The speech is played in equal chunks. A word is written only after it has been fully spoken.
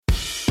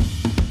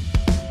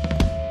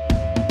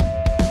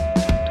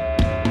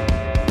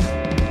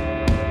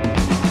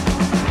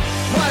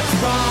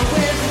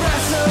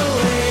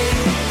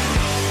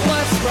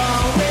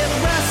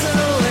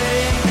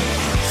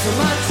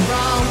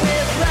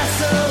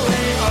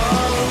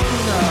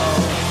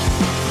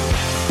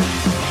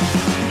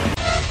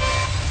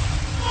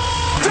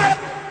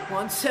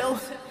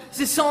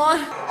this on?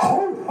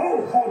 Ho,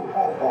 ho, ho,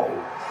 ho,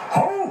 ho.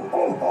 Ho,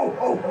 ho, ho,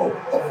 ho, ho,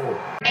 ho.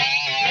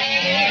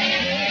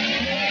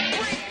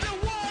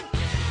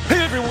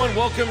 Hey everyone,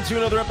 welcome to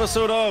another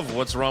episode of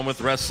What's Wrong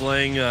with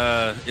Wrestling.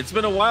 It's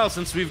been a while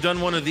since we've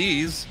done one of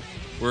these.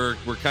 We're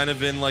kind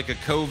of in like a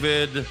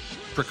COVID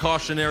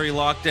precautionary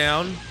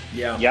lockdown.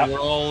 Yeah. Yep. We're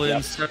all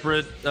in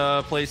separate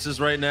places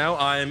right now.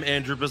 I'm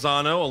Andrew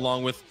Pisano,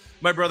 along with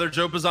my brother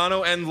Joe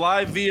Pisano, and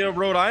live via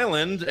Rhode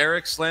Island,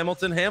 Eric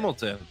Slamilton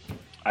Hamilton.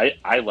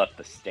 I left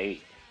the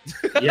state.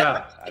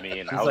 Yeah. I mean,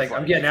 It's I was like,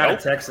 I'm getting out of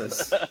nope.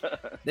 Texas.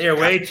 They are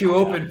way too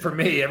open for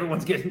me.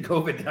 Everyone's getting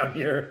COVID down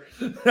here.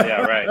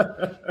 Yeah, right.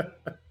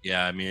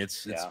 Yeah, I mean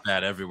it's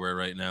bad everywhere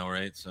right now,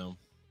 right? So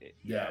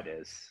Yeah, it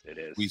is. It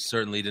is. we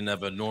certainly didn't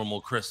have a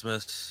normal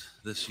Christmas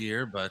this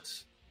year, but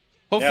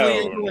hopefully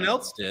everyone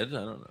else did.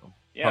 I don't know.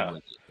 Yeah.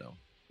 Probably did, though.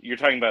 You're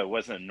talking about it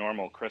wasn't a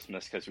normal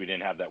Christmas because we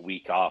didn't have that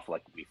week off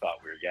like we thought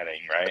we were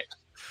getting, right?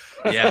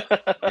 Yeah,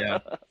 yeah.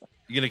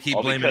 You gonna keep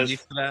All blaming because- me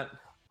for that?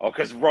 Oh,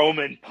 because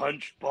Roman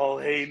punched Paul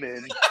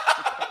Heyman.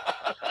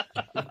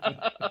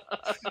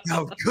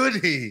 How could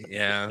he?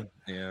 Yeah,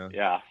 yeah.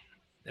 Yeah,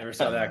 Never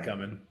saw that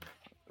coming.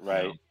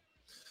 right. No. 2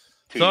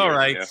 It's all years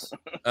right.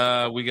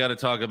 ago. We got to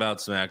talk about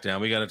SmackDown.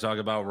 We got to talk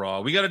about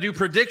Raw. We got to do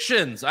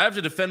predictions. I have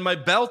to defend my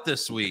belt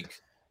this week.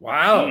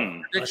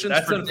 Wow. Predictions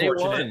That's for day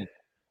unfortunate. one.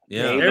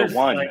 Yeah. Day There's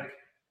one. like,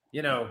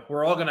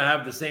 we're all going to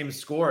have the same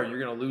score. You're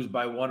going to lose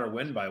by one or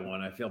win by one.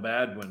 I feel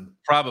bad when.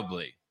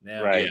 Probably. Yeah.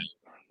 Right.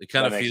 It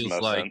kind That of makes feels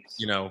most like,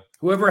 sense.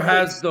 Whoever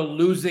has the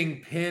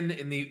losing pin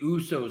in the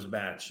Usos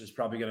match is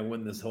probably going to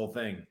win this whole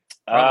thing.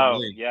 Oh,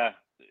 Probably. yeah.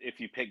 If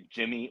you pick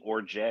Jimmy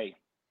or Jay.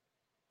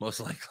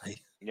 most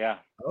likely. Yeah.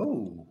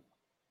 Oh,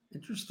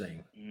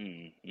 interesting.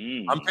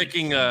 I'm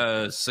picking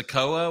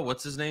Sikoa.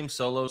 What's his name?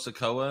 Solo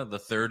Sikoa, the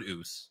third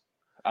Oos.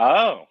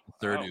 Oh.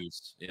 Third Oh.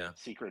 Oos. Yeah.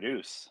 Secret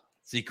Oos.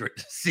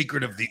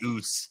 Secret of the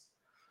Oos.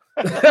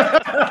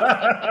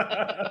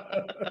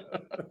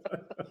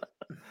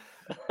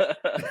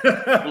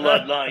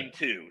 Bloodline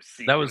 2.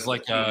 That was Secret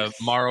like of the a Oos.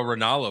 Mauro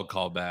Ranallo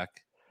callback.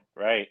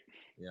 Right.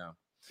 Yeah.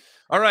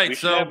 All right. We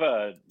should So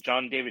have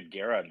John David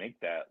Guerra make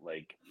that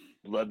like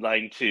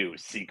Bloodline 2,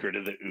 Secret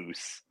of the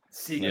Oos.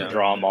 Secret of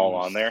Draw the them all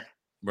Oos. on there.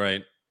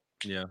 right.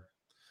 Yeah.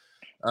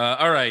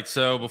 All right.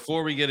 So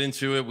before we get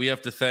into it, we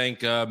have to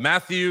thank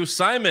Matthew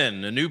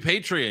Simon, a new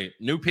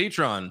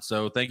patron.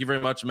 So thank you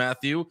very much,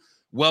 Matthew.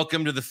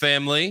 Welcome to the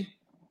family.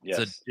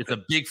 Yes. It's a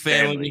big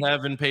family Family. we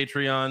have in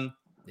Patreon.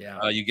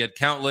 Yeah. You get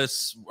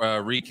countless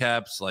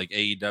recaps, like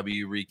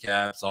AEW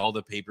recaps, all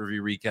the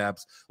pay-per-view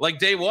recaps, like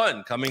Day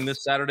One coming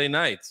this Saturday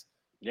night.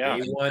 Yeah.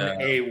 A1,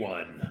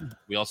 A1.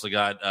 We also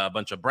got a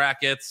bunch of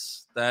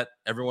brackets that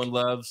everyone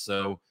loves.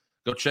 So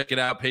go check it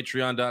out.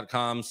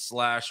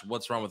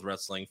 Patreon.com/What's Wrong with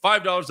Wrestling.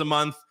 $5 a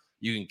month.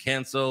 You can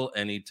cancel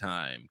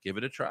anytime. Give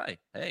it a try.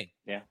 Hey.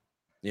 Yeah.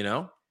 A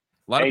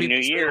lot of Hey, people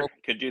New say, Year well,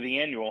 could do the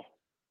annual.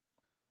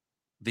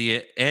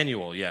 the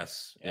annual.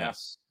 Yes. Yeah.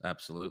 Yes.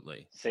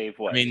 Absolutely. Save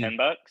what? I mean,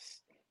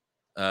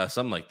 $10?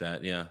 Something like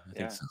that. Yeah. I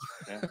think so.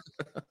 Yeah.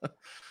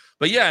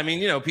 But yeah, I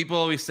mean, people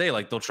always say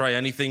like they'll try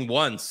anything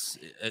once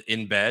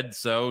in bed.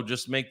 So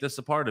just make this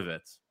a part of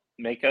it.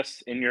 Make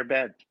us in your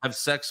bed. Have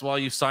sex while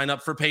you sign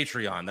up for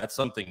Patreon. That's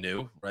something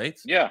new, right?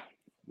 Yeah.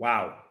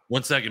 Wow.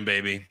 1 second,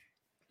 baby.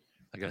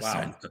 I gotta Wow.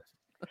 sign up.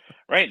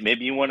 Right.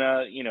 Maybe you want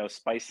to,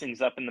 spice things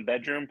up in the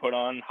bedroom. Put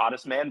on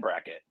hottest man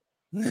bracket.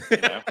 You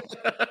know?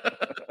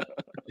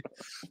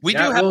 we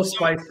That do have will some,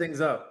 spice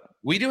things up.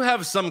 we do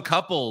have some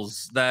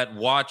couples that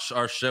watch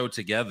our show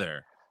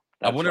together.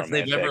 I That's wonder if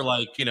they've ever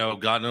romantic.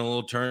 gotten a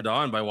little turned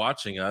on by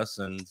watching us.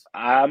 And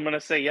I'm gonna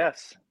say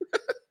yes.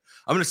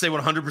 I'm gonna say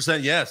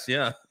 100% yes.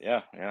 Yeah.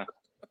 Yeah. Yeah.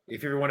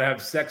 If you ever want to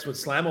have sex with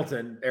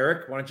Slamilton,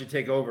 Eric, why don't you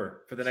take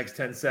over for the next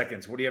 10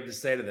 seconds? What do you have to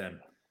say to them?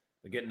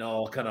 They're getting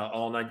all kind of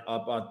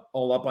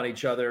all up on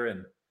each other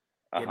and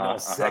getting all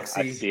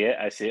sexy.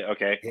 I see it.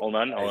 Okay. Hold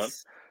on.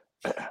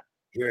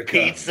 Here it comes.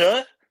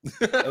 Pizza.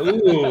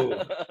 Ooh.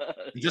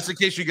 Just in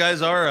case you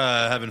guys are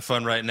having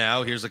fun right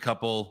now, here's a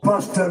couple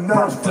Bust a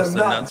nuts, busted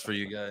nuts for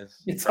you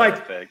guys. It's like,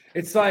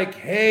 Perfect.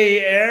 hey,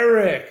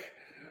 Eric.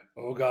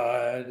 Oh,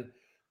 God.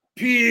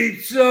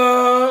 Pizza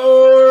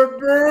or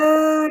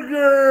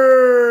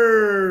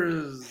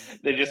burgers?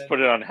 They just put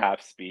it on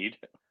half speed.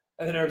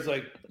 And then Eric's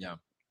like, Yeah.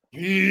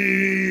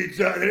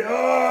 Pizza.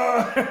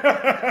 Oh.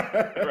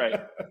 Right.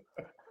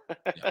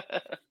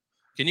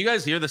 Can you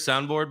guys hear the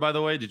soundboard, by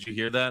the way? Did you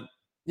hear that?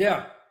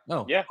 Yeah.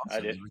 Oh, Yeah, I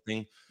awesome. did.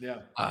 Everything. Yeah.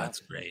 That's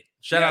great.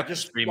 Shout Yeah, out to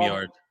just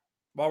StreamYard.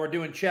 While we're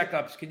doing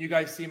checkups, can you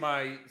guys see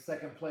my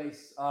second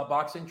place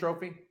boxing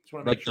trophy? Just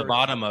want to make Like sure the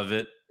bottom of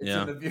it. it's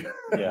Yeah. in the view.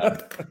 Yeah.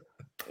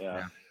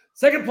 Yeah.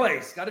 Second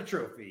place, got a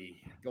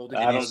trophy. Golden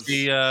I Can you don't Goose.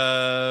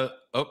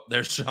 see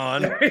there's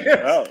Sean. There he is.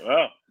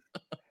 Oh.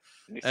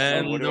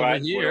 And what do over I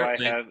here,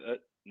 have?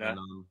 No.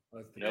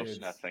 That's the Nope, kids.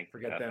 nothing,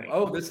 Forget nothing. them.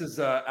 Oh, this is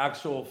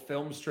actual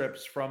film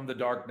strips from The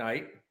Dark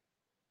Knight.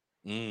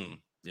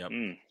 Yep.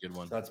 Mm. Good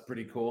one. That's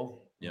pretty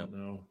cool. Yep.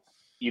 No.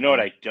 You know what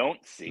I don't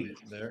see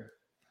There.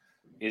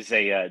 is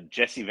a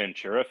Jesse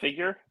Ventura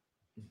figure.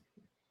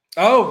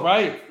 Oh,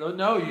 right. Oh,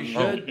 no, you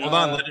should. Hold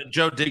on. Let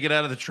Joe dig it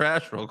out of the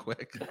trash real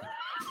quick.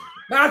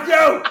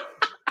 Matthew!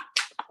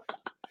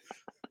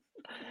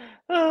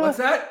 What's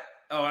that?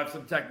 Oh, I have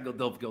some technical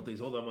difficulties.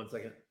 Hold on one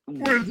second.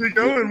 Where's he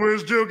going?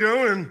 Where's Joe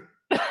going?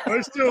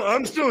 I'm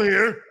still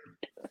here.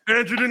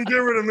 Andrew didn't get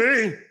rid of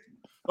me.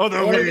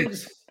 Although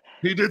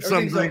he did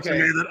something okay. to me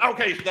that.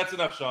 Okay, that's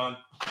enough, Sean.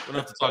 We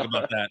don't have to talk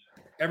about that.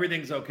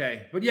 Everything's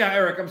okay. But yeah,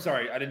 Eric, I'm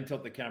sorry. I didn't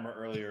tilt the camera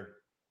earlier.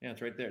 Yeah,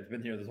 it's right there. It's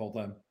been here this whole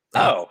time.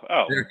 Oh.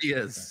 There he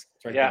is.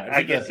 It's right Yeah, there.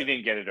 I guess you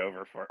didn't get it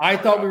over for. I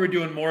thought we were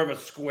doing more of a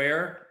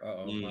square.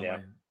 Yeah.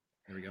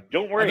 Here we go.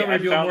 Don't I worry. thought we I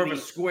were doing found more of a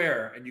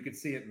square, and you could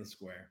see it in the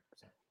square.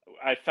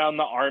 I found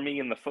the Army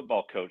and the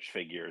football coach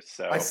figures.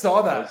 So I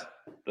saw that.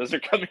 Those are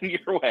coming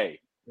your way.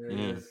 There it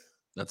Mm. is.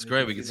 That's You great.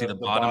 can We can see see the the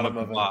bottom of bottom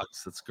the of it.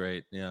 box. That's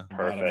great. Yeah.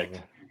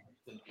 Perfect.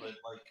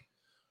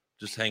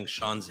 Just hang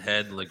Sean's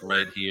head like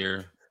right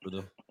here for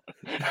the.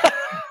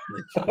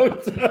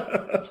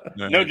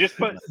 No, just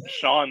put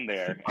Sean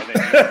there and then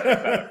you just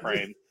out of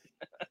frame.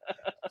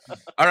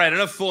 All right,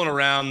 enough fooling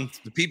around.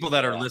 The people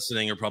that are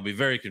listening are probably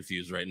very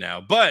confused right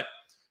now. But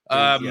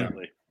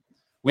Exactly.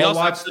 we also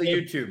watch have the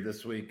to, YouTube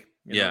this week.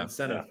 Yeah.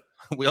 Incentive.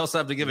 we also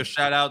have to give a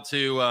shout out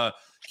to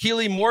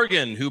Keely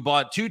Morgan, who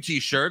bought 2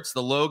 T-shirts,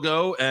 the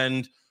logo,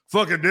 and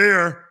Fuck a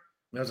deer.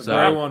 That was a So-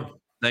 great one.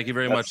 thank you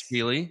very That's- much,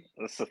 Keely.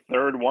 That's the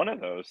third one of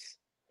those.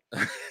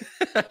 I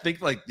think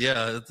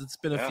it's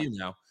been a Yeah. few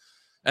now.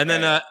 And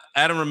then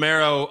Adam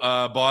Romero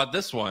bought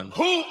this one,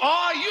 Who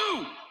are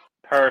you?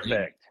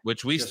 Perfect.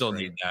 which we Just still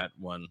right. need that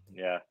one.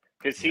 Yeah.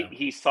 Because Yeah.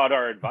 he sought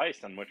our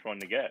advice on which one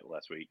to get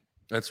last week.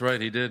 That's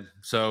right, he did.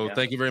 So Yeah.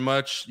 thank you very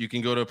much. You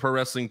can go to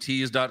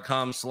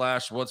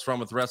prowrestlingtees.com/what's wrong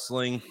with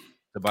wrestling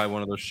to buy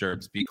one of those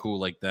shirts. Be cool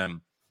like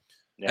them.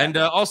 Yeah. And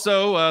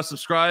also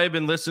subscribe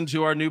and listen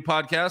to our new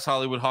podcast,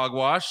 Hollywood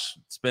Hogwash.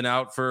 It's been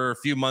out for a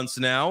few months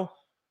now.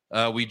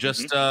 We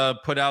just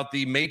put out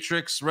the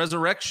Matrix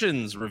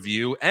Resurrections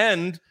review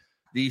and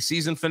the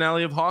season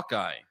finale of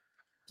Hawkeye.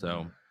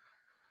 So,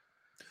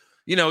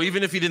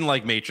 even if you didn't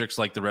like Matrix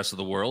like the rest of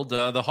the world,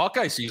 the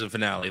Hawkeye season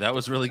finale, that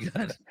was really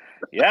good.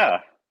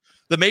 Yeah.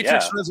 The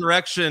Matrix Yeah.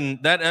 Resurrection,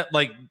 that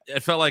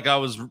it felt like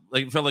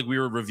we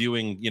were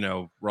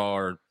reviewing, Raw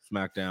or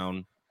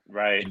SmackDown,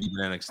 Right. maybe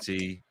even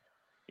NXT.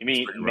 You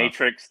mean pretty rough.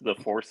 Matrix The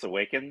Force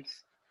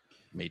Awakens?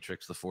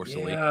 Matrix, The Force Yeah.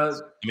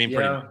 Awakens. I mean,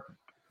 pretty much.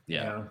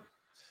 Yeah.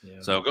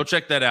 Yeah. So go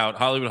check that out.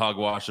 Hollywood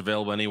Hogwash,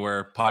 available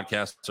anywhere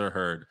podcasts are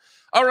heard.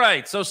 All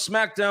right. So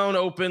SmackDown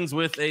opens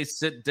with a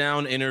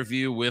sit-down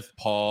interview with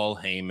Paul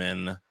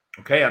Heyman.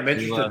 Okay, I'm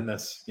interested in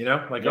this.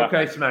 Yeah.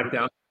 Okay,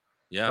 SmackDown.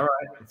 Yeah. All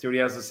right, let's see what he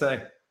has to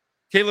say.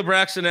 Caleb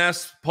Braxton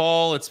asked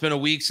Paul, it's been a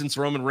week since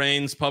Roman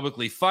Reigns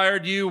publicly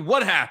fired you.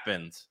 What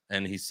happened?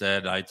 And he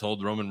said, I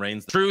told Roman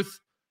Reigns the truth,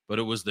 but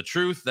it was the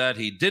truth that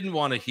he didn't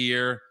want to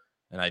hear,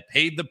 and I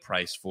paid the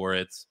price for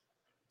it.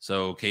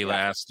 So Kayla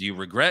asked, do you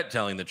regret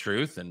telling the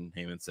truth? And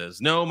Heyman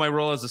says, no, my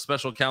role as a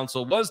special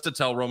counsel was to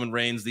tell Roman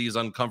Reigns these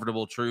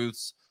uncomfortable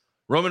truths.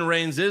 Roman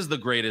Reigns is the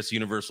greatest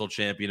Universal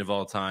Champion of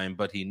all time,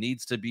 but he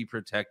needs to be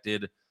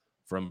protected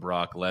from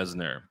Brock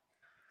Lesnar.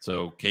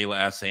 So Kayla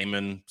asks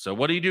Heyman, so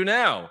what do you do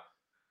now?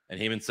 And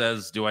Heyman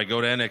says, do I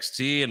go to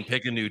NXT and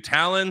pick a new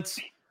talent?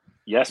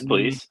 Yes,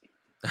 please.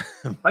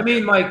 I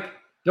mean,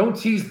 don't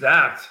tease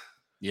that.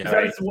 Yeah.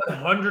 That is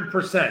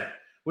 100%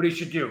 what he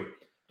should do.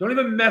 Don't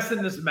even mess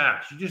in this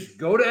match. You just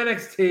go to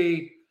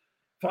NXT,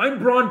 find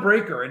Braun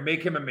Breaker, and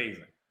make him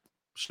amazing.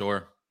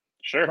 Sure.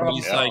 Sure.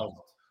 He's Yeah.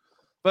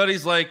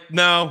 like,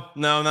 no,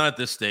 not at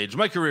this stage.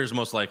 My career is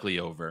most likely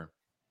over.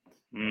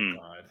 Mm.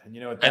 God. And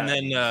you know what? And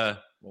then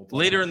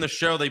later in the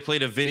show, they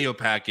played a video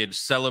package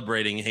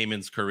celebrating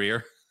Heyman's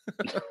career.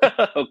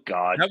 Oh,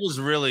 God. That was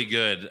really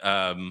good.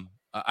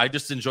 I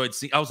just enjoyed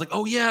seeing. I was like,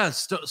 oh yeah,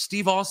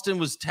 Steve Austin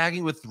was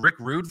tagging with Rick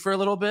Rude for a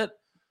little bit.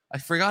 I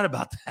forgot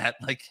about that.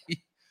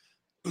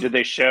 Did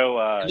they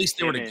show At least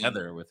they were him and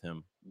together with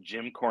him.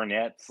 Jim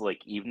Cornette's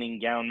evening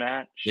gown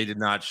match? They did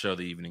not show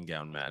the evening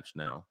gown match.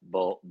 No.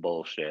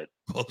 Bullshit.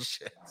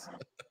 Bullshit.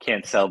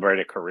 Can't celebrate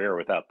a career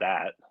without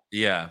that.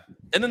 Yeah.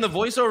 And then the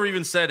voiceover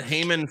even said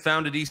Heyman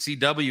founded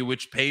ECW,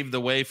 which paved the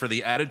way for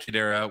the Attitude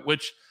Era,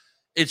 which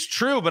it's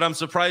true, but I'm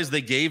surprised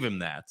they gave him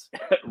that.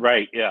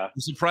 Right, yeah. I'm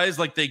surprised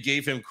they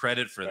gave him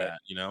credit for Right.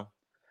 that,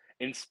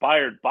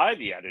 Inspired by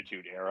the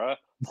Attitude Era,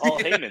 Paul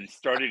Heyman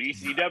started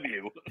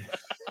ECW.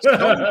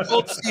 Stone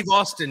Cold Steve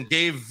Austin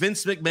gave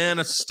Vince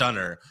McMahon a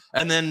stunner.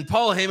 And then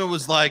Paul Heyman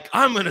was like,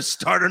 I'm going to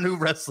start a new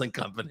wrestling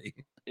company.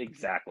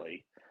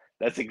 Exactly.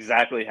 That's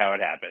exactly how it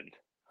happened.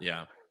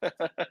 Yeah.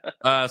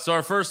 So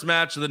our first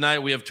match of the night,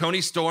 we have Toni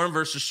Storm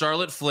versus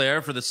Charlotte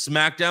Flair for the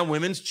SmackDown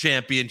Women's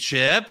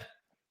Championship.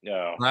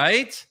 No.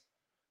 Right?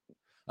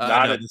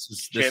 Not no, a this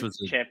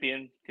was a,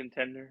 champion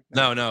contender?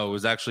 no, it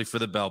was actually for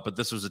the belt, but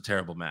this was a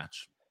terrible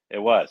match. It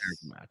was.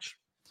 Terrible match.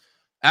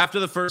 After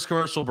the first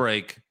commercial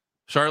break,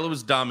 Charlotte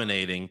was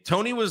dominating.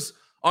 Toni was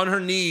on her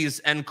knees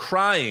and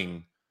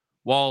crying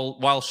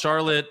while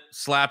Charlotte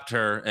slapped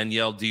her and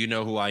yelled, "Do you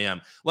know who I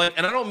am?"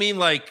 And I don't mean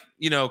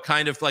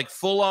kind of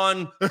full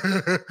on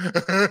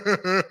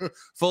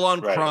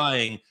Right.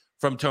 crying.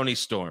 from Toni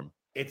Storm.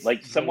 It's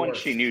Like the someone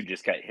she worst. knew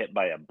just got hit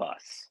by a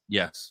bus.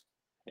 Yes,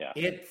 Yeah.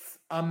 It's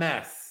a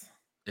mess.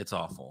 it's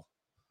awful.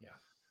 Yeah.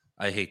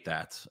 I hate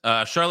that.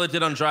 Charlotte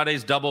did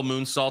Andrade's double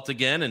moonsault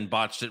again and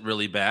botched it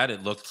really bad.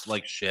 It looked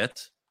like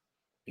shit.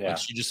 Yeah. Like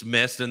she just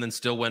missed and then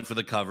still went for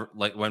the cover.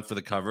 Like,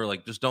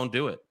 just don't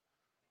do it.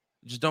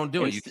 Just don't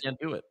do it. You can't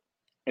do it.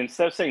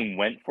 Instead of saying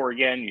went for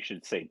again, you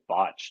should say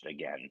botched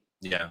again.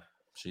 Yeah.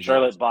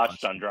 Charlotte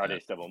botched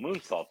Andrade's double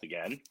moonsault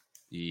again.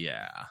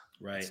 Yeah.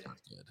 Right. That's not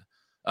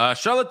good.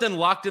 Charlotte then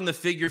locked in the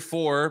figure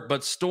 4,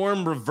 but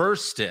Storm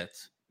reversed it.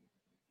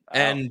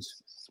 And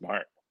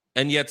smart.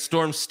 And yet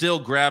Storm still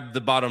grabbed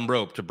the bottom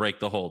rope to break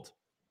the hold.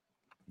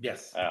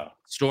 Yes. Oh.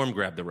 Storm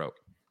grabbed the rope.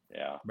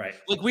 Yeah. Right.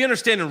 Like, we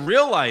understand in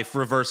real life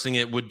reversing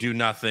it would do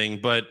nothing,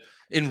 but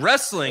in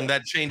wrestling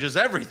that changes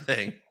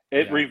everything.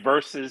 It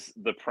reverses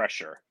the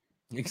pressure.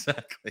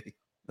 Exactly.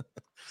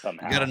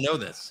 Somehow. You got to know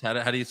this. How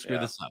do you screw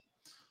this up?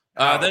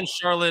 Ow. Then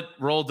Charlotte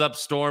rolled up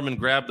Storm and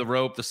grabbed the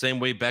rope the same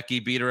way Becky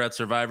beat her at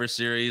Survivor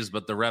Series,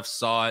 but the refs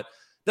saw it.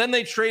 Then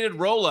they traded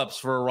roll-ups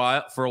for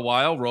a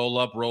while. Roll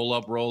up, roll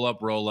up, roll up,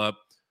 roll up.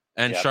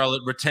 And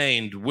Charlotte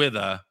retained with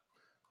a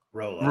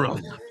roll up.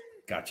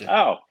 Gotcha.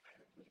 Oh,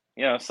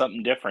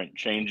 something different.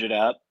 Change it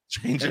up.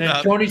 Change And it then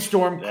up. Toni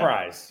Storm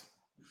cries.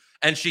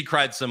 And she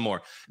cried some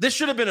more. This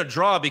should have been a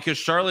draw because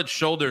Charlotte's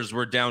shoulders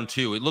were down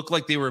too. It looked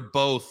like they were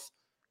both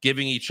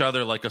giving each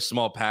other like a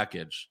small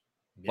package.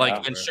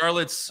 Yeah, and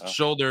Charlotte's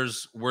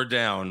shoulders were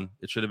down.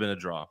 It should have been a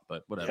draw,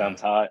 but whatever.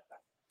 Sounds hot.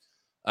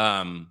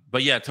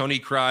 But yeah, Toni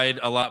cried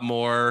a lot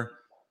more.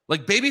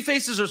 Like, baby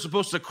faces are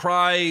supposed to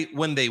cry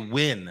when they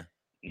win.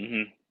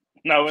 Mm-hmm.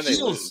 No, when they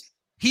lose.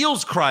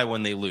 Heels cry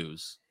when they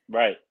lose.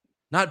 Right.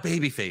 Not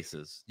baby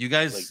faces. You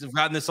guys have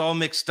gotten this all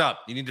mixed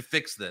up. You need to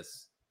fix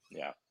this.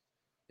 Yeah.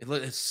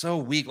 It's so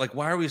weak. Like,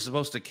 why are we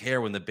supposed to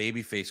care when the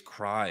baby face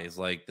cries?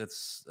 Like,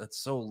 that's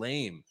so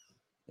lame.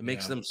 It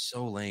makes them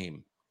so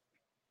lame.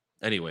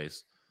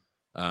 Anyways,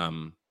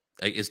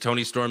 is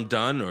Toni Storm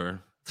done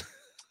or?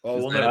 Oh,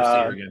 we'll never see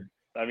her again.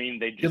 I mean,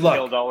 they just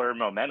killed all her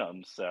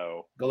momentum,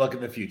 so good luck in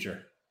the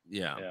future.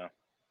 Yeah.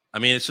 I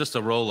mean, it's just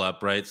a roll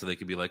up, right? So they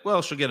could be like,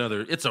 well, she'll get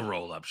another. It's a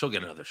roll up. She'll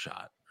get another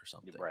shot or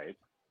something, right?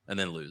 And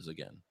then lose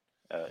again.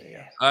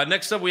 Yeah.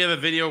 Next up, we have a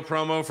video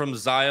promo from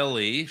Xia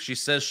Li. She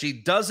says she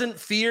doesn't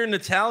fear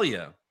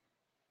Natalya,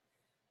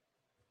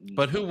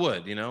 but who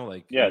would?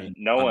 Like, yeah, I mean,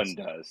 no one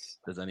does.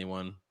 Does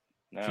anyone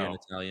No. fear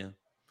Natalya?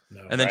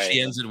 No. And then she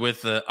ends it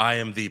with "I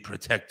am the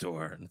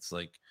protector," and it's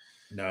like,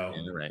 no,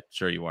 yeah, right?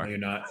 Sure, you are. No, you're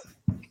not.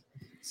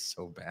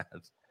 So bad.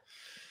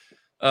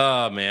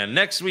 Oh, man.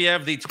 Next, we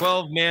have the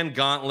 12-man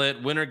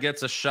gauntlet. Winner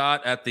gets a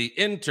shot at the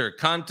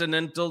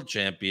Intercontinental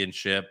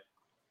Championship.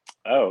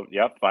 Oh,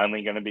 yep.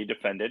 Finally going to be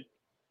defended.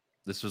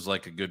 This was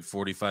like a good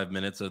 45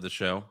 minutes of the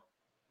show.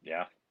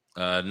 Yeah.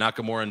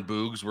 Nakamura and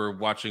Boogs were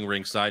watching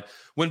ringside.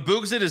 When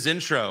Boogs did his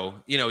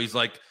intro, he's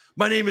like,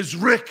 my name is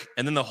Rick.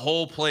 And then the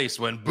whole place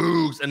went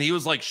Boogs. And he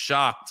was like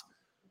shocked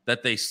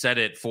that they said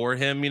it for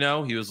him.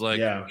 He was like,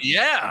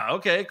 yeah,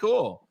 okay,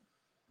 cool.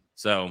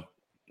 So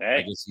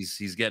I guess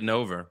he's getting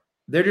over.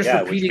 They're just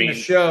repeating the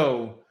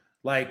show,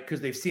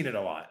 because they've seen it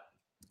a lot.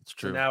 It's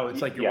true. So now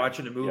it's like you're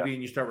watching a movie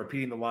and you start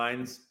repeating the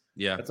lines.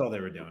 Yeah, that's all they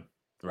were doing.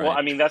 Right. Well,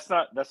 I mean, that's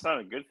not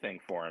a good thing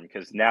for him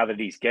because now that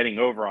he's getting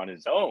over on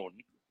his own,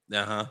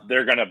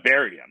 they're gonna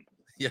bury him.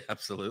 Yeah,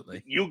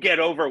 absolutely. You get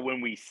over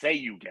when we say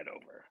you get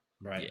over.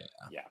 Right.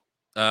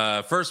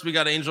 Yeah. First, we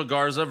got Angel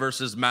Garza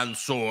versus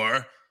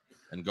Mansoor,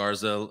 and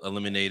Garza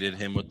eliminated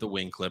him with the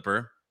wing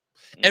clipper.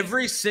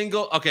 Every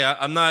single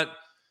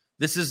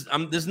This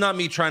is not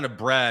me trying to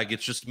brag.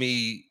 It's just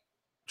me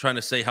trying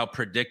to say how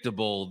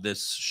predictable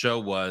this show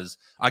was.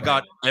 I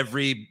got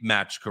every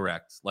match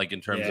correct, like in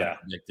terms of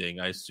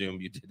predicting. I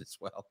assume you did as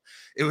well.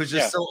 It was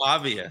just so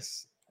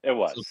obvious. It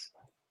was.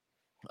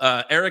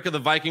 Eric of the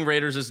Viking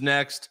Raiders is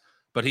next,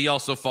 but he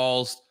also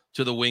falls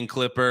to the wing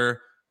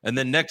clipper. And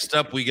then next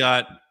up, we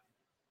got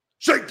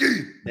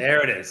Shanky.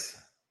 There it is.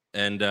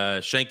 And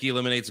Shanky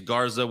eliminates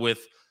Garza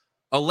with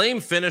a lame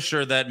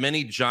finisher that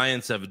many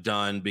giants have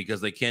done because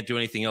they can't do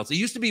anything else. It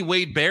used to be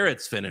Wade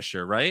Barrett's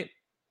finisher, right?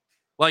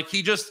 Like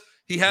he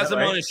has them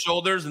on his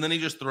shoulders and then he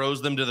just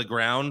throws them to the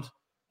ground.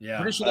 Yeah.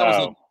 Pretty sure that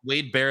was like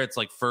Wade Barrett's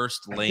like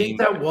first lame. I think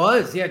that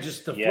was,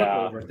 just the flip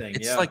over thing.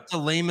 It's like the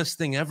lamest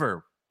thing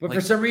ever. But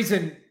for some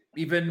reason,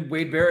 even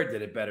Wade Barrett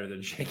did it better than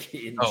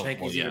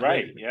Shanky.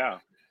 Right. Yeah.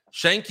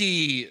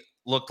 Shanky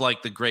looked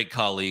like the great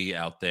Khali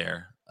out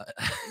there.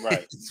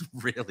 Right. It's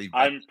really bad.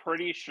 I'm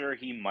pretty sure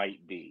he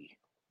might be.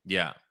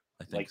 Yeah.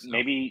 I think so.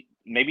 maybe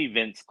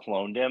Vince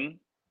cloned him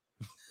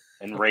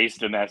and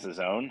raised him as his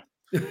own.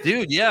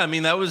 Dude, yeah. I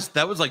mean, that was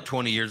like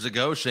 20 years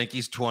ago.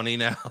 Shanky's 20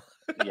 now.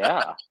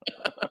 Yeah.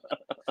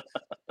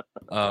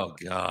 Oh,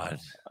 God.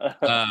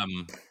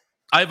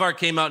 Ivar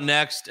came out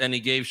next, and he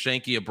gave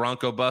Shanky a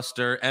Bronco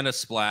Buster and a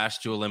splash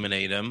to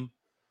eliminate him.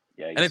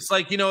 Yeah, and it's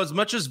like, as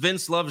much as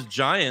Vince loves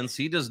Giants,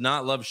 he does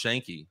not love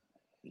Shanky.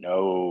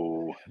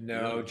 No,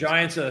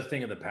 Giants are a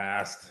thing of the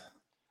past.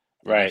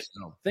 Right.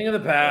 Thing of the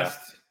past.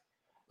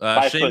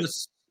 Yeah.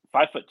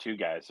 5'2"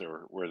 guys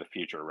are where the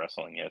future of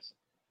wrestling is.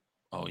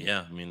 Oh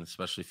yeah, I mean,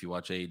 especially if you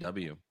watch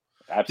AEW.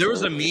 Absolutely. There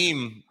was a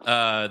meme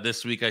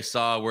this week I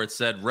saw where it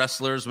said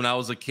wrestlers when I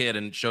was a kid,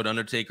 and it showed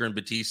Undertaker and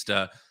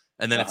Batista,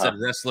 and then it said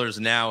wrestlers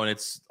now, and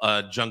it's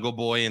Jungle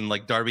Boy and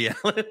like Darby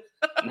Allin.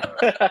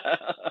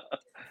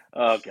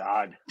 Oh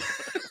God.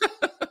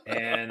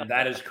 And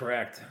that is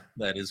correct.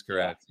 That is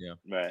correct. Yeah.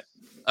 Right.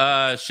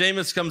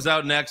 Sheamus comes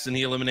out next, and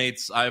he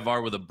eliminates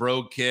Ivar with a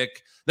brogue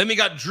kick. Then we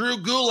got Drew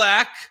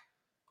Gulak.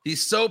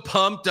 He's so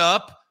pumped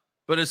up,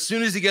 but as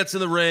soon as he gets in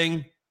the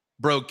ring,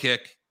 brogue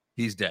kick,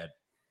 he's dead.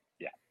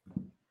 Yeah.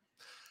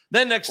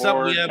 Then next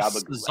up, we have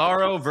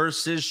Cesaro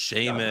versus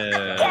Sheamus.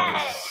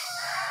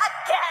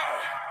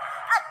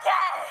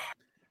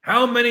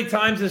 How many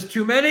times is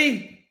too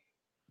many?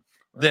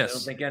 This. I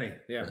don't think any.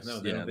 Yeah, no,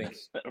 they don't think.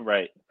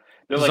 Right.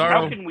 They're Cesaro. like,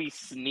 how can we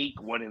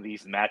sneak one of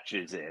these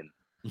matches in?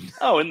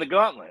 Oh, in the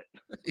gauntlet.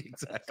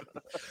 Exactly.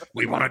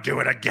 We want to do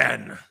it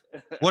again.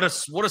 What a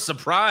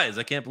surprise.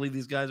 I can't believe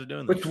these guys are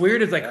doing this. What's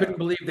weird is I couldn't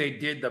believe they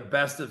did the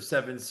best of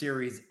 7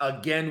 series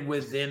again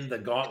within the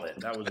gauntlet.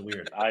 That was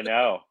weird. I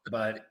know.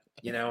 But,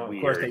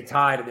 of course, they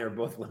tied and they were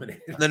both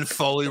eliminated. Then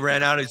Foley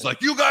ran out. He's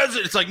like, you guys,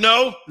 it's like,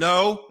 no.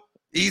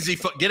 Easy.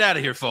 Get out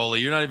of here, Foley.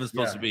 You're not even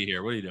supposed to be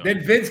here. What are you doing?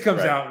 Then Vince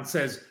comes out and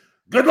says,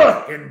 good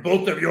luck in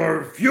both of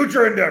your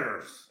future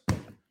endeavors.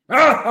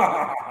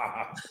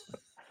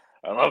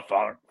 I love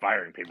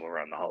firing people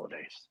around the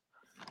holidays.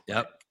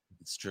 Yep,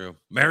 it's true.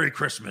 Merry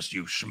Christmas,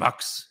 you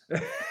schmucks.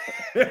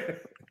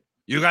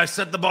 You guys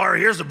set the bar.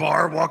 Here's a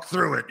bar. Walk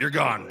through it. You're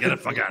gone. Get the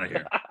fuck out of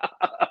here.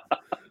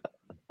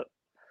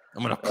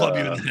 I'm going to club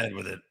you in the head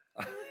with it.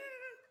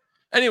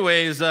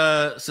 Anyways,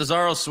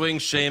 Cesaro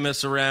swings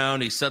Sheamus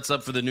around. He sets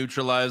up for the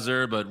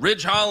neutralizer, but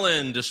Ridge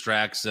Holland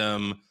distracts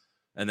him.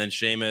 And then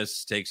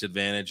Sheamus takes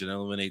advantage and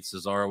eliminates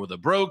Cesaro with a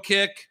brogue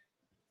kick.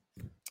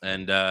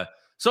 And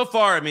so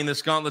far, I mean,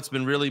 this gauntlet's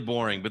been really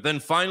boring. But then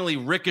finally,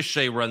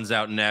 Ricochet runs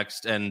out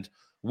next and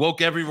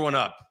woke everyone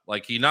up.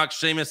 Like, he knocked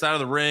Sheamus out of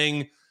the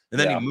ring, and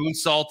then he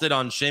moonsaulted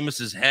on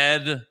Sheamus's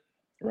head.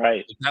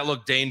 Right. That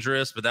looked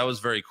dangerous, but that was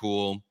very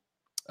cool.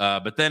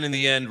 But then in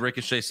the end,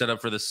 Ricochet set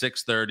up for the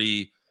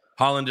 630.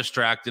 Holland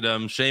distracted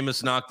him.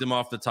 Sheamus knocked him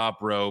off the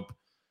top rope.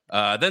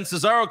 Then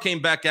Cesaro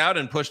came back out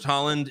and pushed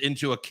Holland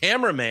into a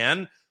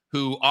cameraman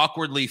who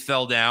awkwardly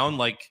fell down.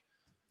 Like,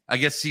 I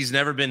guess he's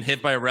never been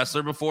hit by a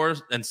wrestler before,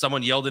 and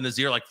someone yelled in his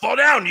ear, like, fall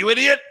down, you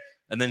idiot.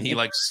 And then he,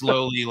 like,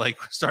 slowly,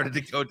 like, started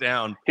to go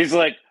down. He's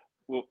like,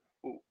 whoa.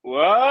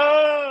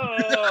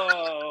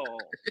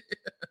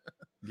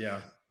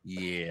 Yeah.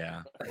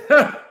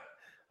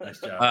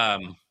 Nice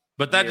job.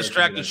 But that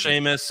distracted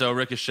Sheamus, so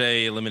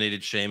Ricochet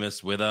eliminated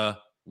Sheamus with a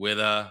roll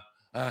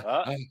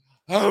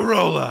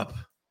up.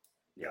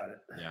 Got it.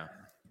 Yeah,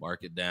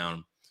 mark it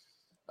down.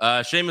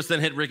 Sheamus then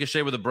hit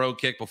Ricochet with a brogue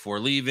kick before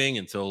leaving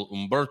until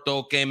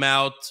Humberto came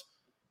out.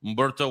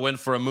 Humberto went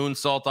for a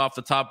moonsault off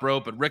the top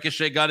rope, but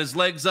Ricochet got his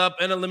legs up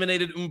and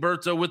eliminated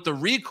Humberto with the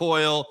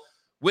recoil,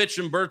 which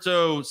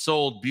Humberto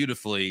sold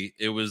beautifully.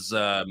 It was,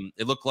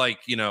 it looked like,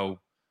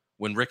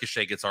 when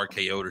Ricochet gets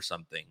RKO'd or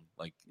something.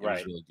 Like, it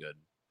was really good.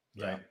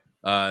 Right.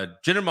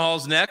 Jinder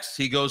Mahal's next.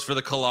 He goes for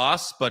the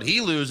Colossus, but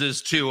he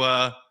loses to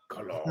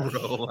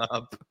roll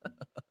up.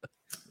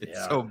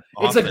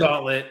 It's a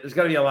gauntlet. There's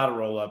got to be a lot of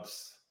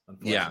roll-ups,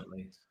 unfortunately.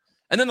 Yeah.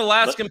 And then the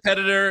last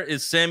competitor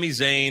is Sami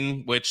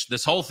Zayn, which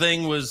this whole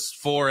thing was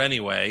for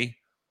anyway.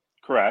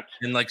 Correct.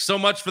 And like so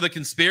much for the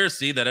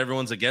conspiracy that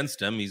everyone's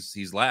against him.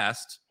 He's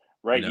last.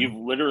 Right. You've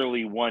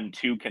literally won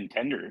 2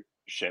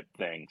 contendership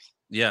things.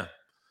 Yeah.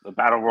 The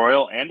Battle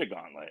Royal and a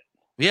gauntlet.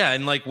 Yeah.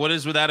 And like, what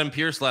is with Adam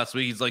Pearce last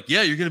week? He's like,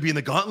 yeah, you're going to be in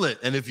the gauntlet.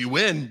 And if you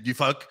win, you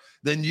fuck,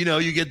 then, you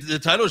get the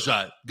title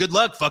shot. Good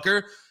luck,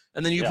 fucker.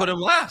 And then you put him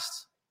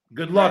last.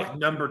 Good luck,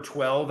 number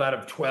 12 out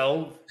of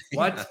 12.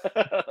 What?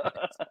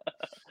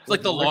 It's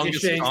like the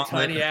longest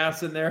tiny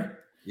ass in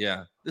there.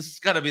 Yeah, this has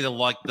got to be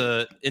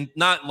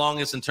not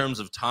longest in terms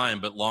of time,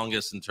 but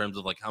longest in terms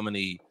of like how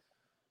many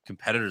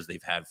competitors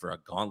they've had for a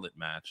gauntlet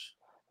match.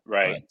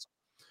 Right. But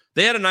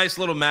they had a nice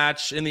little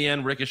match. In the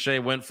end, Ricochet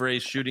went for a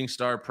shooting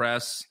star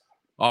press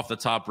off the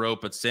top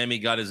rope, but Sammy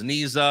got his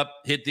knees up,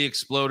 hit the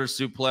exploder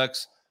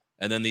suplex,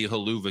 and then the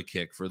haluva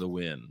kick for the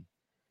win.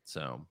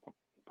 So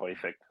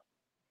perfect.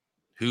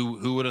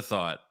 Who would have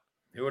thought?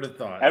 Who would have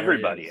thought?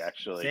 Everybody,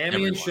 actually.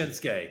 Sammy and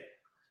Shinsuke.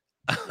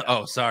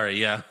 Oh, sorry.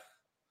 Yeah.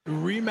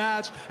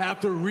 Rematch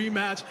after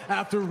rematch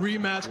after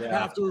rematch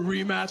after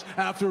rematch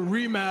after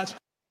rematch.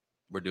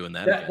 We're doing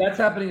that. That's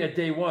happening at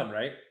day 1,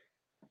 right?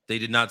 They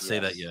did not say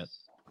that yet.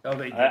 Oh,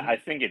 they did. I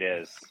think it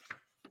is.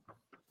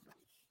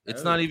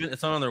 It's not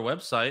on their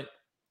website.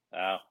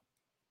 Oh.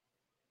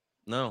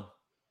 No.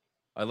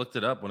 I looked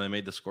it up when I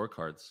made the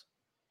scorecards.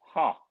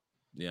 Huh.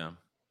 Yeah.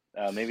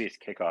 Maybe it's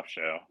kickoff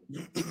show.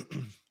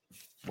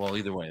 Well,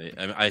 either way,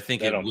 I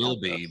think it will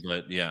be,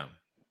 but yeah.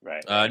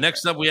 Right.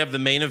 Next up, we have the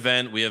main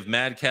event. We have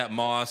Madcap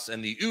Moss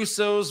and the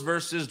Usos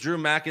versus Drew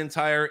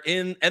McIntyre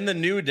and the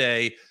New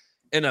Day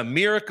in a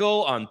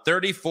Miracle on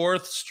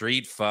 34th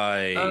Street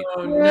fight.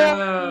 Oh,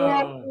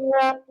 no.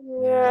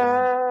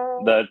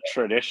 The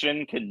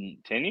tradition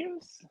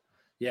continues?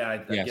 Yeah, I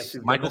guess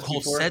Michael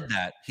Cole said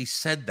that. He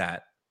said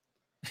that.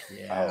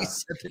 Yeah. He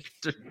said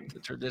the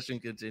tradition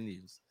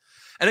continues.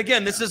 And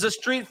again, this is a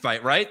street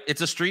fight, right?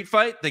 It's a street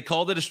fight. They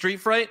called it a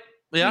street fight.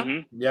 Yeah.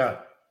 Mm-hmm.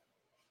 Yeah.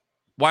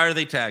 Why are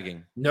they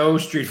tagging? No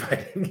street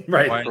fighting.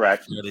 Right.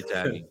 Correct. Why are they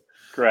tagging?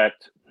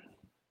 Correct.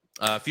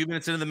 A few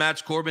minutes into the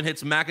match, Corbin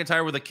hits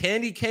McIntyre with a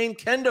candy cane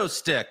kendo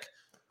stick.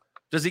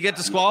 Does he get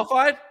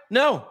disqualified?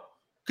 No,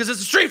 because it's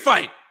a street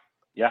fight.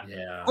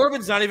 Yeah.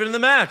 Corbin's not even in the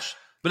match,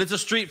 but it's a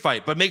street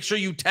fight. But make sure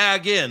you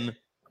tag in.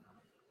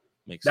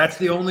 That's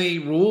the only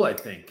rule, I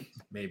think,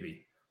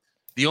 maybe.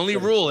 The only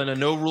rule in a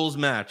no rules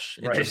match.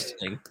 Right.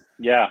 Interesting.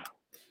 Yeah.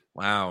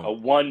 Wow. A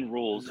one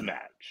rules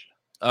match.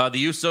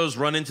 The Usos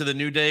run into the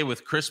New Day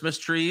with Christmas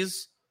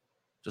trees,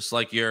 just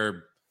like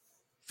your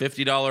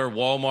 $50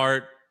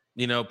 Walmart,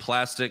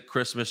 plastic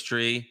Christmas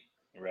tree.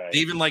 Right. They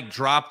even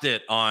dropped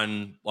it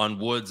on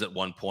Woods at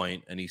one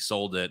point, and he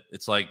sold it.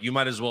 It's like you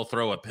might as well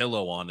throw a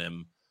pillow on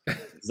him.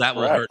 That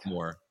will hurt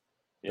more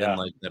than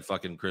that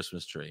fucking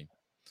Christmas tree.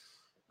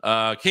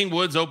 King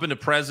Woods opened a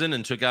present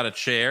and took out a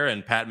chair,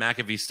 and Pat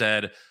McAfee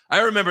said, "I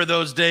remember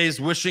those days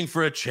wishing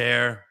for a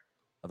chair."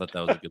 I thought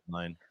that was a good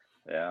line.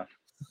 Yeah.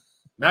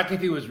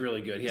 McAfee was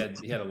really good. He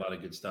had a lot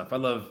of good stuff. I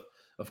love,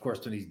 of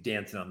course, when he's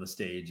dancing on the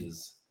stage.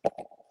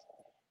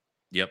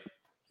 Yep.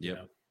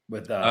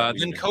 With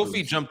then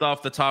Kofi jumped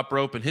off the top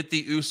rope and hit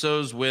the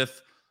Usos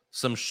with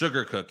some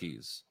sugar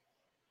cookies.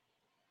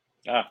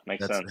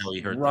 Makes That's sense. how he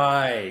heard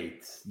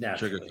right.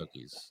 sugar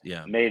cookies.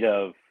 Yeah. Made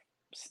of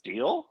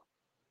steel?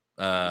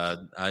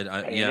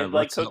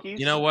 Let's cookies?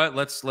 You know what?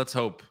 Let's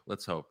hope.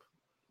 Let's hope.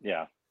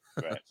 Yeah.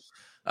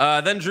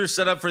 Right. Then Drew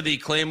set up for the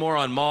Claymore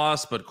on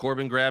Moss, but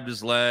Corbin grabbed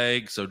his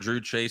leg, so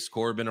Drew chased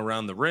Corbin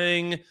around the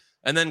ring,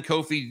 and then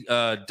Kofi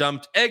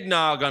dumped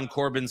eggnog on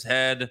Corbin's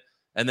head,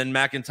 and then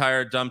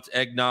McIntyre dumped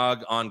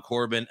eggnog on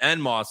Corbin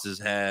and Moss's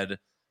head,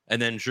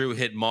 and then Drew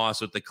hit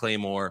Moss with the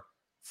Claymore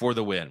for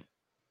the win.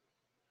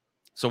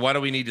 So why do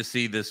we need to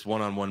see this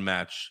one-on-one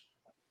match?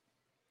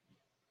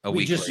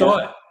 We just saw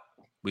it.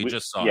 We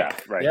just saw it. Yeah,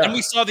 right. And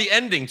we saw the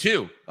ending,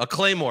 too. A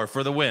Claymore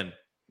for the win.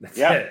 That's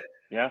Yeah. it.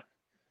 Yeah.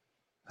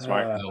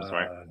 Smart.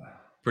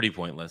 Pretty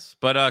pointless.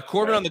 But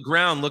Corbin on the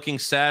ground looking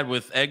sad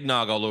with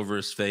eggnog all over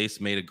his face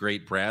made a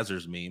great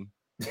Brazzers meme.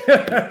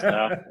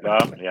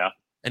 Yeah.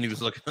 And he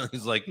was looking,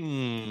 he's like,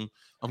 I'm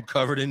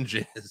covered in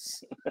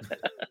jizz.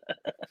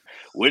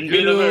 Wouldn't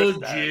be the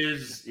first time.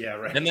 Jizz. Yeah,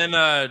 right. And then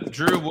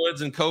Drew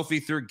Woods and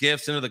Kofi threw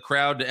gifts into the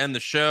crowd to end the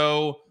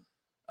show.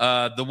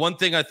 The one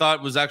thing I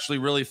thought was actually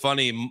really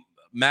funny,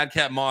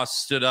 Madcap Moss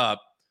stood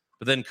up,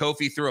 but then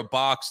Kofi threw a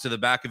box to the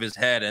back of his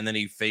head, and then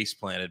he face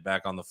planted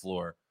back on the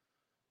floor.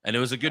 And it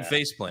was a good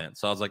face plant.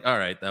 So I was like, all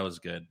right, that was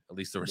good. At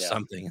least there was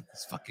something in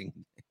this fucking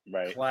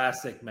right.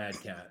 Classic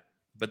Madcap.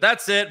 But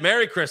that's it.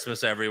 Merry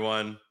Christmas,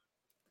 everyone.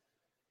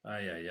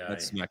 Yeah.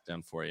 That's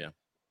SmackDown for you.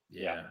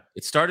 Yeah.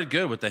 It started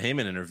good with the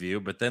Heyman interview,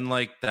 but then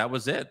that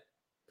was it.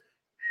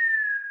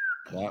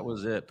 That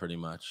was it pretty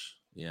much.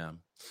 Yeah.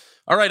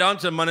 All right, on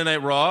to Monday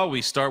Night Raw.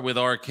 We start with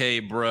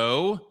RK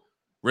Bro.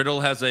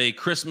 Riddle has a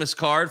Christmas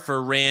card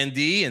for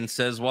Randy and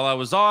says, while I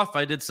was off,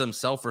 I did some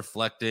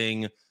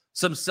self-reflecting,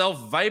 some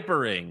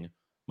self-vipering.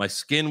 My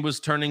skin was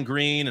turning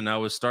green and I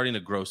was starting to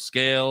grow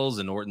scales.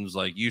 And Orton's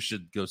like, you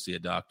should go see a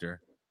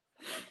doctor.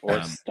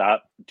 Or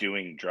stop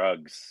doing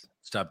drugs.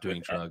 Stop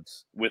doing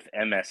drugs. With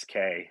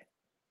MSK.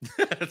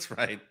 That's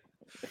right.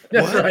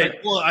 That's right.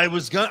 Well, I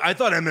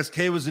thought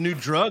MSK was a new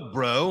drug,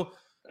 bro.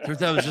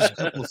 Turns out it was just a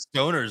couple of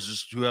stoners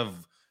just who have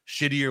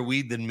shittier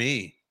weed than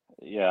me.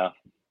 Yeah.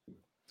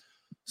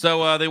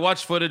 So they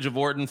watch footage of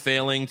Orton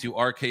failing to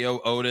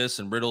RKO Otis,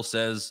 and Riddle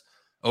says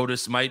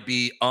Otis might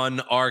be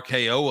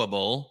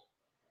un-RKOable.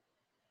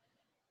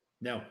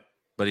 No.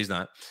 But he's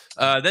not.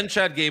 Then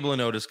Chad Gable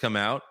and Otis come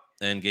out,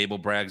 and Gable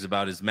brags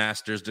about his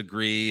master's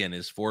degree and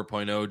his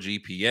 4.0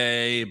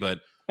 GPA,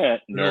 but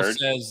Riddle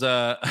says,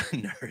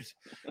 nerd.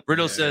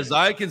 Riddle says,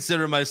 I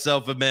consider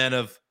myself a man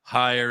of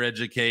higher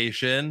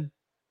education.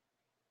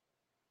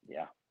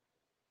 Yeah.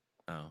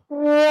 Oh.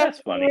 That's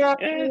funny.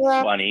 It's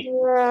funny.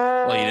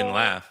 Well, you didn't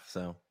laugh,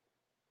 so.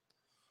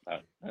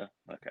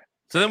 Okay.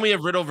 So then we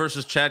have Riddle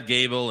versus Chad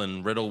Gable,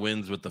 and Riddle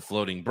wins with the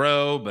floating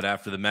bro, but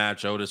after the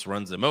match, Otis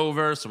runs him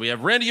over. So we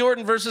have Randy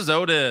Orton versus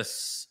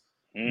Otis.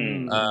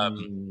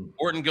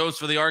 Orton goes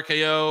for the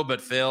RKO,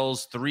 but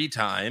fails 3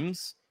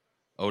 times.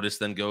 Otis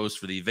then goes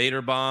for the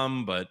Vader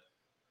bomb, but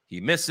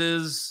he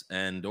misses,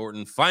 and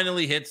Orton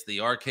finally hits the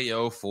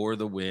RKO for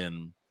the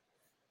win.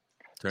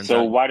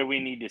 Why do we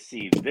need to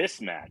see this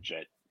match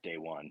at day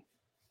 1?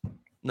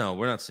 No,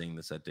 we're not seeing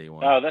this at day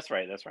 1. Oh, that's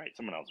right.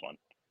 Someone else won.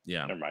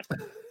 Yeah. Never mind.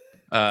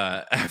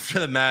 After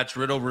the match,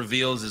 Riddle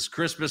reveals his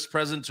Christmas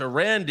present to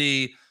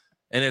Randy,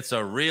 and it's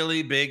a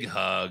really big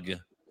hug.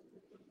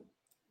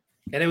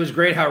 And it was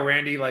great how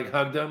Randy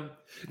hugged him.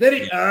 Then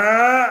he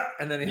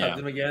and then he hugged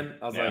him again.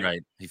 I was like,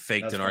 right. He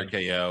faked an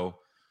RKO.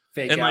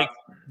 Fake and out.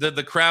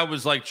 the crowd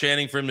was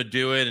chanting for him to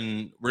do it,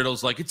 and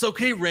Riddle's like, "It's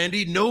okay,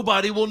 Randy.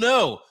 Nobody will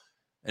know."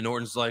 And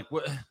Orton's like,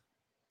 "What?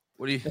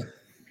 What do you?"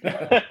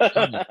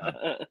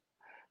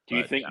 Do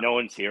you think no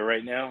one's here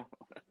right now?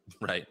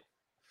 Right.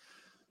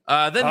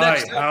 Then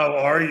next up, how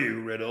are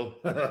you, Riddle?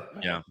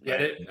 Yeah.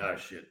 Get it? Oh,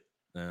 shit.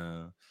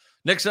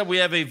 Next up, we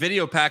have a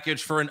video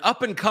package for an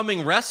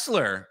up-and-coming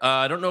wrestler.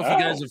 I don't know if you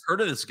guys have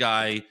heard of this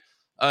guy.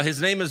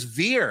 His name is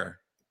Veer,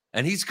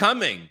 and he's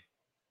coming.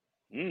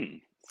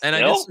 And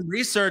I did some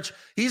research.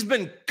 He's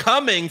been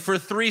coming for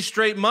 3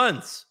 straight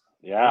months.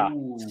 Yeah.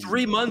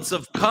 3 months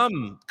of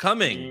coming.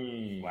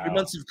 Wow. 3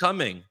 months of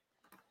coming.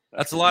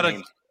 That's a lot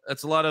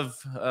of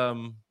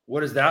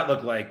what does that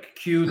look like?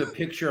 Cue the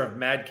picture of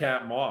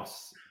Madcap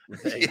Moss.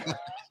 Yeah,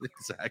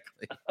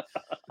 exactly.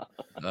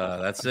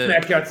 That's it.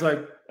 Madcap's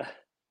like,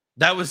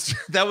 that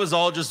was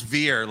all just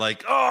Veer.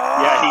 Like,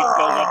 yeah, he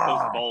filled up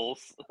those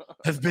bowls.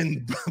 Have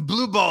been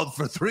blue balled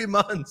for 3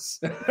 months.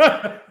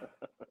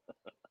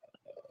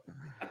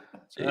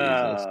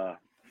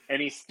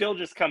 And he's still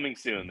just coming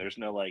soon. There's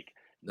no like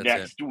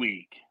next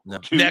week. No.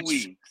 2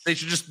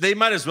 weeks. They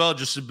might as well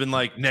just have been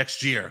like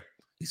next year.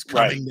 He's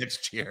coming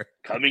next year.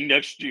 Coming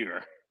next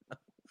year.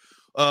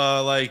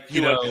 Like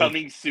you know,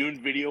 coming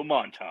soon video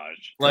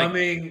montage. Like,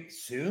 coming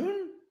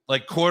soon?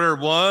 Like quarter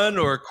 1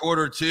 or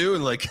quarter 2,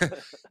 and like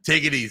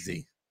take it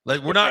easy.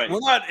 Like we're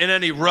not in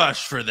any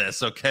rush for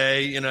this,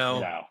 okay? You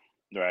know. No.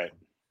 Right.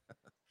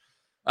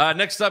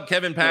 Next up,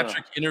 Kevin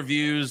Patrick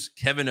interviews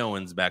Kevin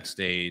Owens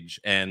backstage.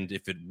 And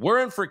if it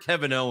weren't for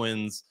Kevin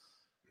Owens,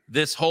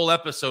 this whole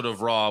episode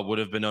of Raw would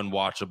have been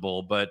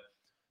unwatchable. But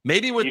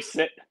maybe with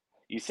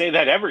you say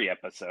that every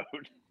episode.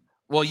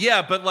 Well,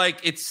 yeah, but like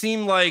it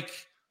seemed like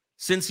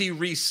since he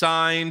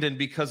re-signed and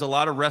because a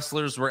lot of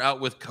wrestlers were out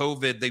with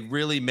COVID, they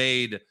really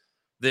made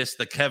this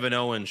the Kevin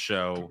Owens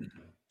show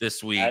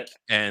this week.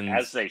 And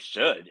as they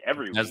should,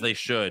 every week. As they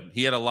should.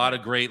 He had a lot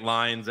of great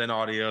lines and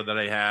audio that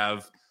I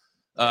have.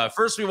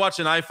 First, we watch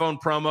an iPhone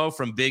promo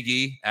from Big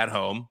E at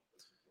home.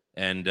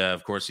 And,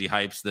 of course, he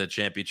hypes the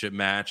championship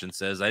match and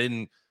says, I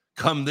didn't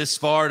come this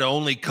far to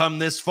only come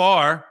this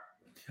far.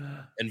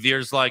 And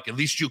Veer's like, at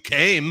least you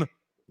came.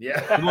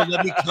 Yeah. You won't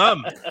let me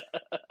come.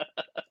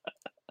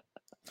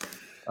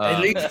 At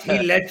least he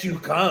let you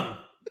come.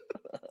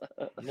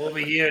 I'm over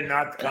here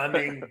not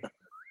coming.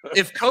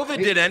 If COVID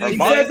did anything.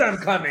 He says I'm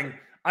coming.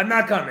 I'm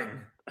not coming.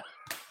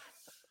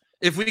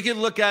 If we could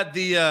look at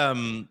the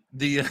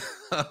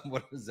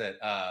what is it?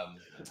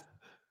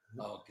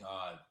 Oh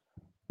God,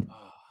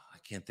 I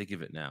can't think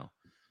of it now.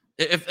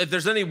 If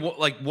there's any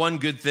like one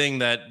good thing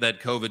that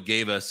COVID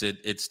gave us,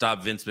 it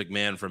stopped Vince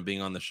McMahon from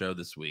being on the show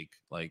this week.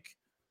 Like,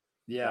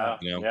 yeah,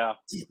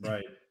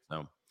 right.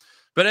 So,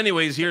 but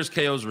anyways, here's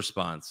KO's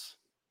response.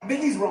 I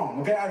think he's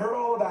wrong. Okay, I heard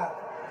all of that.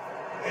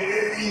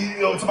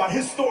 You know, it's about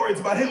his story. It's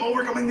about him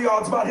overcoming the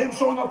odds. About him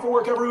showing up for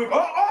work every week.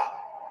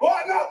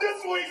 Not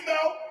this week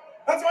now.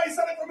 That's why he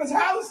said it from his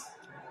house.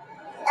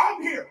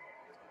 I'm here.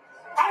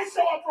 I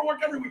show up for work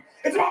every week.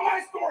 It's about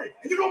my story.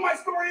 And you know what my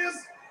story is?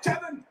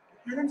 Kevin.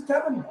 Your name's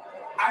Kevin.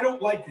 I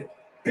don't like it.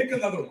 Pick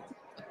another one.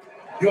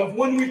 You have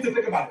 1 week to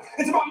think about it.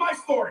 It's about my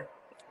story.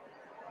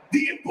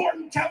 The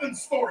important Kevin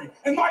story.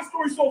 And my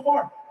story so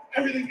far.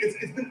 Everything, it's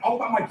been all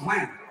about my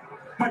plan.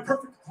 My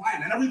perfect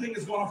plan. And everything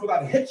is going off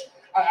without a hitch.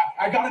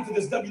 I got into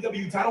this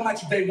WWE title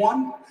match day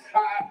 1.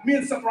 Me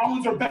and Seth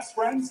Rollins are best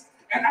friends.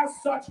 And as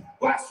such,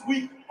 last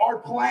week, my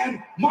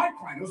plan,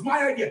 it was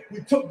my idea.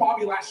 We took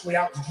Bobby Lashley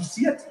out. Did you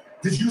see it?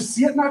 Did you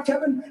see it now,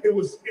 Kevin? It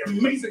was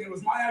amazing. It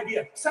was my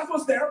idea. Seth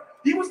was there.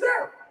 He was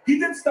there. He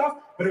did stuff,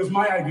 but it was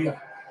my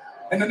idea.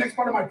 And the next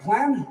part of my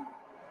plan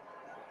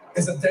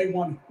is at day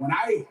 1, when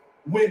I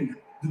win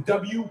the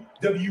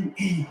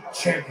WWE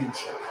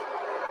Championship.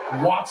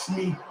 Watch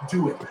me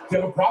do it. Do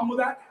you have a problem with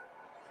that?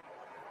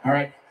 All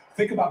right.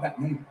 Think about that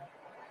name.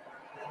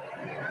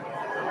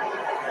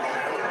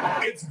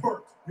 It's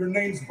Bert. Your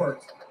name's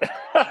Bert.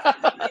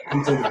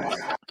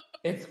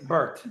 It's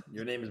Bert.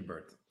 Your name is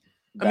Bert.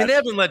 I mean, they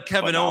haven't let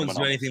Kevin Owens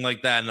do anything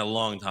like that in a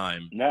long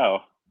time.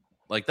 No.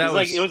 Like that was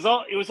like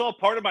it was all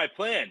part of my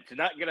plan to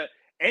not get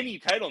any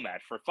title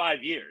match for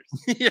 5 years.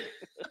 Yeah.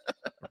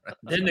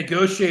 Then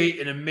negotiate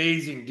an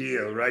amazing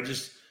deal, right?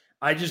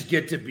 I just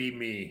get to be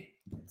me.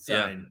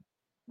 Sign.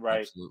 Yeah.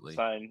 Right. Absolutely.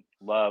 Sign.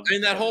 Love. I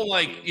mean, that whole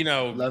like, you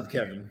know, love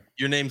Kevin.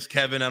 Your name's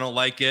Kevin. I don't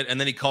like it. And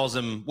then he calls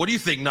him, what do you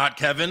think? Not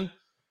Kevin?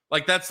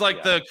 Like that's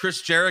like the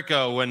Chris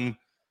Jericho when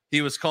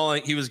he was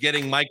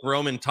getting Mike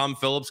Roman, Tom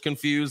Phillips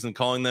confused and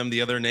calling them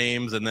the other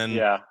names. And then,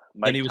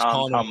 Mike, he was Tom,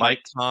 calling Tom, him Mike,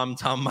 Mike.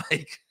 Tom,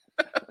 Mike.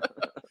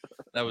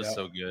 That was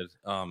so good.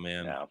 Oh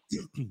man.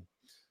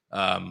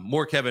 Yeah.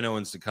 More Kevin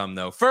Owens to come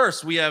though.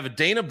 First, we have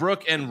Dana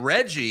Brooke and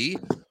Reggie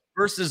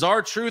versus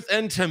R-Truth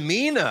and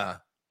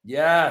Tamina.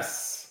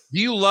 Yes. Do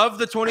you love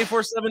the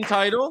 24/7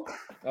 title?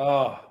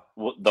 Oh,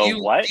 what? Do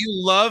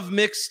you love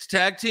mixed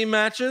tag team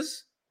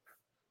matches?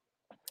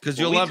 Because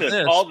you'll love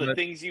this. All the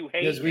things you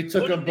hate. Yes, we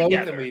took them both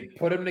and we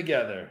put them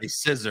together. They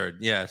scissored.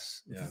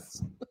 Yes.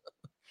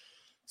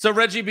 So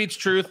Reggie beats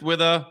Truth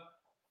with a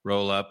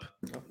roll up.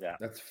 Yeah.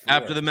 That's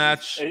after the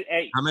match.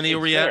 Hey, how many are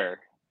we at?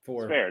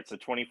 4. It's fair. It's a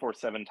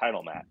 24/7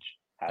 title match.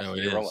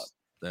 It is.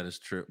 That is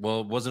true.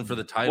 Well, it wasn't for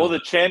the title. Well, the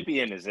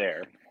champion is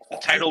there. The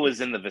title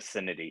was in the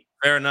vicinity.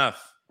 Fair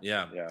enough.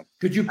 Yeah.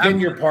 Could you pin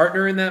your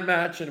partner in that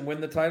match and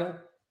win the title?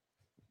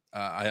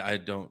 I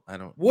don't.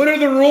 What are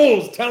the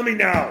rules? Tell me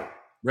now.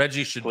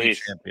 Reggie should be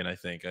champion. I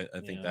think. I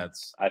think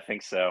that's. I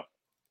think so.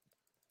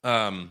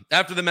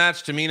 After the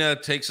match,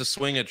 Tamina takes a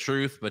swing at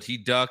Truth, but he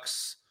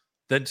ducks.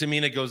 Then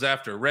Tamina goes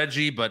after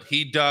Reggie, but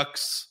he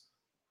ducks.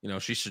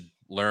 She should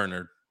learn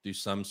or do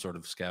some sort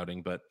of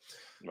scouting. But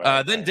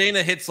then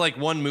Dana hits like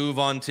one move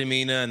on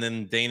Tamina, and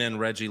then Dana and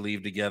Reggie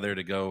leave together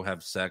to go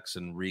have sex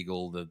and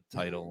regal the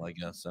title, I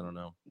guess. I don't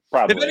know.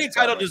 Probably, if any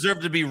title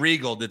deserved to be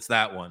regaled, it's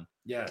that one.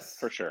 Yes.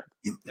 For sure.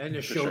 And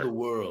to show the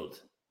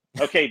world.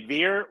 Okay,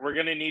 Veer, we're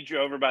going to need you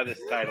over by this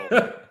title.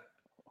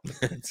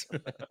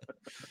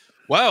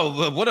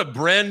 Wow, what a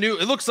brand new...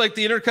 It looks like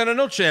the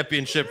Intercontinental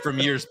Championship from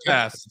years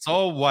past. It's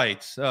all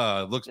white.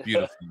 It looks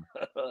beautiful.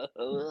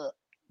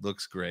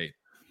 Looks great.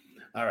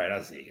 All right,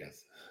 I'll see you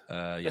guys.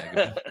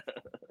 Yeah.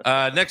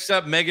 Next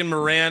up, Megan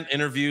Moran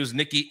interviews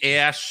Nikki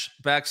Ash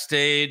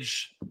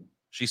backstage.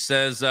 She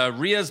says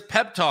Rhea's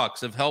pep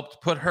talks have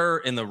helped put her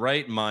in the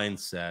right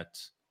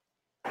mindset.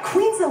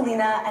 Queen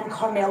Zelina and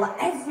Carmella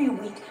every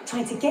week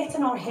trying to get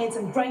in our heads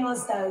and bring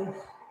us down.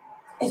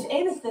 If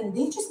anything,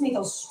 they've just made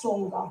us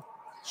stronger.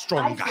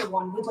 I, for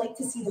one, would like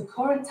to see the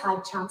current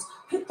tag champs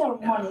put their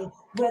money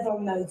where their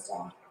mouths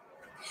are.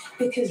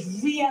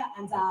 Because Rhea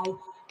and I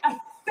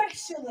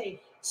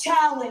officially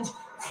challenge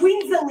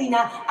Queen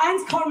Zelina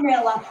and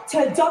Carmella to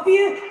a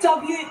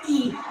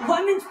WWE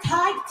Women's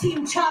Tag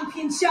Team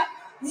Championship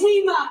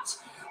rematch.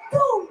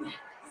 Boom!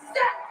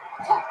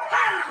 Zap!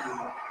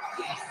 Kapow!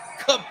 Yes!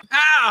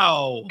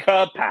 Kapow!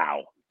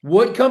 Kapow!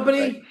 What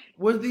company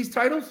was these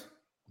titles?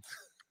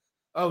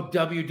 Oh,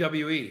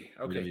 WWE.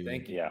 Okay,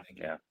 thank you.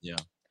 Yeah.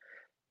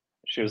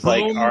 She was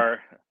boom, like,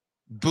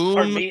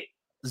 boom,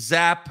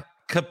 zap,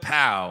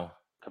 kapow.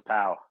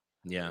 Kapow.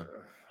 Yeah.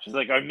 She's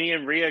like, are me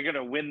and Rhea going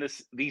to win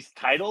these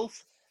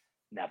titles?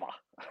 Never.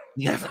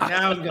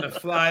 Now I'm going to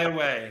fly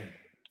away.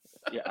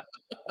 Yeah.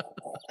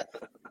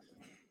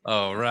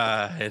 All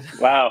right.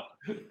 Wow.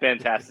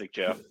 Fantastic,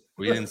 Joe.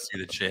 We didn't see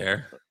the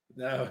chair.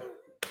 No.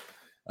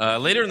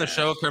 Later in the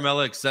show,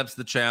 Carmella accepts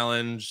the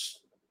challenge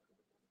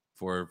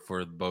for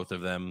both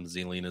of them.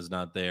 Zelina's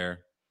not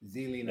there.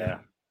 Zelina.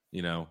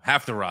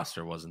 Half the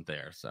roster wasn't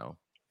there, so.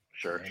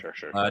 Sure.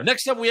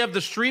 Next up, we have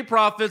the Street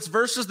Profits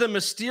versus the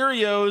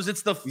Mysterios.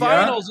 It's the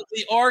finals of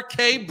the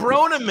RK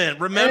Bronament.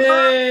 Remember?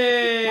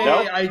 Hey,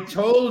 nope. I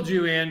told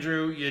you,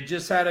 Andrew. You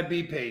just had to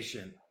be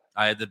patient.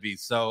 I had to be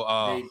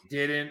so.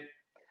 They didn't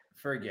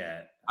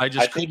forget. I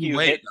think you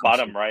hit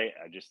bottom right.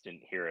 I just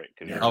didn't hear it.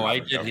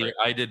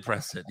 I did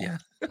press it. Yeah.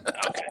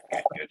 Okay.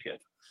 Good.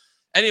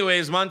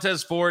 Anyways,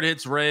 Montez Ford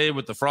hits Ray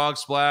with the frog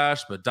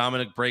splash, but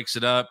Dominic breaks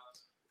it up.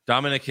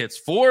 Dominic hits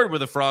Ford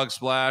with a frog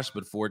splash,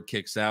 but Ford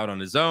kicks out on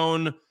his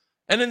own.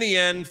 And in the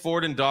end,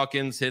 Ford and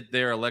Dawkins hit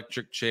their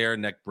electric chair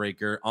neck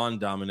breaker on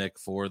Dominic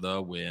for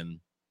the win.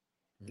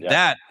 Yeah.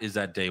 That is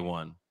at day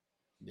one.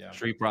 Yeah.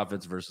 Street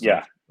Profits versus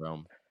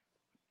Rome.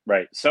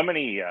 Right. So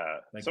many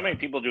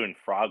people doing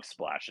frog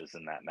splashes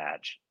in that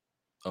match.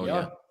 Oh,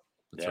 yeah.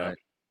 That's right.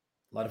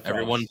 A lot of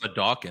everyone but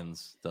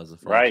Dawkins does a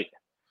frog. Right.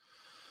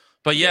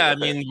 But yeah, I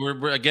mean,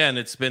 we're again,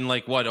 it's been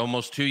like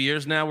almost 2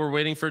 years now. We're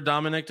waiting for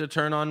Dominic to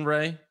turn on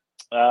Ray.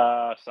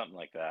 Something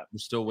like that. We're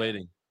still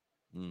waiting.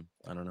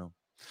 I don't know.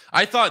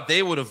 I thought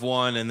they would have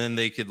won, and then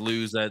they could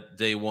lose at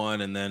day one,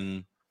 and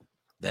then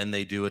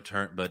they do a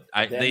turn. But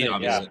they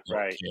obviously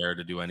don't care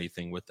to do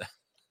anything with that.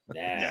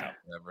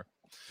 Whatever.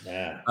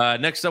 Yeah.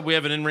 Next up, we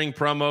have an in-ring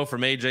promo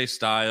from AJ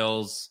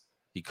Styles.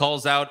 He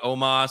calls out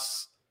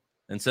Omos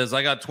and says,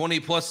 "I got 20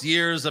 plus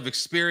years of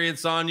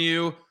experience on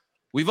you.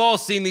 We've all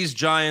seen these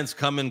giants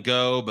come and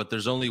go, but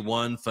there's only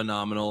one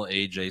phenomenal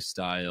AJ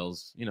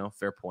Styles."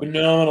 Fair point.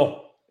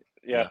 Phenomenal.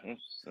 Yeah.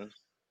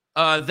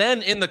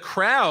 Then in the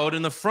crowd,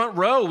 in the front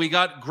row, we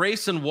got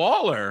Grayson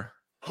Waller.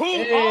 Who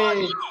are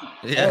you?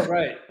 Yeah. Oh,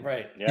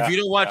 right. Yeah. If you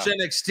don't watch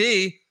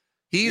NXT,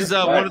 he's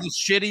one of the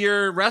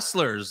shittier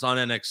wrestlers on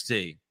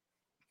NXT.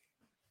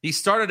 He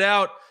started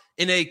out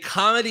in a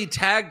comedy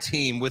tag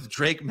team with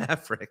Drake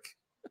Maverick.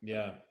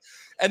 Yeah.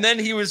 And then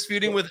he was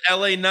feuding with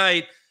LA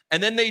Knight.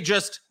 And then they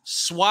just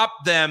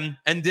swapped them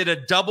and did a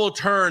double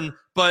turn,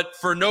 but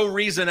for no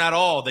reason at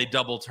all, they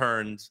double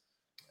turned.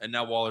 And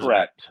now Waller's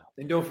correct. Back.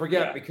 And don't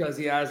forget, because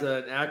he has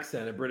an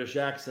accent, a British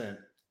accent,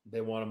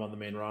 they want him on the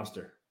main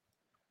roster.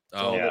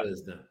 That's all it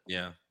is then.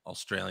 Yeah.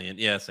 Australian.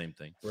 Yeah, same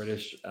thing.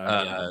 British.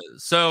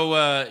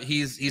 So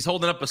he's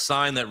holding up a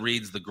sign that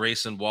reads, "The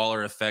Grayson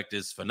Waller effect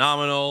is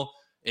phenomenal."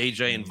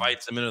 AJ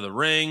invites him into the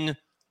ring.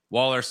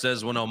 Waller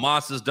says, "When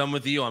Omos is done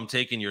with you, I'm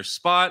taking your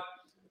spot."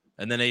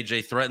 And then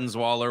AJ threatens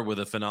Waller with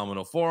a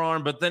phenomenal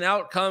forearm. But then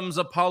out comes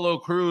Apollo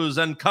Crews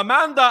and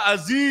Commander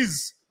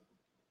Aziz.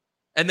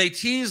 And they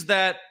teased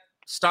that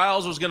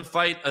Styles was going to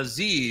fight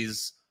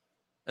Aziz.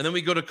 And then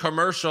we go to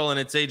commercial, and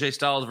it's AJ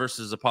Styles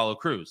versus Apollo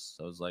Crews.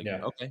 So I was like,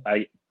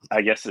 okay.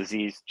 I guess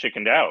Aziz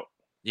chickened out.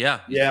 Yeah.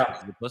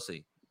 Yeah. The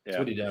pussy. That's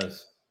what he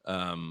does.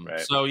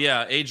 So,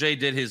 yeah, AJ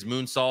did his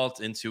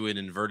moonsault into an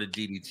inverted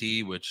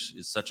DDT, which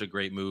is such a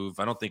great move.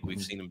 I don't think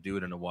we've seen him do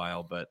it in a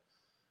while, but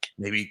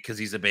maybe because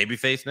he's a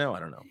babyface now. I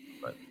don't know.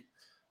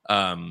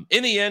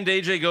 In the end,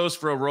 AJ goes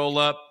for a roll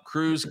up.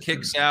 Cruz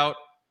kicks out,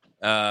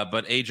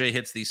 but AJ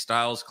hits the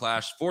Styles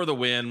Clash for the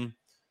win.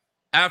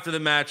 After the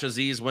match,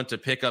 Aziz went to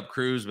pick up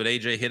Cruz, but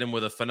AJ hit him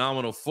with a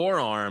phenomenal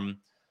forearm.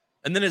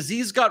 And then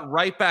Aziz got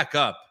right back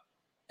up.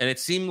 And it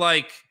seemed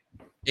like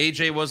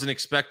AJ wasn't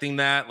expecting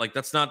that. Like,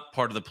 that's not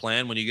part of the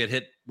plan. When you get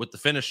hit with the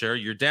finisher,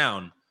 you're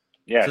down.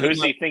 Yeah, so who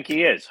does he think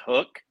he is?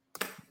 Hook?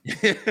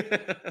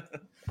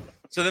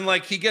 So then,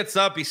 like, he gets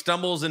up, he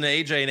stumbles into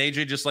AJ, and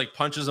AJ just, like,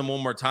 punches him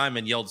one more time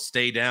and yelled,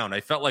 "Stay down." I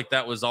felt like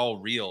that was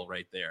all real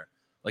right there.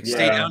 Like,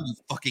 stay down, you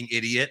fucking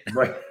idiot.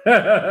 Right.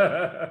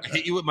 I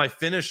hit you with my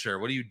finisher.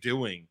 What are you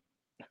doing?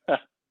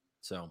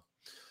 So,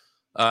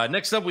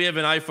 next up, we have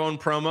an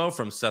iPhone promo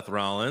from Seth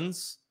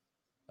Rollins.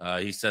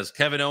 He says,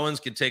 Kevin Owens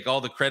can take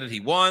all the credit he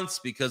wants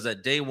because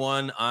at day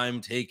one, I'm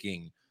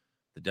taking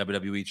the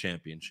WWE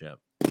Championship.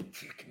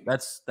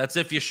 That's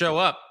if you show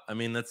up. I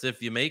mean, that's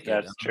if you make it.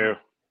 That's true.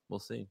 We'll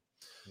see.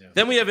 Yeah.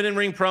 Then we have an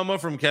in-ring promo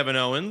from Kevin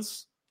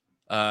Owens.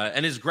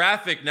 And his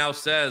graphic now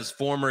says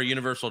former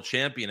Universal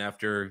Champion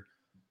after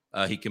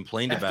he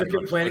complained about it.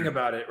 Complaining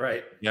about it,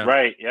 right. Yeah.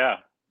 Right, yeah.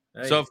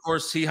 So, of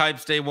course, he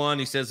hypes day one.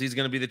 He says he's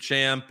going to be the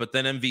champ. But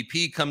then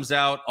MVP comes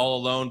out all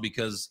alone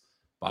because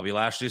Bobby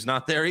Lashley's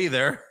not there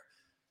either.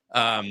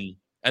 And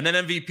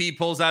then MVP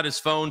pulls out his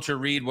phone to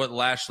read what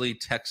Lashley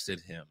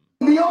texted him.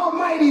 The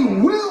Almighty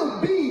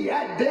will be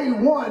at day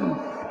one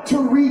to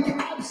wreak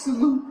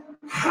absolute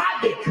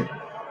havoc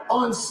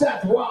on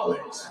Seth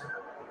Rollins.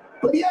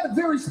 But he had a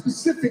very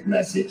specific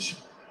message,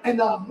 and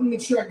let me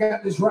make sure I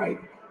got this right.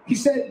 He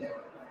said,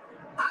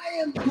 I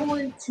am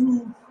going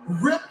to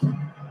rip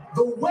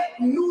the wet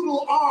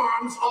noodle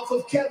arms off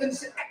of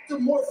Kevin's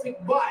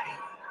ectomorphic body.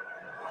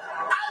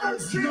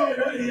 There's no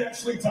way he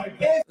actually typed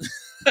that.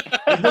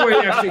 There's no way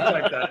he actually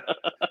typed that.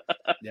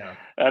 Yeah.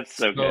 That's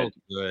so good.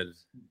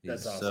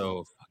 That's awesome.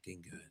 So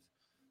fucking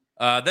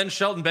good. Then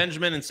Shelton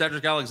Benjamin and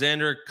Cedric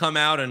Alexander come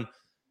out, and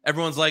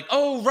everyone's like,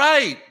 oh,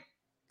 right.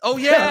 Oh,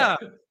 yeah.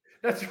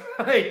 That's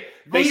right.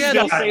 They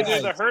still guys. say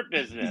they're the Hurt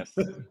Business.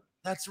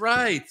 That's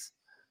right.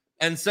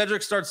 And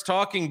Cedric starts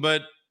talking,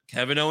 but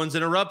Kevin Owens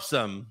interrupts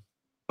him.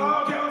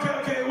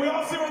 Okay. We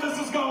all see where this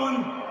is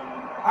going.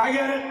 I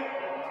get it.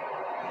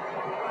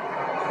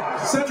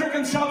 Cedric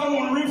and Shelton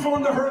want to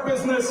reform the Hurt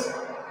Business.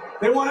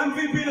 They want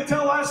MVP to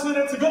tell Lashley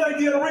that it's a good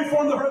idea to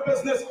reform the Hurt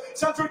Business.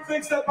 Cedric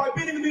thinks that by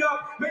beating me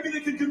up, maybe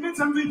they can convince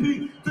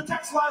MVP to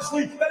text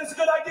Lashley that it's a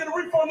good idea to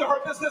reform the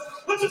Hurt Business.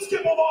 Let's just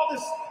skip over all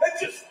this and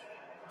just,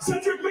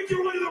 Cedric, make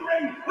your way to the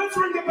ring. Let's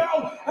ring the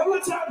bell and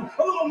let's have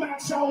a little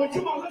match, shall we?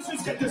 Come on, let's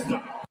just get this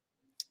done.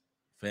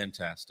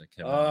 Fantastic.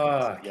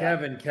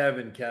 Kevin.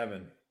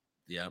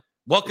 Yeah.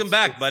 Welcome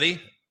back,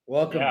 buddy.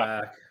 Welcome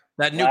back.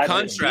 That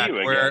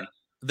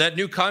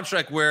new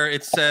contract where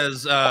it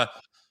says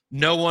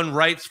no one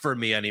writes for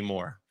me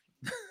anymore.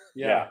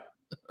 Yeah.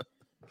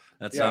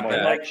 That's not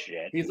bad. Like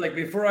shit. He's like,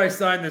 before I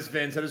sign this,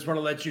 Vince, I just want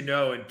to let you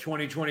know in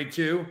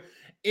 2022,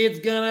 it's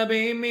gonna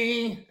be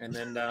me. And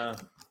then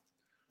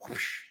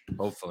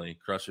hopefully,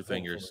 cross your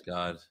fingers,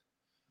 God.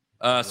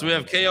 So we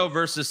have KO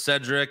versus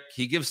Cedric.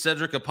 He gives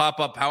Cedric a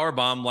pop-up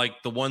powerbomb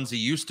like the ones he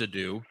used to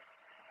do,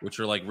 which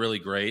are like really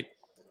great.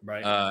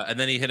 Right. And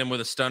then he hit him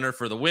with a stunner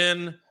for the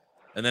win.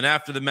 And then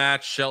after the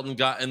match, Shelton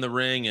got in the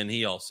ring and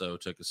he also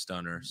took a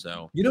stunner.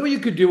 So you know what you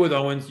could do with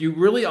Owens? You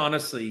really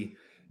honestly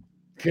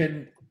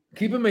can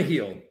keep him a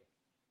heel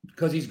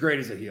because he's great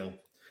as a heel.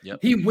 Yep.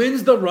 He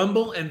wins the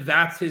Rumble and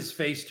that's his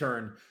face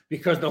turn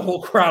because the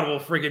whole crowd will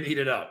friggin' eat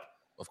it up.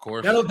 Of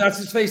course. No, that's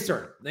his face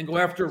turn. Then go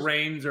after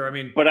Reigns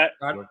But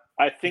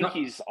I think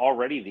he's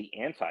already the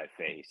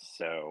anti-face,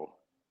 so.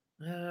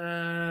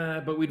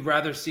 But we'd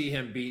rather see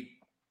him beat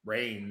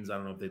Reigns. I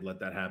don't know if they'd let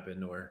that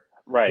happen or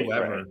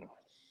whoever. Right.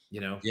 You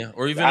know,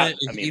 or even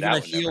a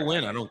heel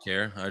win. I don't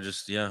care.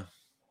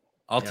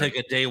 I'll take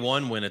a day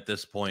one win at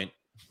this point.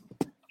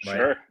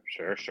 Sure.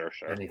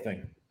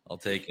 Anything. I'll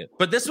take it.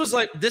 But this was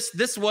like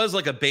this was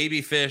like a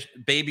baby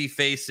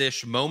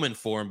face-ish moment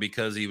for him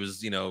because he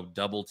was,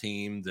 double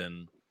teamed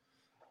and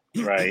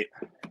right.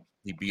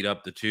 He beat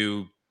up the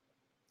two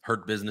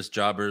Hurt Business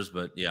jobbers,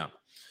 but yeah.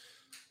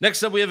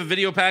 Next up, we have a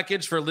video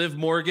package for Liv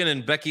Morgan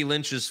and Becky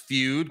Lynch's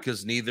feud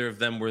because neither of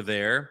them were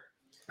there.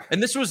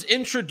 And this was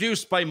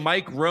introduced by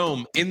Mike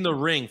Rome in the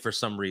ring for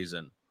some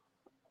reason.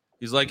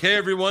 He's like, hey,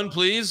 everyone,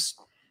 please,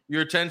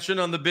 your attention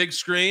on the big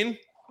screen.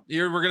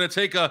 Here, we're going to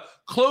take a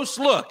close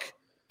look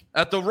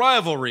at the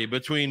rivalry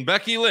between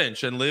Becky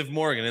Lynch and Liv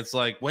Morgan. It's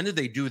like, when did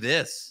they do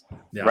this?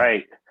 Yeah.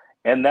 Right.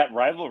 And that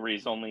rivalry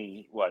is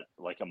only,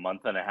 like a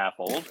month and a half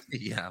old?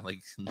 Yeah,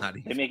 like not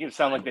even. They make it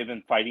sound like they've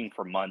been fighting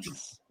for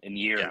months and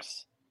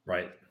years. Yeah.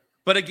 Right.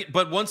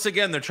 But once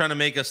again, they're trying to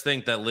make us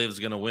think that Liv's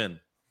going to win.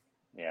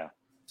 Yeah.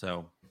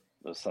 So.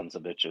 Those sons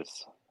of bitches.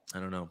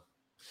 I don't know.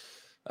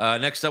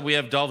 Next up, we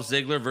have Dolph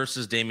Ziggler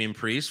versus Damian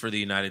Priest for the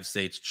United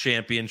States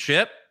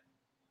Championship.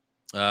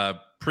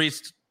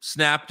 Priest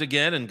snapped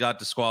again and got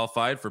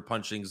disqualified for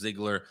punching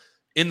Ziggler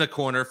in the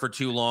corner for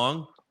too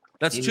long.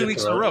 That's 2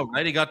 weeks in a row,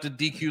 right? He got to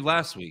DQ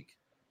last week.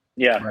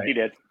 Yeah, He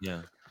did.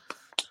 Yeah.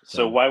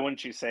 So why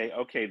wouldn't you say,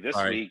 okay, this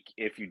week,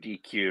 if you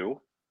DQ,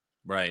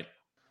 Right.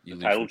 The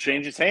title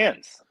changes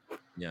hands.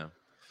 Yeah.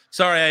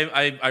 Sorry,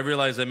 I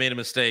realized I made a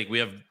mistake. We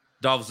have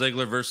Dolph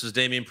Ziggler versus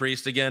Damian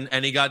Priest again,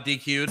 and he got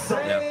DQ'd.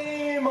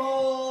 Same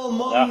old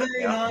Monday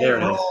Night There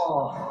it is.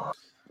 Raw.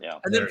 Yeah.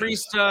 And then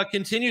Priest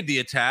continued the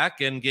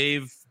attack and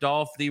gave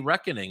Dolph the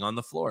reckoning on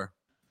the floor.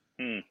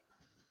 A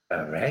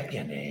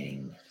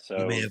reckoning. So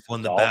you may have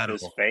won the Dolph battle,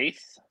 is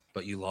face,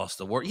 but you lost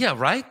the war. Yeah,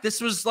 right?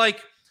 This was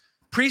like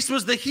Priest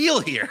was the heel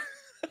here.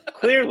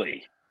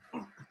 clearly.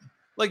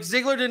 Like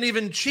Ziggler didn't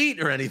even cheat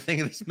or anything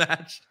in this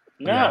match.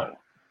 No.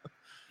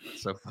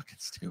 So fucking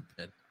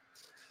stupid.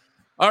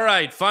 All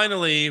right,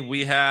 finally,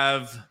 we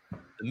have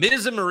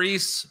Miz and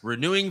Maurice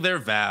renewing their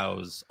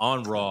vows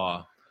on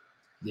Raw.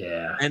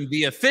 Yeah. And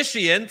the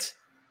officiant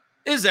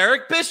is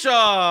Eric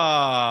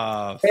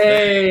Bischoff.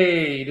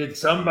 Hey, did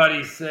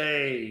somebody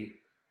say,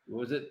 what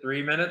was it,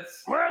 3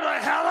 minutes? Where the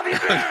hell have you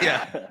been?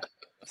 Yeah.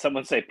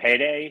 Someone say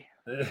payday.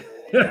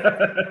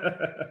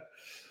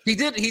 He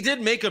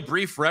did make a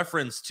brief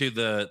reference to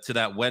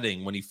that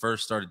wedding when he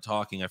first started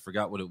talking. I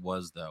forgot what it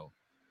was though.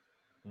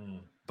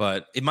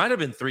 But it might have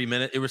been 3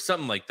 minutes. It was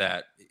something like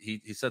that.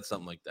 He said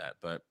something like that.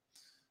 But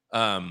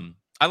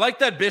I like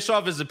that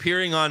Bischoff is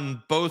appearing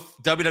on both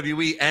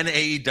WWE and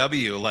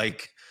AEW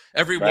like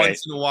every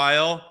once in a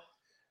while.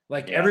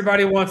 Like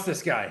everybody wants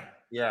this guy.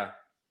 Yeah.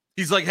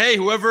 He's like, hey,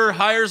 whoever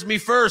hires me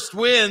first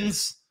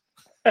wins.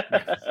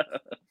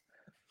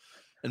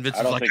 And Vince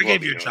was like, I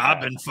gave you a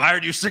job and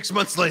fired you 6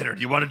 months later.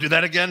 Do you want to do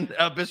that again,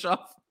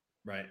 Bischoff?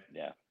 Right.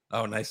 Yeah.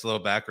 Oh, nice little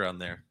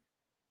background there.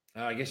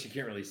 I guess you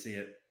can't really see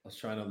it. I was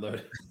trying to load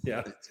it.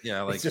 Yeah.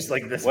 Yeah. Like, it's just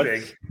like this what's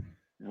big.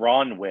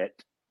 Ron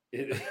Witt.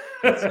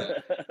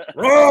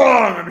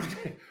 Wrong.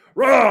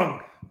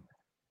 Wrong.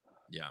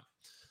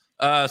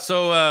 Yeah.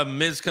 So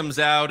Miz comes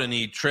out and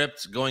he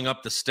tripped going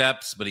up the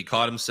steps, but he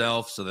caught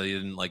himself so that he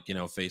didn't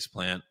face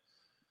plant.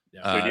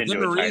 Yeah. We didn't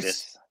do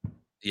Maurice.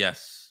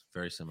 Yes,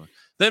 very similar.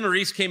 Then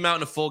Maurice came out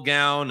in a full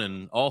gown,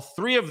 and all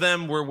three of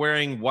them were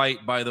wearing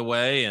white, by the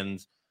way,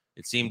 and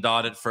it seemed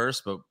odd at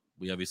first, but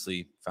we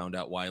obviously found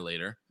out why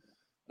later.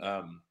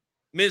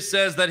 Miz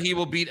says that he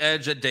will beat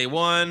Edge at day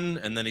one,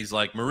 and then he's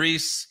like,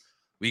 Maurice,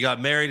 we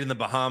got married in the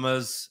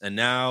Bahamas, and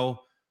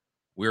now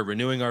we're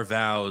renewing our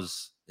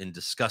vows in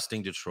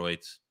disgusting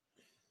Detroit.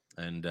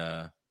 And,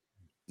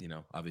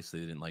 obviously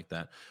they didn't like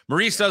that.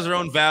 Maurice does her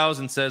own vows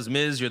and says,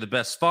 Miz, you're the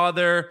best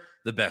father,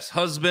 the best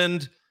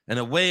husband, and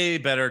a way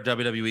better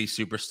WWE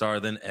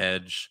superstar than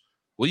Edge.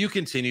 Will you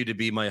continue to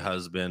be my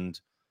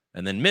husband?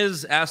 And then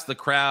Miz asked the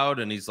crowd,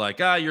 and he's like,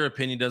 your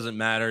opinion doesn't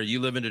matter. You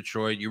live in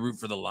Detroit. You root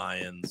for the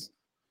Lions.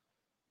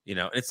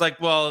 It's like,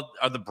 well,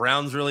 are the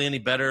Browns really any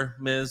better,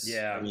 Miz?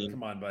 Yeah,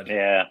 come on, bud.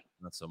 Yeah.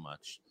 Not so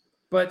much.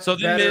 But so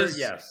then better, Miz,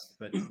 yes,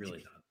 but really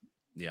not.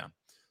 Yeah.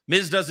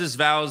 Miz does his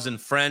vows in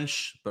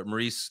French, but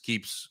Maurice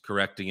keeps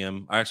correcting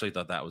him. I actually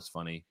thought that was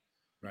funny.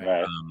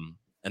 Right.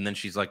 And then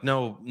she's like,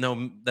 no,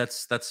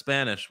 that's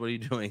Spanish. What are you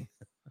doing?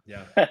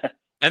 Yeah.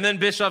 And then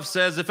Bischoff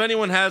says, if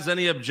anyone has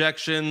any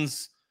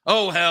objections,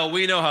 oh, hell,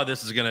 we know how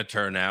this is going to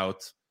turn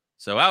out.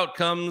 So out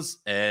comes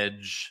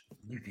Edge.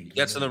 He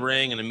gets in the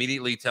ring and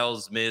immediately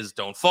tells Miz,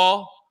 don't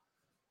fall.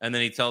 And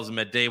then he tells him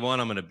at day one,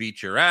 I'm going to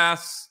beat your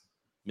ass.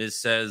 Miz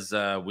says,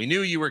 we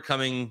knew you were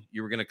coming.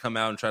 You were going to come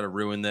out and try to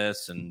ruin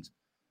this. And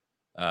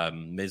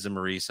Miz and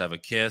Maurice have a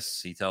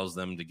kiss. He tells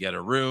them to get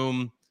a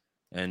room.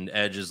 And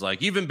Edge is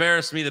like, you've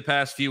embarrassed me the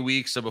past few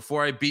weeks. So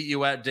before I beat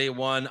you at day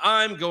one,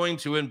 I'm going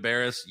to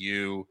embarrass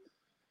you.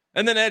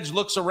 And then Edge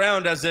looks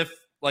around as if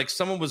like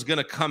someone was going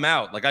to come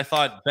out. Like I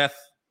thought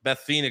Beth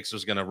Phoenix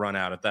was going to run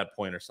out at that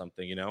point or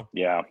something,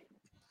 Yeah.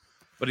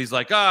 But he's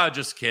like,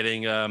 just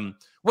kidding.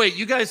 Wait,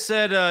 you guys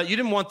said you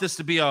didn't want this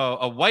to be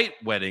a white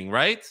wedding,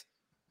 right?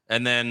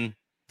 And then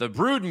the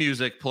Brood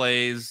music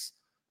plays.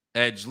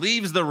 Edge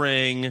leaves the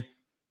ring.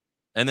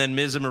 And then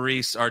Miz and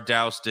Maurice are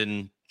doused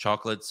in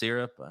chocolate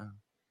syrup.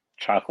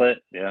 Chocolate,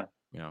 yeah.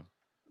 Yeah.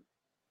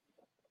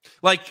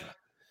 Like,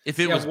 if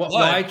it was blood.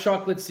 Why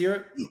chocolate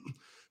syrup?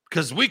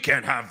 Because we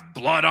can't have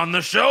blood on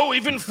the show,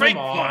 even fake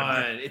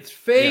blood. It's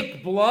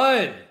fake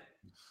blood.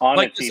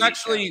 Like,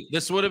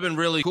 this would have been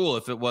really cool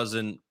if it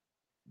wasn't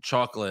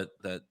chocolate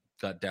that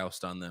got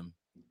doused on them.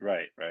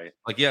 Right.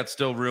 Like, yeah, it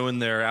still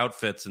ruined their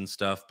outfits and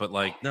stuff, but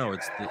like, no,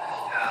 it's...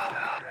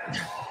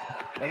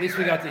 At least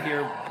we got to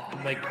hear,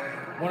 like,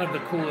 one of the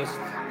coolest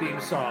theme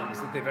songs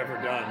that they've ever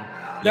done.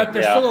 That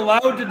they're still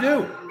allowed to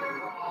do.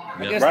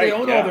 I guess they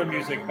own all their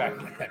music back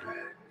then.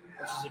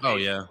 Oh,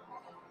 yeah.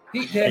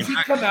 Has he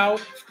come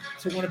out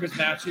to one of his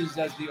matches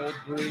as the old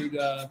Brood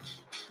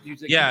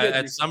music? Yeah,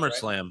 at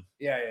SummerSlam. Right?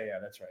 Yeah,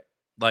 that's right.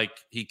 Like,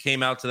 he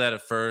came out to that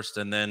at first,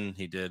 and then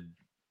he did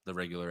the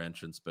regular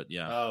entrance, but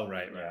yeah. Oh,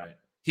 right.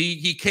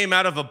 He came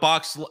out of a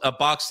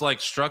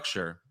box-like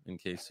structure, in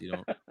case you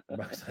don't...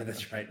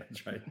 That's right.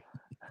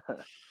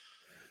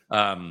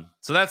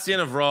 So that's the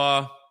end of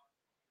Raw.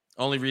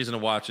 Only reason to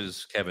watch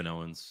is Kevin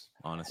Owens,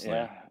 honestly.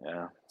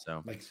 Yeah.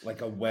 So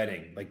like a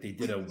wedding, like they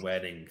did a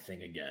wedding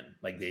thing again,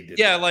 like they did.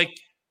 Yeah, like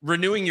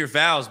renewing your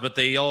vows, but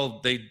they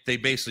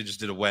basically just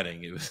did a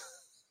wedding. It was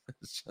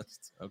It's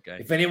just okay.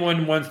 If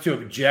anyone wants to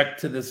object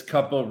to this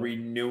couple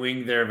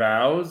renewing their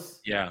vows,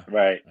 yeah,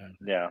 right,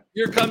 yeah.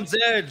 Here comes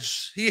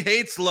Edge. He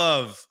hates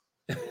love.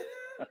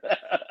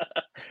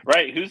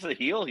 Right, who's the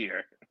heel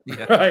here?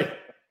 Yeah. Right.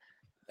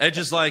 Edge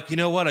is like, you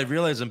know what? I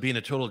realize I'm being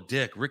a total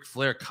dick. Ric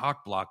Flair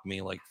cock blocked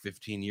me like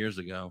 15 years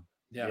ago.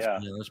 Yeah,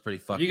 that's pretty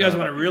fucked. You guys up.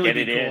 want to really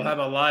be Get cool? in. Have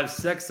a live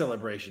sex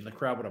celebration. The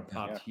crowd would have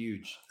popped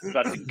huge. It's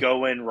about to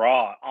go in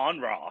Raw on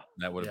Raw.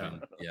 That would have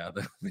been, that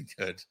would be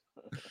good.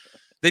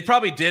 They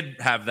probably did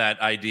have that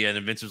idea,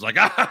 and Vince was like,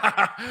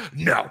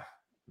 no,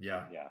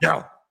 Yeah.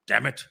 no,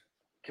 damn it.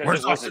 'Cause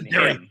Where's it wasn't Austin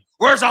Theory? him.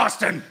 Where's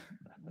Austin?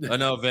 I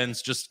know,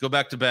 Vince. Just go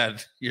back to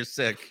bed. You're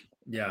sick.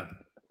 Yeah.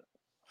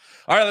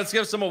 All right, let's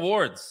give some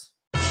awards.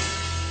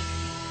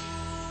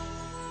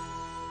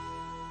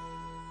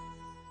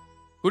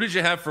 Who did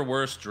you have for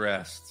worst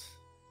dressed?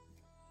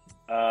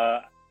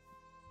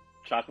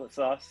 Chocolate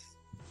sauce.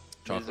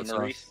 Chocolate Miz and sauce.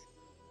 Maurice.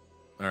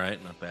 All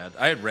right, not bad.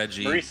 I had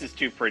Reggie. Maurice is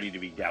too pretty to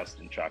be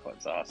doused in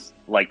chocolate sauce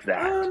like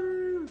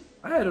that.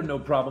 I had no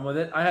problem with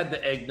it. I had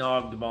the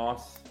eggnog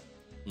moss.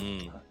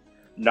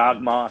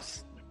 Nog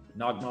Moss.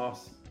 Nog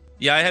moss.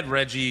 Yeah, I had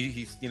Reggie.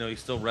 He's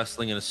still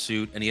wrestling in a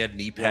suit, and he had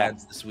knee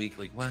pads this week.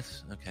 Like, what?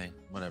 Okay,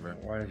 whatever.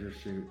 Why is your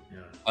suit?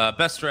 Yeah.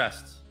 Best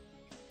dressed.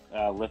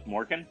 Liv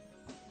Morgan.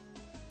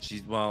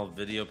 She's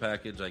video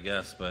package, I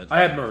guess, but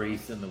I had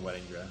Maurice in the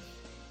wedding dress.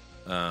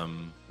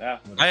 Yeah.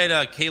 I had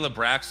Kayla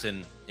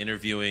Braxton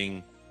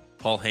interviewing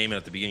Paul Heyman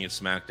at the beginning of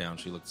SmackDown.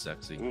 She looked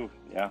sexy. Ooh,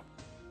 yeah.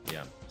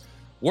 Yeah.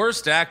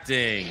 Worst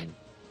acting.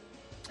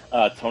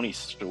 Tony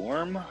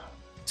Storm.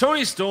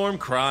 Tony Storm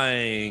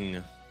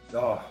crying.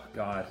 Oh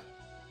God.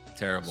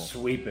 Terrible.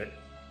 Sweep it.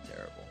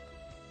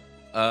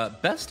 Terrible.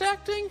 Best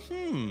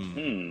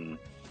acting?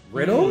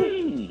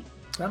 Riddle?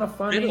 Kind of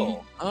funny.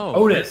 Riddle. Oh.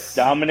 Otis.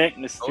 Dominic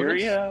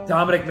Mysterio.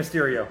 Dominic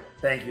Mysterio.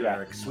 Thank you,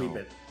 Eric. Sweep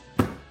it.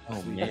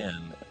 Oh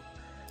man.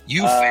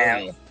 You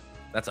fail.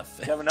 That's a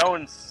fail. Kevin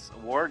Owens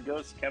award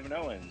goes to Kevin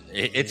Owens.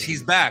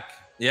 He's back.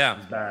 Yeah.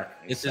 He's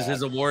back. This is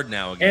his award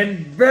now again.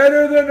 And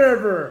better than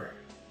ever.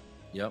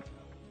 Yep.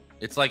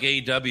 It's like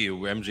AEW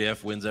where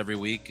MJF wins every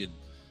week. It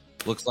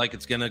looks like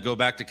it's going to go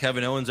back to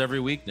Kevin Owens every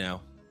week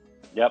now.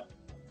 Yep.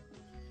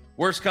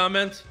 Worst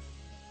comment?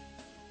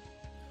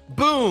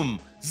 Boom!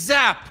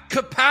 Zap!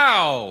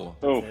 Kapow!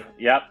 Oh,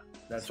 yep.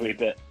 That's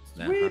Sweep it.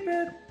 Sweep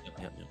it.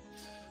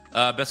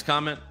 Yep. Best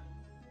comment?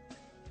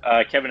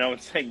 Kevin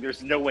Owens saying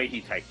there's no way he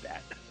typed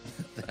that.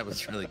 That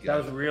was really good. That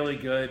was really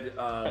good.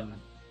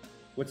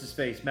 What's his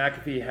face?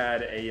 McAfee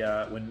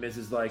had when Miz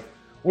is like,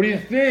 "What do you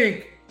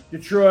think,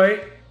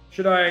 Detroit?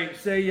 Should I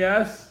say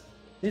yes?"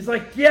 He's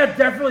like, "Yeah,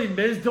 definitely,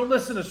 Miz. Don't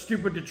listen to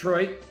stupid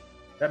Detroit."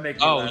 That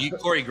makes me laugh.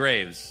 Corey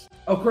Graves.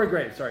 Oh, Corey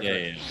Graves. Sorry.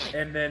 Yeah.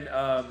 And then,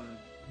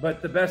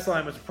 but the best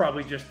line was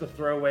probably just the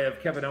throwaway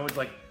of Kevin Owens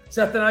like,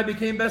 "Seth and I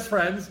became best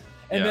friends."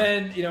 And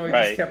then, he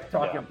just kept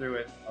talking through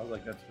it. I was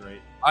like, that's great.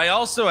 I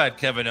also had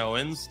Kevin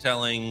Owens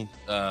telling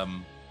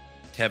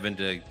Kevin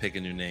to pick a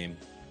new name.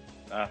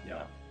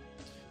 Yeah.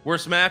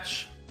 Worst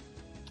match?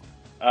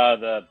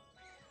 The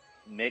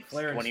mix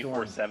Flair and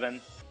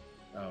 24/7.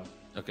 Oh.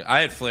 Okay,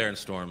 I had Flair and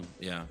Storm.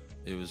 Yeah,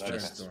 it was it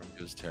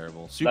was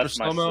terrible. Super That's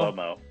my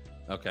slow-mo.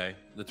 Okay,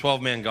 the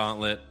 12-man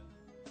gauntlet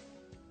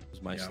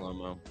was my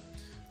slow-mo.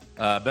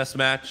 Best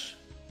match?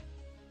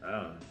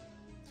 Oh.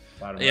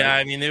 Yeah,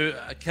 I mean,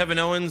 Kevin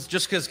Owens,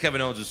 just because Kevin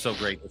Owens was so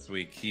great this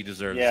week, he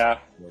deserves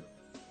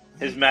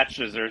his match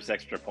deserves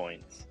extra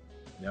points.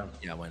 Yeah,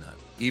 why not?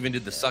 Even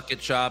did the suck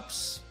it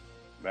chops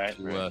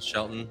to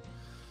Shelton.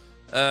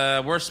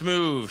 Worst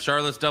move,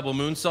 Charlotte's double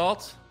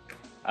moonsault.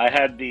 I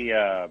had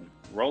the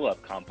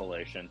roll-up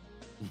compilation.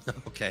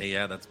 Okay,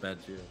 yeah, that's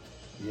bad too.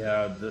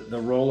 Yeah,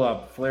 the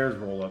roll-up, Flair's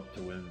roll-up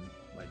to win.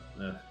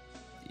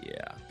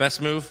 Yeah.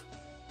 Best move?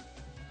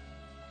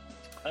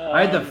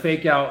 I had the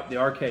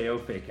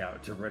RKO fake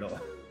out to Riddle.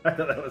 I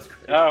thought that was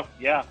great. Oh,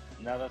 yeah.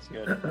 No, that's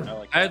good. I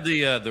like that. I had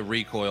the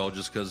recoil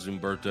just because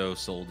Humberto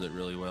sold it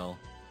really well.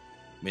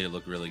 Made it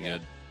look really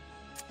good.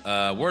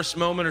 Worst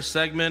moment or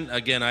segment?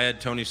 Again, I had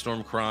Tony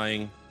Storm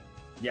crying.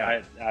 Yeah, I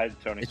had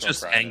Tony Storm crying. It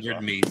just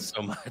angered me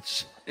so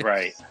much.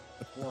 Right.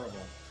 Horrible.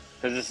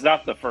 Because it's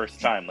not the first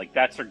time. Like,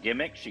 that's her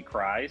gimmick. She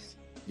cries.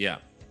 Yeah,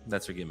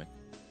 that's her gimmick.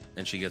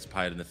 And she gets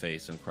pied in the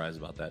face and cries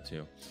about that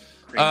too.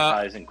 Cream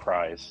pies and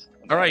cries.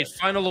 All right,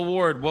 final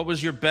award. What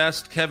was your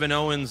best Kevin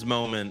Owens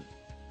moment?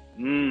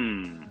 I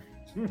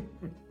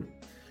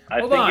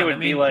think it would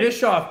be like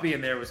Bischoff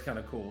being there was kind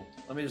of cool.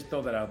 Let me just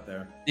throw that out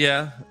there.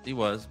 Yeah, he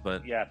was,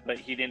 but but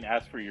he didn't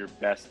ask for your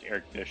best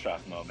Eric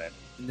Bischoff moment.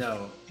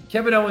 No,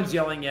 Kevin Owens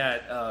yelling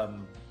at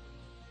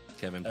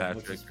Kevin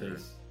Patrick.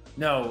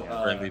 No,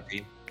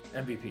 MVP.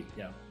 MVP.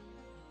 Yeah.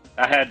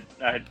 I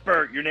had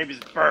Bert. Your name is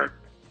Bert.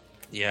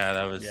 Yeah,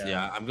 that was.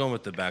 Yeah, I'm going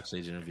with the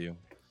backstage interview.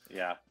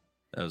 Yeah,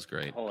 that was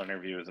great. The whole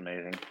interview was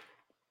amazing.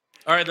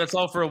 All right, that's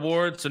all for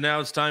awards. So now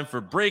it's time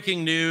for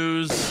breaking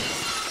news.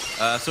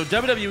 So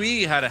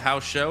WWE had a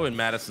house show in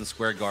Madison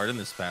Square Garden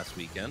this past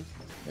weekend.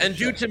 And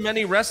due to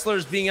many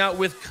wrestlers being out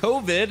with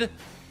COVID,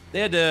 they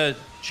had to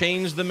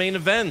change the main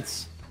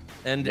event.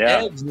 And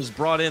Edge was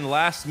brought in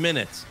last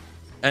minute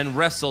and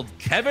wrestled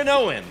Kevin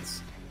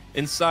Owens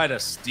inside a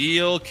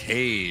steel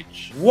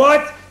cage.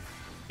 What?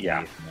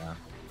 Yeah.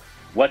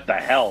 What the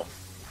hell?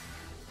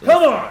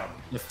 Come on!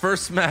 The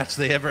first match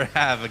they ever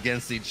have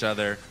against each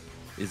other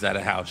is at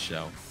a house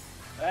show.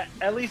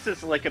 At least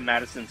it's like a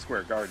Madison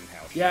Square Garden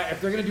house. Yeah,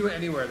 if they're going to do it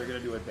anywhere, they're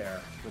going to do it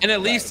there. And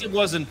at least it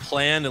wasn't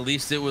planned. At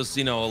least it was,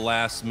 a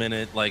last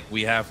minute, like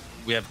we have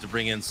to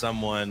bring in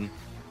someone.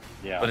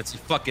 Yeah. But it's a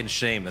fucking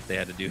shame that they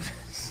had to do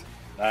this.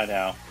 I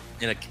know.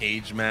 In a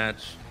cage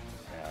match.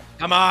 Yeah.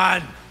 Come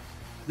on.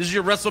 This is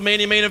your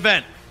WrestleMania main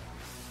event.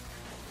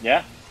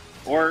 Yeah.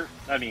 Or,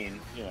 could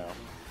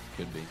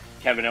be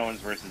Kevin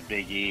Owens versus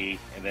Big E,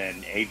 and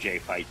then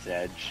AJ fights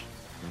Edge.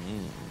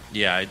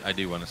 Yeah, I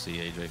do want to see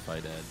AJ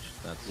fight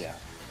Edge.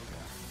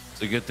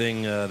 It's a good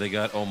thing they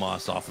got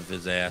Omos off of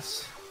his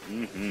ass.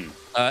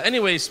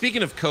 Anyway,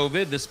 speaking of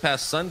COVID, this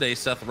past Sunday,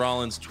 Seth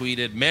Rollins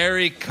tweeted,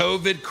 "Merry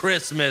COVID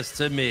Christmas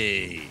to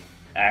me."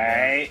 All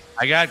right.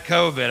 I got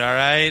COVID, all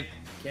right?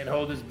 Can't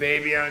hold his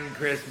baby on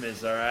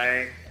Christmas, all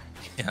right?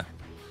 Yeah.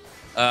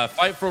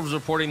 Fightful was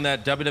reporting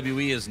that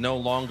WWE is no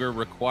longer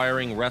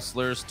requiring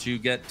wrestlers to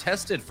get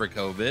tested for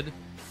COVID.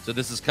 So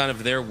this is kind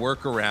of their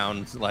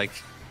workaround, like,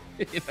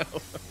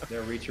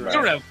 their reach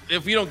around.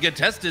 If you don't get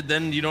tested,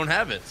 then you don't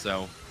have it.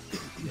 So,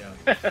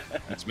 yeah,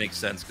 which makes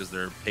sense because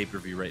their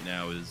pay-per-view right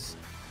now is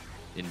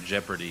in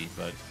jeopardy,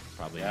 but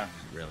probably not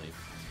really.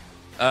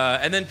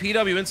 And then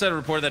PW Insider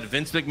reported that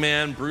Vince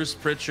McMahon, Bruce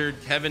Pritchard,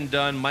 Kevin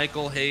Dunn,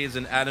 Michael Hayes,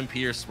 and Adam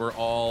Pearce were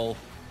all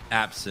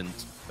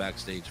absent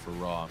backstage for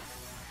Raw.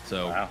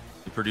 So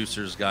the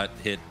producers got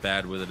hit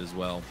bad with it as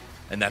well.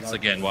 And that's,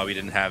 again, why we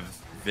didn't have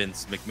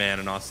Vince McMahon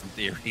and Austin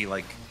Theory.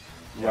 Like,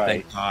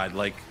 thank God.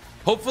 Like,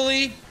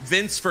 hopefully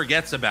Vince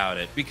forgets about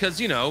it because,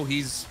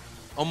 he's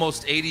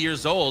almost 80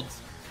 years old.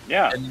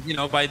 Yeah. And,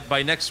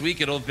 by next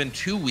week, it'll have been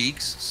 2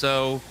 weeks.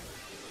 So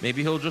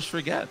maybe he'll just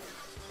forget.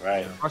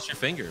 Right. Cross your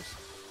fingers.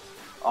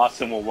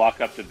 Austin will walk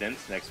up to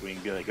Vince next week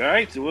and be like, all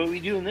right, so what are we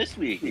doing this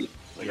week?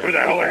 Like, who the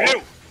hell are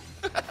you?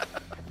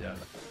 Yeah.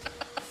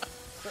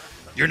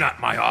 You're not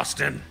my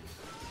Austin.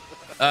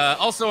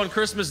 Also on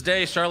Christmas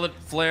Day, Charlotte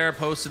Flair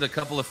posted a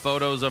couple of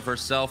photos of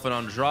herself and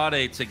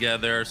Andrade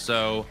together.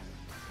 So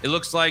it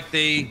looks like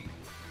they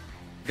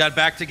got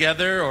back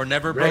together or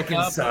never broke up.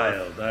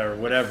 Reconciled or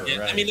whatever. Yeah,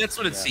 right? I mean, that's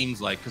what it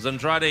seems like because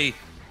Andrade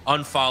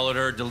unfollowed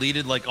her,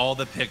 deleted like all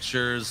the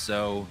pictures.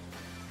 So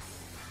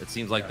it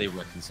seems like they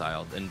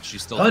reconciled and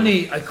she's still.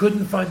 Honey, I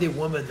couldn't find a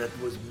woman that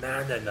was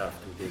man enough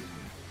to date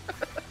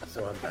me.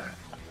 So I'm back.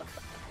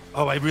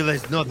 Oh, I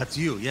realized. No, that's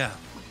you. Yeah.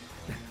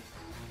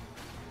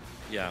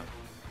 Yeah,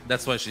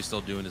 that's why she's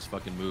still doing his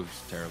fucking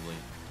moves terribly.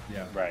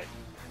 Yeah. Right.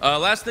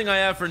 Last thing I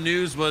have for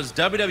news was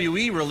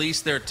WWE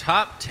released their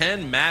top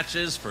 10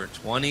 matches for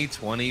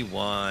 2021.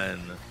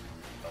 Oh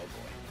boy.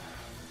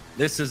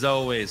 This is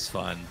always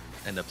fun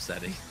and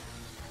upsetting.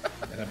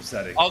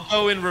 I'll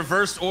go in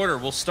reverse order.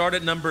 We'll start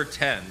at number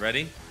 10.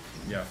 Ready?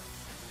 Yeah.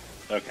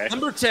 Okay.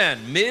 Number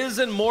 10, Miz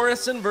and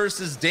Morrison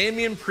versus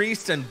Damian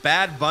Priest and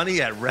Bad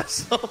Bunny at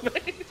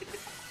WrestleMania.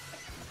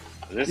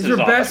 These are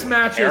best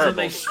matches, and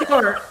they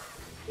start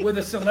with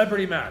a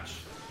celebrity match.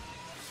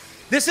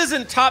 This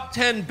isn't top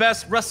 10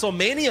 best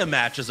WrestleMania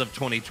matches of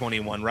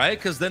 2021, right?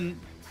 Because then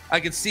I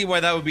could see why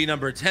that would be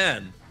number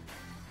 10.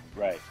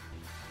 Right.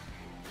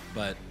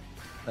 But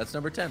that's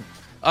number 10.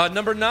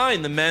 Number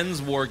 9, the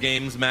men's War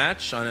Games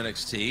match on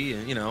NXT.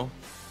 And,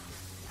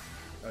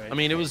 I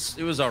mean, it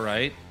was all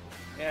right.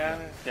 Yeah,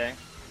 okay.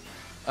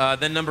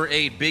 Then number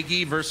 8, Big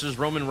E versus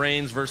Roman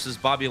Reigns versus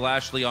Bobby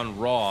Lashley on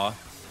Raw.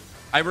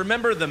 I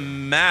remember the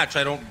match.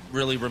 I don't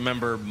really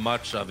remember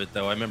much of it,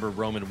 though. I remember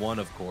Roman won,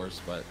 of course,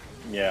 but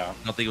yeah,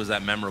 I don't think it was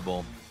that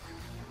memorable.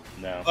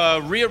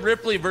 No. Rhea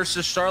Ripley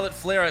versus Charlotte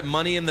Flair at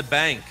Money in the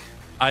Bank.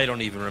 I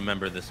don't even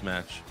remember this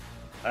match.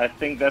 I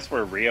think that's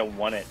where Rhea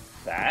won it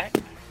back.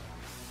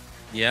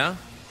 Yeah?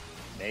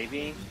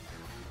 Maybe.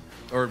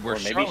 Or where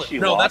maybe Charlotte... she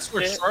No, lost that's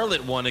where it?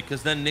 Charlotte won it,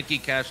 because then Nikki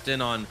cashed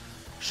in on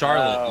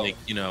Charlotte,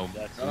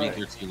 that's a week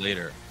or two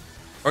later.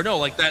 Or no,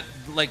 like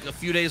a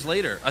few days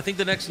later. I think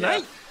the next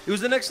night. It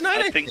was the next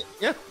night, I think.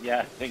 Yeah. Yeah,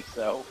 I think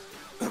so.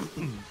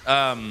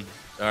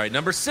 All right,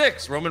 number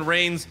 6, Roman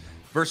Reigns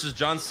versus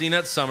John Cena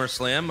at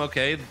SummerSlam.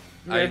 Okay,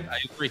 I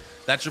agree.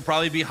 That should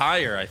probably be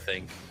higher, I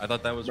think. I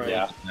thought that was a really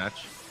good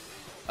match.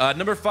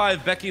 Number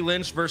 5, Becky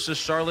Lynch versus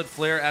Charlotte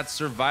Flair at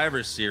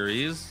Survivor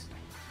Series.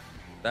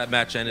 That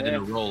match ended in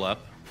a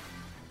roll-up.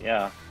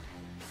 Yeah.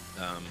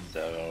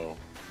 So,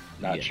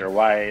 not sure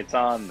why it's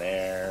on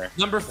there.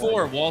 Number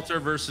 4, Walter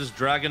versus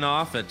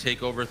Dragunov at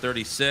TakeOver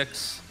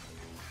 36.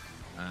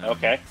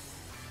 Okay.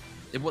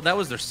 That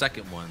was their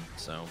second one,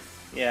 so.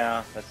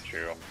 Yeah, that's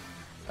true.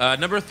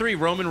 Number 3,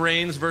 Roman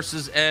Reigns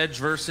versus Edge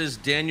versus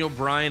Daniel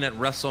Bryan at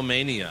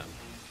WrestleMania.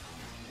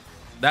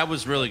 That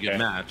was a really good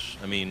match.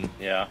 I mean,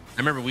 I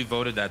remember we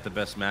voted that the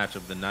best match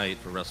of the night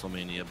for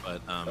WrestleMania,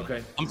 but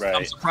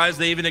I'm surprised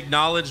they even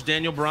acknowledged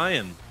Daniel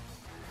Bryan.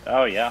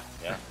 Oh, yeah,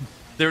 yeah.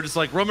 They were just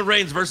like, Roman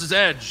Reigns versus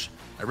Edge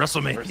at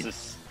WrestleMania.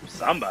 Versus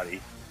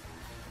somebody.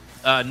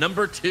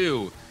 Number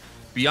 2,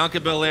 Bianca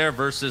Belair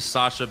versus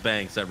Sasha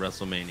Banks at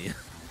WrestleMania.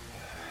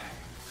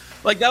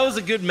 Like that was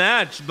a good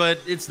match, but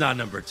it's not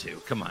number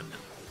 2. Come on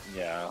now.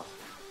 Yeah.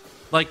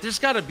 Like there's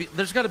got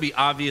to be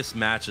obvious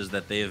matches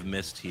that they have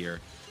missed here.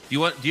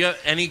 Do you have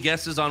any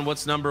guesses on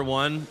what's number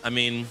 1? I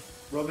mean,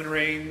 Roman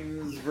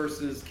Reigns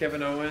versus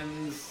Kevin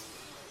Owens.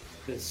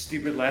 The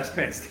stupid last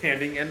man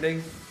standing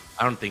ending.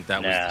 I don't think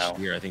that was this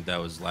year. I think that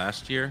was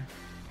last year.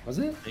 Was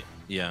it?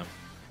 Yeah,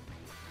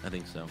 I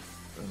think so.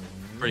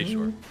 Pretty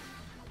sure.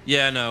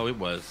 Yeah, no, it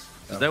was.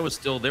 They were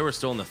still in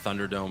the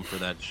Thunderdome for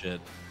that shit.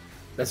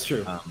 That's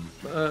true.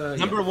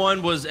 Number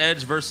 1 was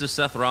Edge versus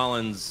Seth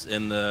Rollins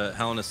in the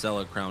Hell in a Cell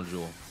at Crown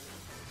Jewel.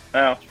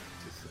 Oh,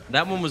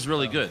 that one was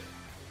really good.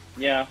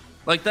 Yeah,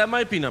 like that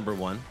might be number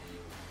 1.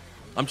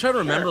 I'm trying to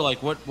remember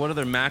like what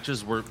other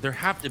matches were. There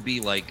have to be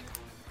like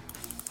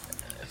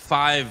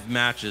 5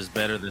 matches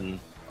better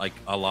than like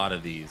a lot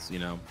of these, you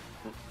know?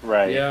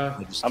 Right. Yeah.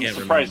 I'm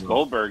surprised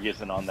Goldberg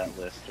isn't on that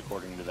list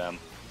according to them.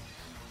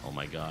 Oh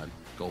my God,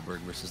 Goldberg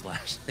versus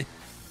Lashley.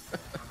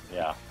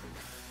 Yeah.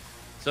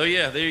 So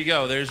yeah, there you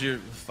go. There's your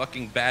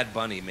fucking Bad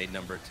Bunny made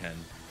number 10.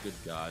 Good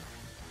God.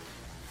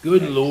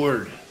 Good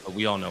Lord. But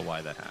we all know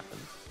why that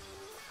happened.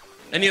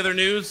 Any other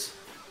news?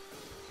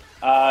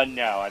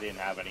 No, I didn't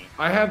have any.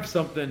 I have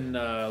something,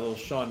 a little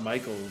Shawn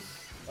Michaels.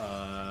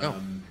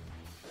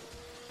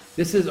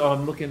 This is,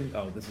 I'm looking,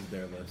 this is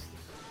their list.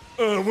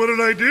 What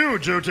did I do,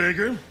 Joe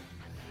Taker?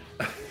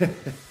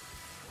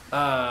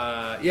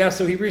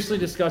 So he recently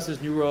discussed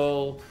his new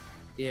role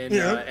in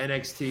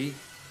NXT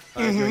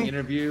during an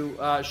interview.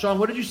 Sean,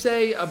 what did you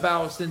say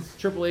about since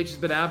Triple H has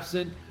been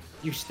absent,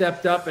 you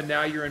stepped up and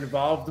now you're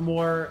involved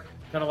more,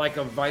 kind of like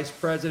a vice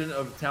president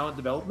of talent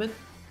development?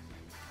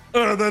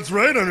 That's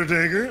right,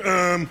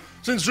 Undertaker.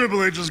 Since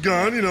Triple H is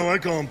gone, I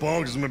call him Paul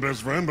because he's my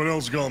best friend, but I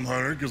also call him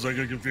Hunter because I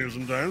get confused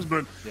sometimes.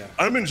 But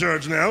I'm in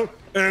charge now,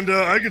 and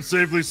I can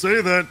safely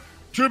say that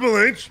Triple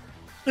H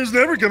is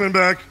never coming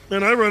back,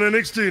 and I run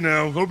NXT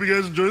now. Hope you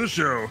guys enjoy the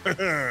show.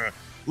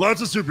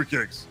 Lots of super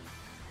kicks.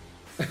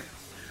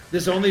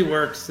 This only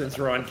works since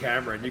we're on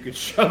camera, and you could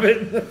shove it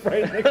in the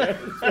right in the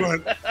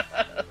camera.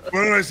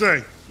 What did I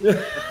say?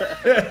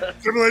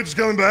 Triple H is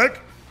coming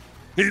back.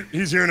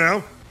 He's here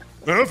now.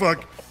 Oh,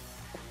 fuck.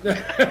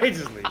 He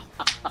just leaves.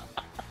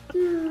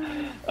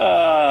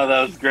 Oh,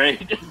 that was great.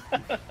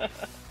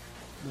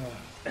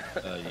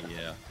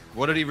 Yeah.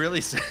 What did he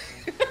really say?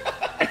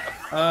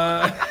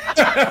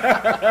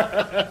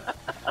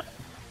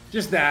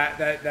 Just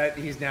that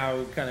he's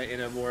now kind of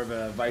in a more of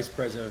a vice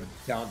president of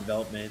talent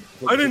development.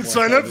 I didn't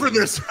sign up for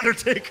this,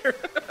 Undertaker.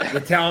 The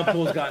talent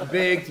pool's gotten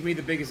big. To me,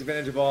 the biggest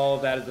advantage of all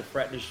of that is the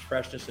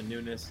freshness and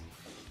newness.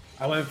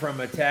 I went from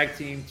a tag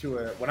team to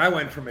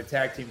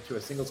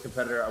a singles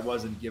competitor, I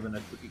wasn't given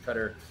a cookie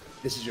cutter.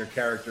 This is your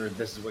character.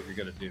 This is what you're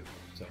going to do.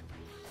 So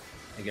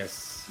I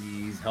guess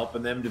he's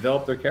helping them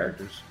develop their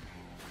characters.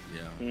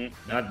 Yeah.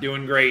 Not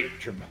doing great,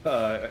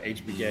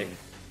 HBK.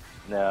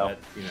 No. But,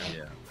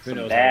 who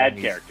knows? Bad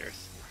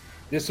characters.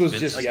 This was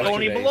Vince, just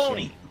yesterday.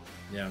 Baloney.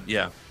 So,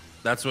 yeah.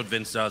 That's what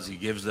Vince does. He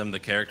gives them the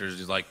characters.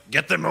 He's like,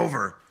 get them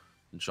over.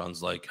 And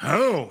Sean's like,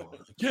 oh, I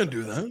can't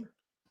do that.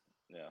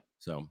 Yeah.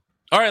 So,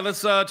 all right,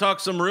 let's talk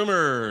some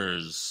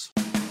rumors.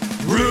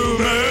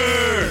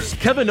 Rumors!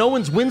 Kevin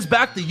Owens wins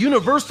back the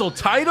Universal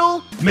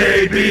title?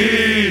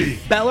 Maybe!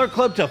 Balor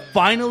Club to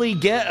finally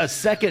get a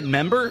second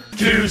member?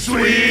 Too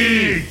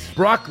sweet!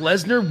 Brock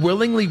Lesnar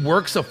willingly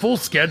works a full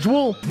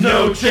schedule?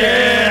 No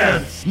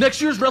chance!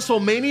 Next year's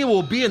WrestleMania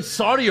will be in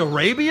Saudi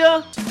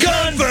Arabia?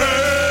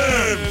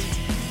 Confirmed!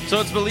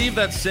 So it's believed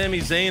that Sami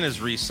Zayn has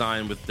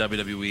re-signed with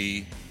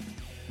WWE,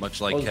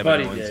 much like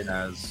Kevin Owens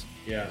has.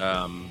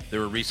 Yeah.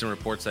 There were recent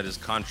reports that his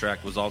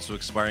contract was also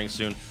expiring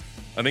soon.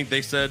 I think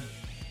they said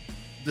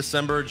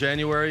December or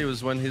January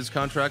was when his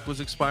contract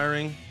was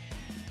expiring.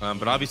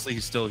 But obviously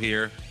he's still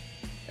here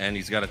and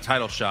he's got a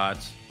title shot.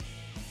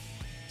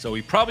 So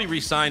he probably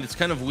re-signed. It's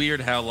kind of weird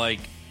how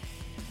like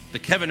the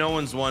Kevin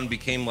Owens one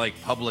became like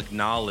public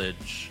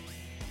knowledge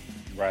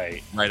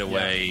right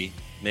away. Yeah.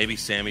 Maybe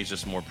Sammy's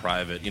just more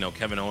private.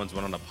 Kevin Owens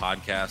went on a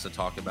podcast to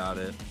talk about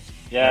it.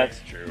 Yeah, that's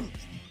true.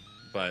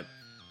 But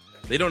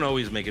they don't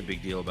always make a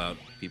big deal about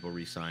people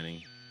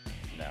re-signing.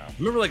 No.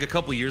 Remember, like a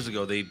couple years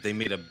ago, they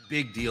made a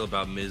big deal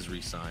about Miz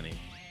re-signing,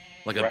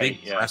 like a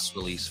big press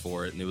release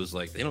for it, and it was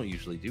like they don't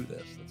usually do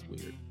this. That's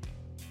weird.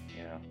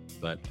 Yeah.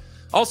 But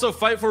also,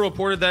 Fightful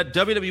reported that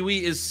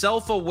WWE is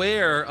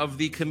self-aware of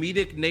the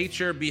comedic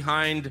nature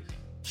behind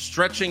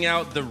stretching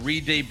out the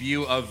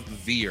re-debut of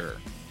Veer,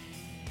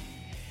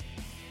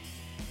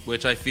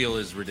 which I feel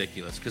is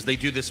ridiculous because they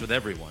do this with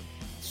everyone.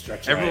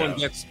 Everyone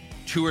gets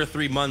 2 or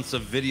 3 months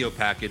of video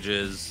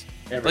packages.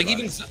 Everybody. Like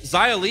even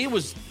Xia Li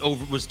was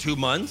 2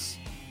 months.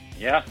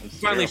 Yeah, he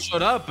finally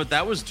showed up, but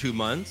that was 2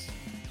 months.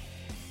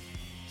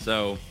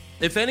 So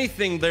if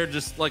anything, they're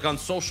just like on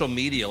social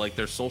media, like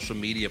their social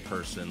media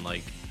person,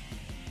 like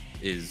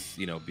is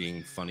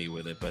being funny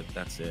with it, but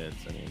that's it.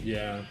 I mean,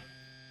 yeah.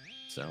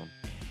 So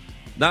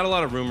not a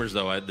lot of rumors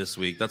though this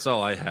week. That's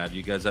all I had.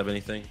 You guys have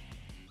anything?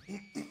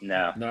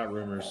 No, not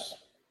rumors.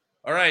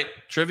 All right,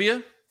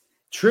 trivia.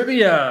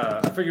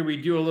 I figured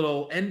we'd do a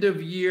little end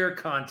of year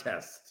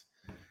contest.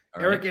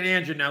 Eric and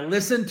Andrew, now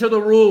listen to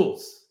the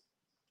rules.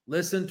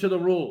 Listen to the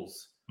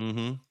rules.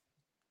 Mm-hmm.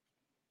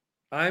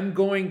 I'm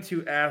going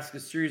to ask a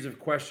series of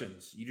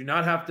questions. You do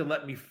not have to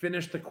let me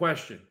finish the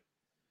question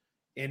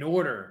in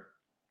order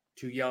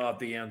to yell out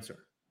the answer.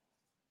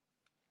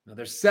 Now,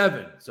 there's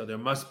 7, so there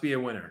must be a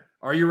winner.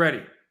 Are you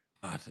ready?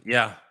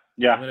 Yeah.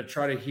 I'm going to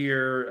try to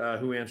hear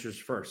who answers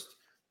first.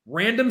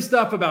 Random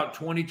stuff about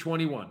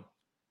 2021.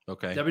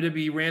 Okay.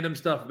 WWE random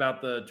stuff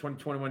about the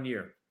 2021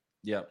 year.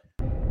 Yep.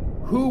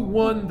 Who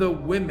won the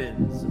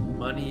women's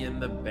Money in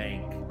the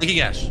Bank?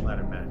 Nikki Ash.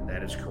 Ladder match.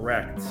 That is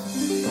correct.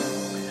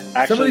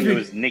 Actually, it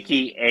was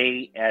Nikki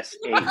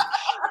A.S.H.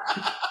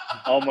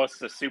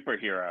 Almost a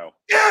superhero.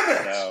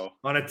 So.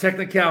 On a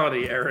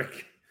technicality,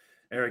 Eric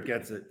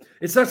gets it.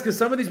 It sucks because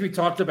some of these we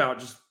talked about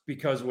just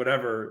because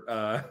whatever.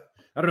 I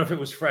don't know if it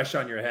was fresh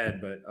on your head,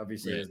 but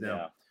obviously it's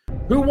now. Yeah.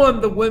 Who won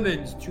the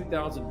women's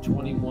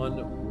 2021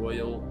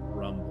 Royal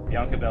Rumble?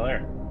 Bianca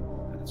Belair.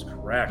 That is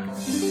correct.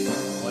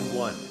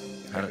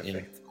 1-1.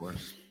 Perfect. Of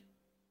course.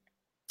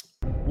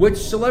 Which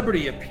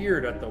celebrity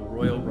appeared at the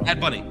Royal Rumble? Bad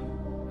Bunny.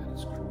 That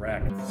is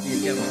correct. See,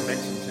 again, we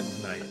mentioned him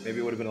tonight. Maybe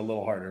it would have been a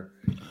little harder.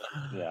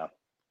 Yeah.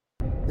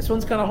 This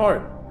one's kind of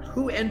hard.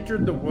 Who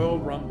entered the Royal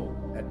Rumble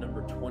at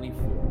number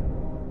 24?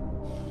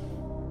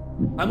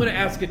 I'm going to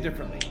ask it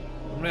differently.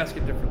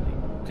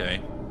 Okay.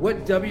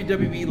 What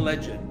WWE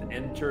legend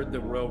entered the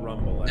Royal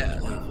Rumble at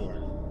 24?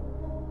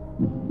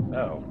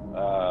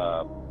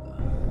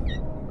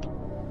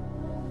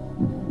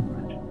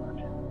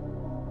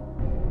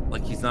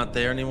 Like he's not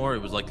there anymore.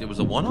 It was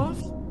a one-off.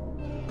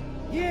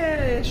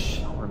 Yes.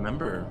 I don't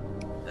remember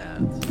that.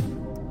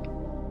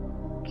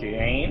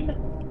 Kane?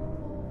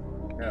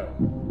 No.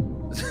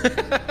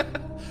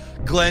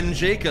 Glenn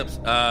Jacobs.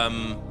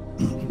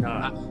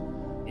 Not.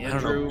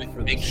 Andrew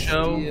for Big the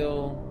Show.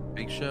 Steal.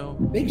 Big Show.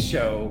 Big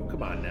Show.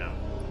 Come on now.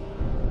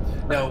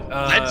 No.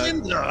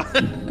 Legend.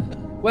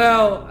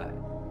 Well,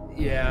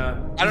 yeah.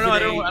 I don't know.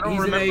 I don't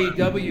remember. He's in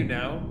AEW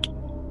now.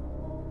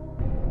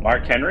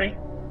 Mark Henry?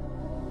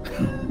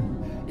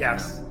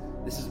 Yes.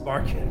 This is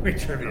Mark Henry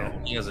trivia. No,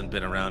 he hasn't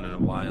been around in a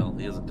while.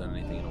 He hasn't done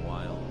anything in a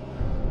while.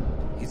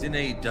 He's in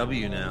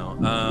AEW now.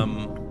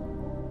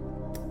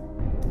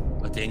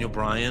 Daniel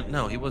Bryan?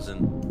 No, he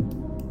wasn't.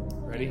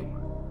 Ready?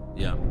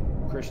 Yeah.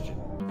 Christian.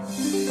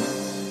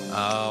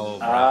 Oh.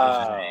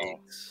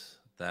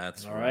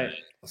 That's all right.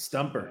 A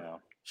stumper. Yeah.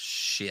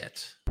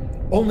 Shit.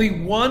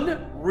 Only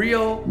one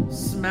real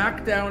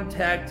SmackDown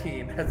tag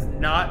team has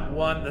not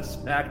won the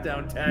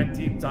SmackDown tag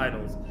team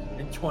titles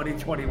in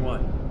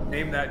 2021.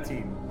 Name that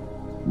team.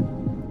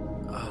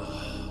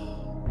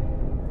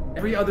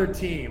 Every other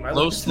team.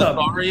 Los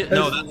Lotharios?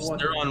 No,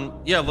 they're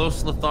on. Yeah,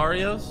 Los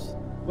Lotharios.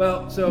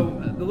 Well, so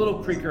the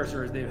little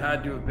precursor is they've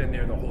had to have been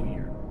there the whole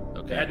year.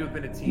 Okay. They had to have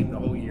been a team the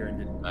whole year and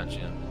didn't.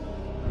 Gotcha.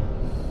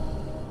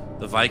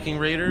 The Viking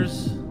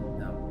Raiders?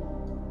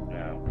 No.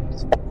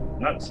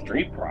 Not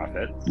Street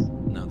Profits.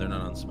 No, they're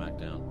not on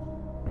SmackDown.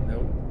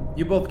 Nope.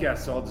 You both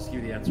guessed, so I'll just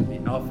give you the answer. The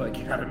Alpha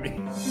Academy.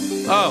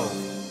 Oh,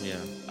 yeah.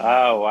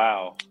 Oh,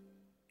 wow.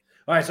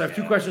 All right, so I have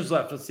 2 questions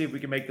left. Let's see if we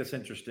can make this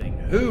interesting.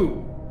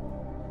 Who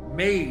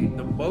made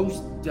the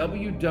most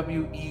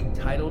WWE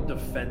title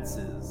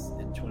defenses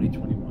in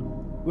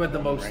 2021? Who had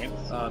the most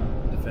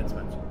defense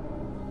matches?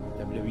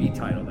 WWE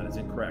title, that is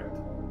incorrect.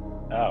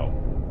 Oh.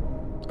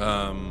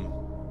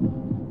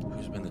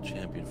 Who's been the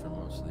champion for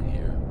most of the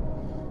year?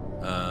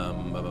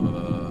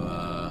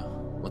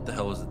 What the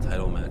hell was the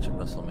title match at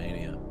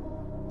WrestleMania?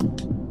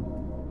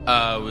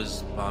 It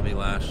was Bobby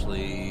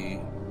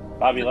Lashley.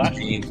 Bobby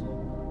Lashley?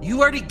 You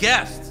already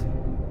guessed.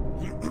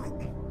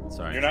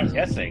 Sorry. You're not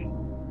guessing.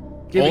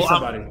 Give me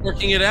somebody. I'm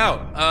working it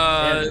out.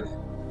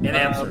 An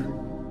answer.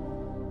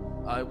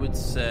 I would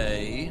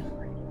say...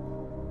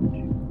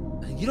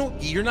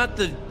 You're not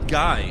the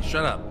guy.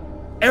 Shut up.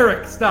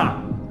 Eric,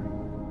 stop.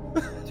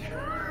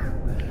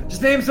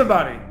 Just name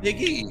somebody.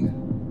 Biggie.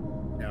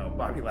 No,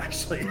 Bobby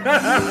Lashley. Look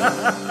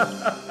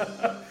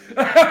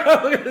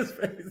at his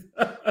face.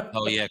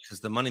 Oh yeah, because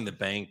the Money in the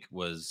Bank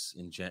was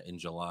in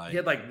July. He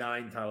had like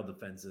 9 title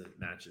defensive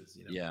matches.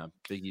 Yeah,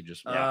 Biggie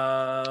just.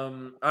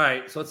 All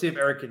right, so let's see if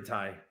Eric can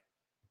tie.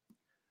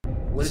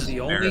 What is the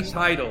only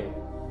title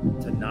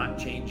to not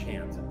change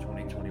hands in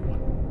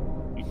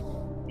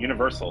 2021?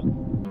 Universal.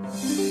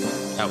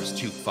 That was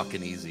too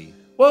fucking easy.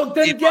 Well,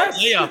 then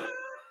guess. Yeah,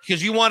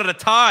 because you wanted a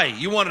tie.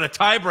 You wanted a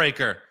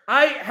tiebreaker.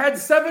 I had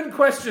 7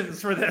 questions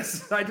for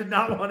this. I did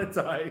not want to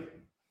tie.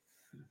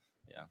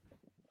 Yeah.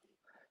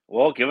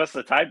 Well, give us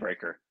the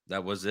tiebreaker.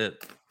 That was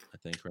it, I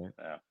think, right?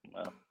 Yeah.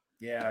 Well.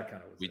 Yeah, I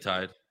kind of was. We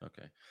tied.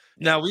 Okay.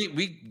 Now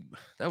we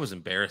that was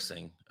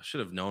embarrassing. I should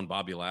have known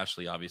Bobby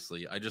Lashley.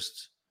 Obviously, I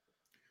just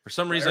for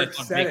some reason I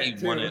thought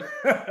Biggie won it.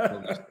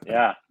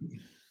 Yeah.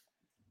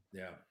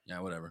 Yeah.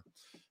 Whatever.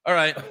 All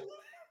right.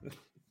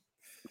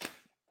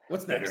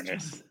 What's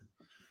next?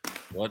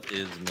 What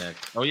is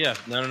next? Oh yeah,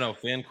 no.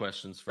 Fan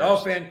questions first. Oh,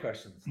 fan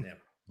questions. Yeah.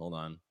 Hold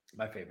on.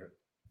 My favorite.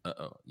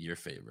 Your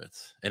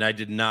favorites. And I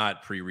did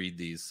not pre-read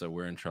these, so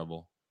we're in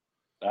trouble.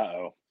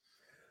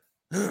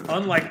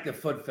 Unlike the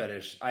foot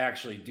fetish, I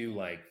actually do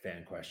like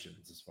fan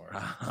questions as far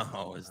as.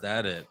 Oh, is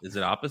that it? Is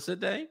it opposite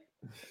day?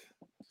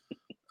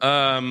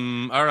 All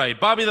right.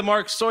 Bobby the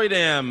Mark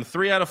Soydam,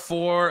 3 out of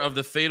 4 of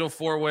the Fatal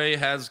 4-Way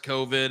has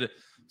COVID.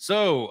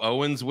 So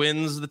Owens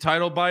wins the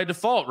title by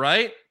default,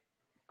 right?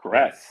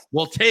 Correct.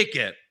 We'll take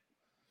it.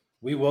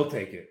 We will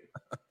take it.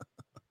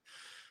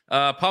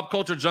 Pop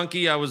culture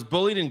junkie. I was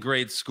bullied in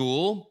grade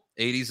school,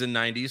 80s and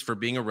 90s, for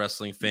being a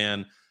wrestling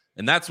fan.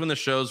 And that's when the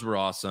shows were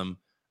awesome.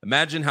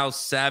 Imagine how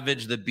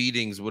savage the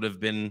beatings would have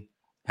been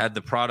had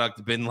the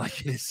product been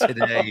like it is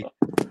today.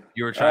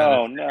 You were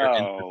trying to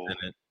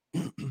interest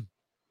in it.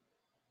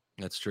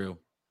 That's true.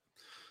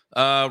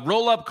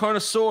 Roll up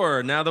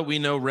connoisseur. Now that we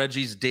know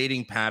Reggie's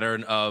dating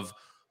pattern of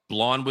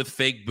blonde with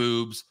fake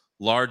boobs,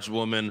 large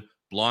woman,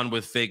 blonde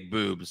with fake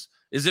boobs,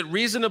 is it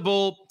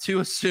reasonable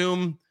to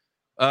assume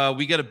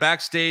we get a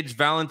backstage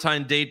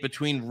Valentine date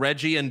between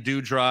Reggie and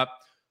Doudrop?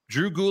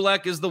 Drew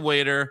Gulak is the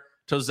waiter.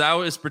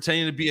 Tozawa is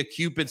pretending to be a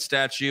Cupid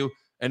statue,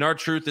 and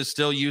R-Truth is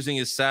still using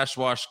his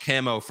Sasquatch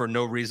camo for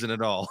no reason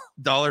at all.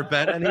 $1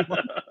 bet,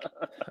 anyone?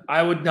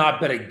 I would not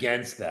bet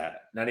against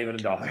that. Not even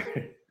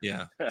 $1.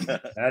 Yeah.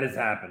 That is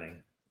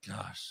happening.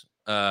 Gosh.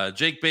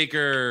 Jake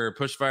Baker,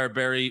 Pushfire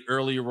Barry,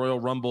 early Royal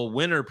Rumble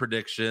winner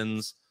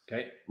predictions.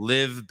 Okay.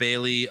 Liv,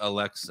 Bailey,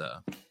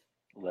 Alexa.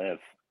 Liv.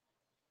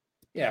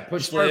 Yeah,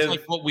 push as far Liv. as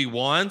like what we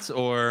want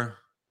or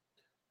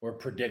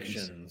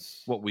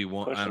predictions. What we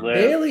want.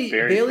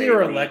 Bailey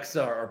or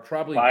Alexa are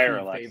probably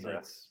two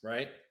favorites,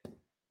 right?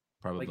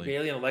 Probably. Like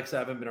Bailey and Alexa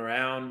haven't been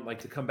around. Like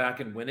to come back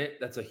and win it,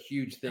 that's a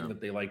huge thing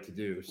that they like to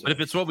do. So. But if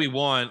it's what we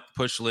want,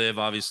 push Liv,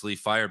 obviously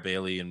fire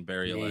Bailey and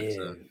bury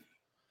Alexa.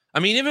 I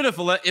mean, even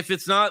if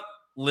it's not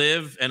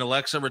Liv and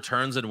Alexa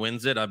returns and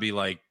wins it, I'd be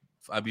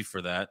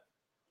for that.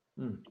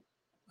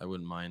 I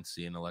wouldn't mind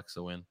seeing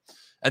Alexa win.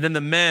 And then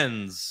the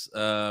men's,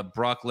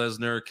 Brock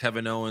Lesnar,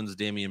 Kevin Owens,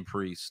 Damian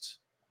Priest.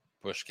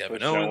 Push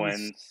Kevin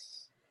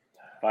Owens.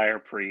 Fire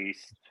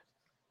Priest.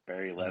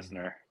 Bury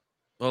Lesnar.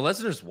 Well,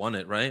 Lesnar's won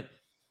it, right?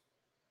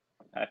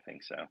 I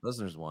think so.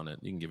 Lesnar's won it.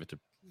 You can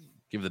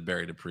give the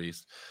Barry to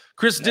Priest.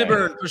 Chris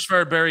Dibber,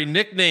 Pushfire Barry,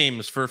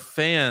 nicknames for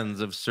fans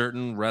of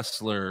certain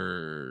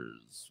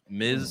wrestlers.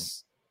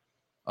 Miz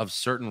of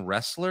certain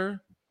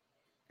wrestler.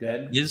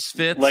 Dead.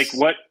 Misfits. Like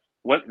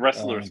what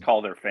wrestlers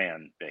call their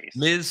fan base?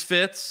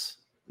 Misfits.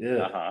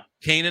 Yeah.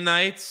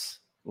 Canaanites.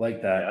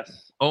 Like that.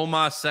 Yes.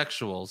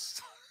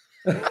 Homosexuals.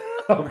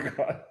 Oh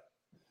God.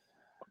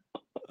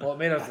 Well, it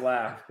made us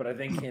laugh, but I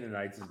think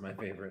Canaanites is my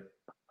favorite.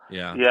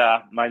 Yeah.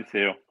 Yeah, mine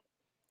too.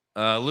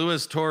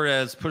 Luis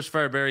Torres,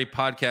 Pushfire Barry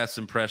podcast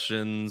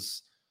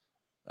impressions.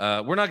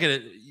 We're not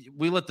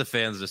we let the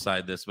fans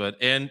decide this, but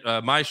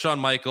my Shawn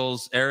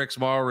Michaels, Eric's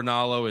Mauro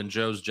Ranallo, and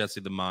Joe's Jesse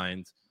the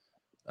Mind.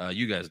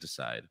 You guys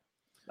decide.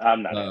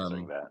 I'm not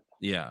answering that.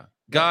 Yeah.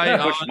 Guy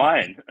push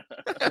mine.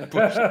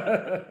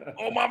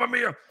 Oh, Mamma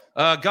Mia.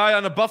 Guy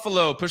on a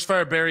Buffalo,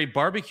 Pushfire Barry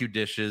barbecue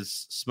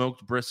dishes,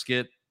 smoked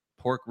brisket,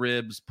 pork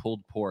ribs,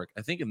 pulled pork.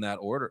 I think in that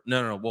order.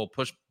 No. We'll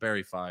push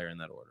Barry Fire in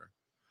that order.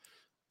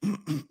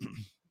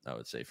 I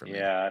would say for me.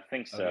 Yeah, I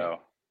think so.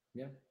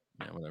 Okay.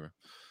 Yeah, whatever.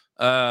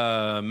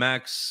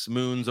 Max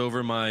Moons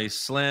over my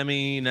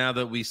Slammy. Now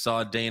that we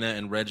saw Dana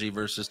and Reggie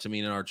versus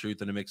Tamina and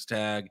R-Truth in a mixed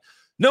tag,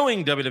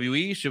 knowing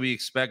WWE, should we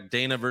expect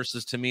Dana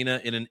versus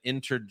Tamina in an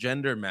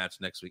intergender match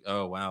next week?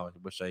 Oh, wow. I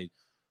wish I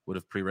would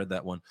have pre-read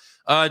that one.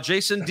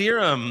 Jason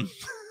Deerham.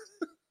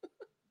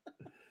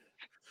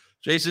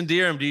 Jason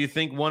Deerham, do you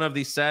think one of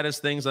the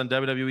saddest things on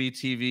WWE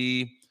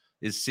TV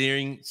is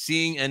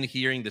seeing and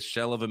hearing the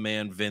shell of a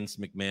man Vince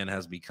McMahon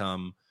has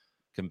become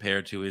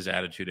compared to his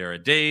Attitude Era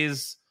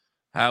days?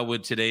 How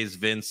would today's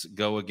Vince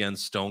go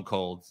against Stone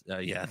Cold?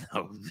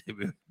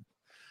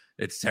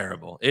 It's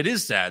terrible. It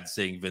is sad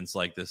seeing Vince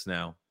like this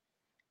now.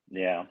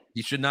 Yeah.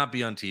 He should not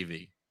be on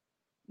TV.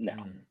 No.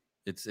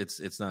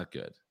 It's not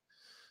good.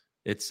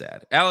 It's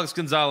sad. Alex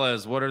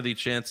Gonzalez, what are the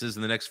chances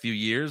in the next few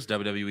years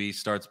WWE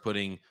starts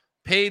putting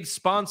paid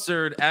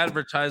sponsored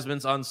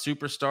advertisements on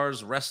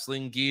superstars'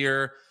 wrestling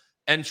gear,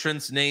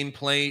 entrance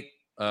nameplate,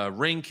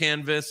 ring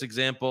canvas?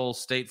 Example,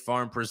 State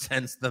Farm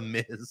presents The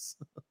Miz.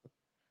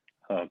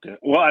 Oh, good.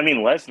 Well, I mean,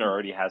 Lesnar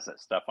already has that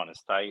stuff on his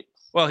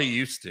tights. Well, he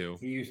used to.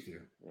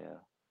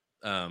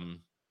 Yeah.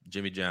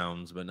 Jimmy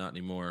Jones, but not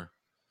anymore.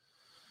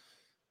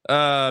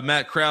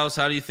 Matt Krause,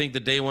 how do you think the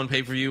day one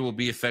pay-per-view will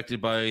be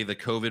affected by the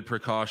COVID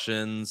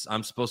precautions?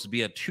 I'm supposed to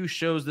be at 2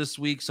 shows this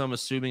week, so I'm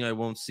assuming I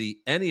won't see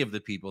any of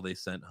the people they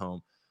sent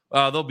home.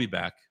 They'll be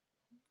back.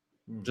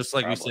 Just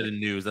like we said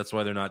in news, that's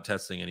why they're not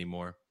testing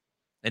anymore.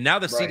 And now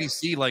the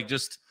CDC,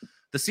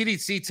 the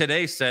CDC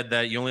today said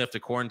that you only have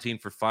to quarantine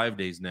for 5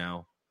 days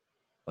now.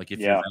 Like if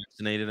you're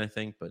vaccinated, I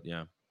think, but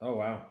yeah. Oh,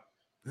 wow.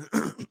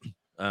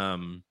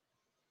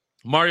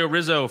 Mario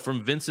Rizzo,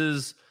 from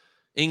Vince's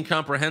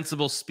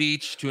incomprehensible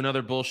speech to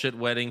another bullshit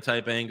wedding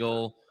type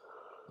angle,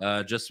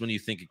 just when you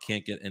think it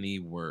can't get any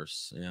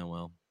worse. Yeah,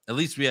 well, at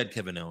least we had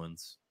Kevin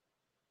Owens.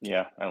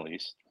 Yeah, at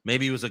least.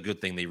 Maybe it was a good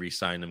thing they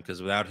re-signed him,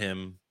 because without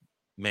him,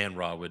 Man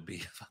Raw would be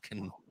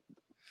fucking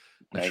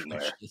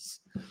atrocious.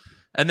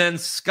 And then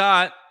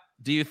Scott,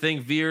 Do you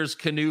think Veer's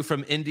canoe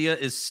from India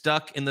is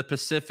stuck in the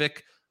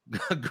Pacific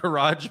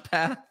garage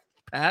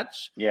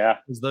patch? Yeah.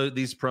 Because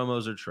these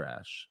promos are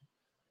trash.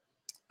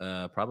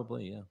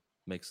 Probably, yeah.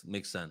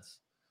 Makes sense.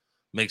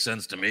 Makes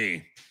sense to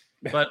me.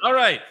 But all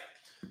right,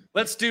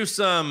 let's do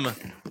some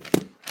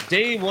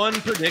day one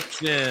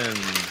predictions.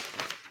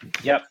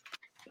 Yep.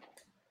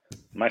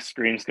 My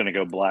screen's gonna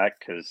go black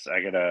because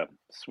I gotta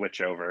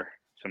switch over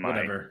to my.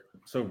 Whatever.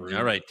 So rude.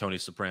 All right, Tony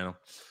Soprano.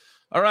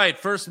 All right,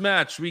 first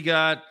match we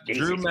got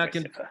Drew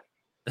McIntyre.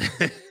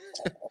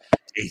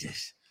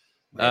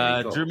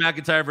 Drew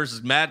McIntyre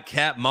versus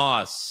Madcap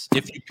Moss.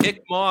 If you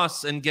pick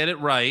Moss and get it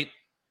right,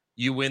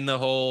 you win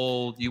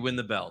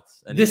the belt.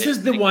 And this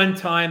is the one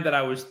time that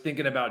I was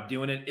thinking about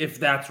doing it, if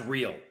that's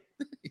real.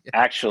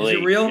 Actually,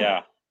 is it real?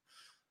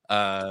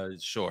 Yeah.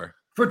 Sure.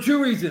 For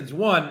two reasons.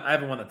 One, I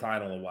haven't won the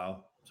title in a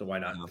while, so why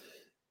not?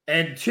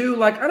 And two,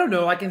 like, I don't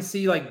know, I can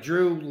see like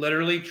Drew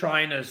literally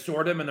trying to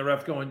sort him and the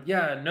ref going,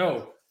 yeah,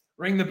 no,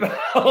 ring the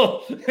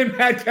bell. And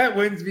Madcap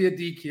wins via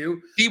DQ.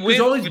 He wins,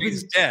 but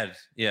he's dead.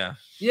 Yeah.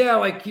 Yeah,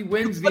 like he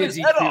wins via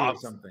DQ or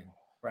something.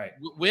 Right.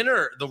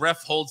 Winner, the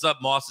ref holds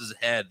up Moss's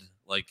head.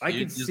 Like I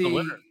can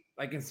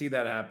see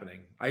that happening.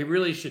 I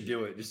really should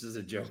do it just as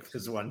a joke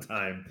this one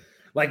time.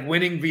 Like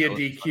winning via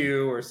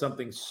DQ or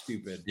something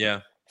stupid.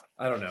 Yeah.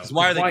 I don't know.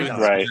 Why are they doing this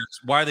match?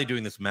 Why are they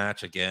doing this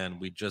match again?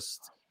 We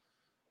just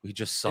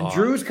saw. And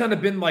Drew's kind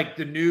of been like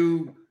the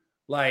new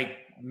like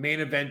main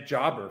event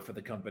jobber for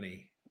the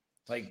company.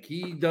 Like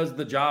he does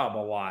the job a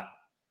lot.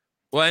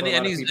 Well,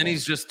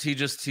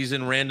 he's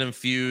in random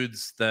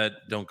feuds that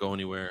don't go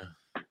anywhere.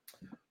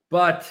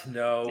 But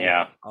no,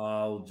 yeah,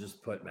 I'll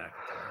just put McIntyre.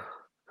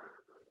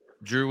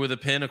 Drew with a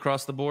pin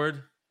across the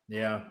board.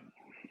 Yeah.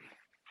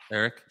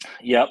 Eric.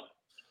 Yep.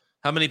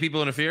 How many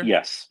people interfere?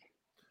 Yes.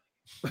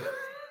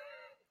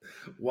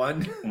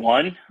 One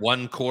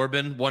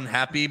Corbin, one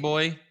Happy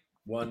Boy,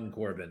 one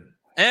Corbin.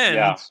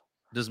 And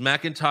does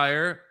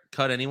McIntyre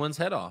cut anyone's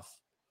head off?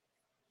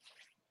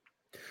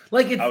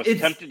 Like I was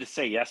tempted to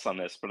say yes on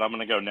this, but I'm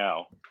gonna go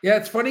no. Yeah,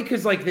 it's funny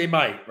because like they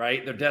might,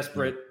 right? They're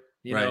desperate.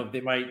 You know, they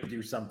might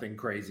do something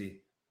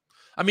crazy.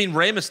 I mean,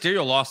 Rey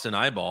Mysterio lost an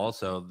eyeball,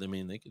 so I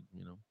mean, they could,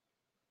 you know.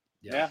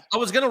 Yeah. I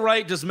was gonna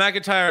write, does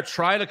McIntyre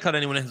try to cut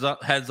anyone's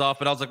heads off?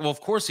 But I was like, well,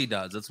 of course he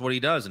does. That's what he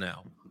does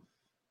now.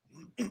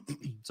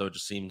 So it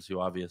just seems too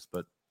obvious.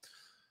 But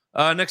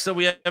next up,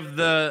 we have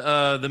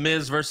the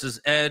Miz versus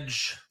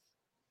Edge.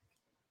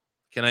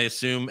 Can I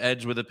assume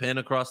Edge with a pin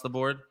across the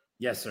board?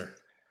 Yes, sir.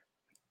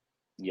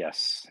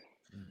 Yes.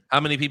 How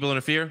many people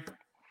interfere?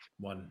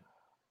 One.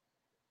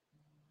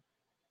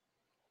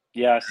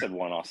 Yeah, I said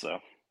one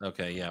also.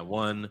 Okay, yeah,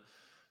 one.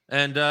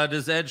 And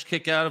does Edge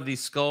kick out of the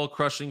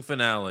skull-crushing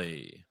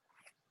finale?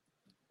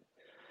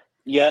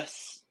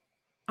 Yes.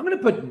 I'm going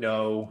to put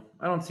no.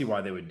 I don't see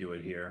why they would do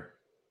it here.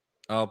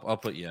 I'll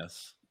put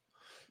yes.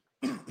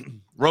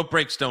 Rope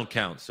breaks don't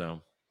count,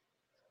 so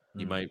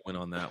you might win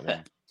on that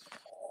one.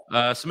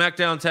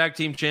 SmackDown Tag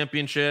Team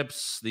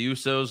Championships, the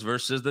Usos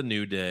versus the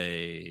New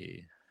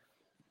Day.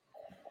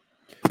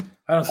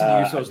 I don't see the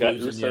Usos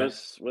losing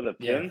Usos yet. With a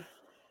pin?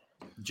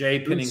 Yeah. Jay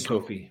pinning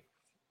Kofi.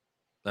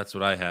 That's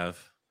what I have.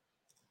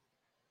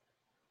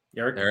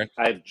 Eric?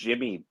 I have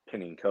Jimmy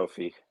pinning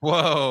Kofi.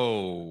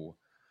 Whoa.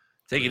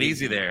 Take it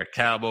easy there,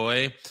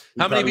 cowboy.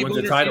 How many people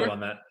wins the title on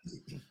that?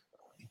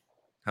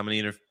 How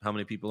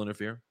many people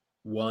interfere?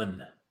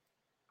 One.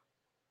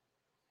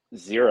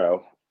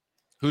 0.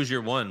 Who's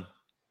your one?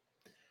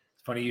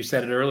 It's funny you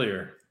said it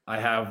earlier. I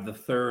have the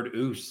third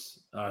Us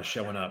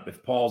showing up.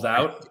 If Paul's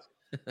out,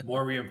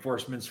 more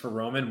reinforcements for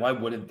Roman. Why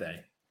wouldn't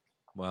they?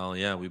 Well,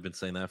 yeah, we've been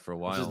saying that for a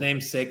while. What's his name?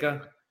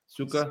 Suka?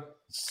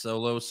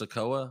 Solo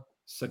Sikoa?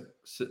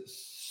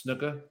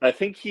 Snuka? I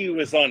think he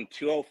was on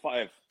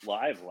 205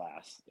 Live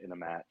last in a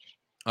match.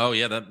 Oh,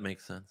 yeah, that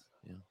makes sense.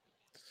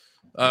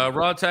 Yeah.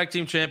 Raw Tag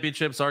Team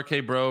Championships,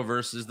 RK Bro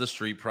versus the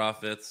Street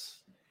Profits.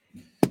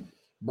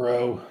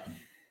 Bro.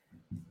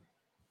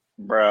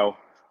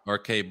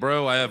 RK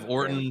Bro. I have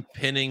Orton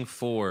pinning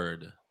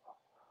Ford.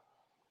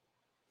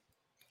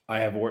 I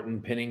have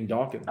Orton pinning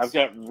Dawkins. I've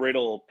got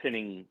Riddle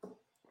pinning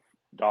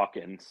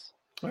Dawkins.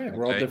 All right,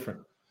 we're all different.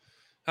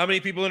 How many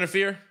people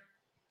interfere?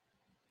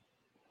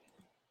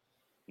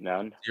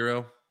 None.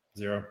 0.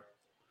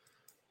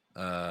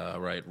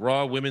 Right.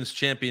 Raw Women's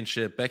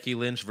Championship, Becky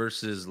Lynch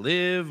versus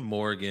Liv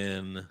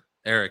Morgan.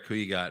 Eric, who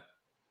you got?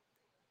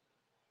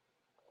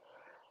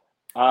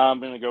 I'm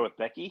going to go with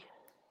Becky.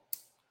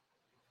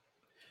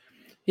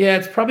 Yeah,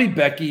 it's probably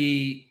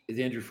Becky. Is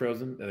Andrew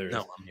frozen? Oh, there he is.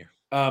 No, I'm here.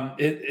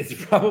 It's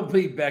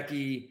probably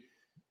Becky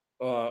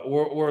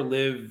or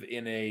Liv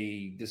in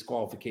a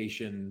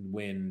disqualification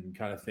win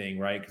kind of thing,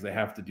 right? Because they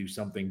have to do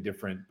something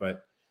different.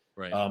 But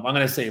right. I'm going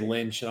to say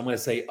Lynch, and I'm going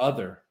to say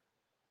other.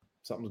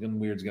 Something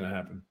weird's going to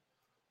happen.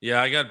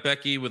 Yeah, I got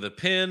Becky with a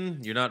pin.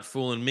 You're not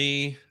fooling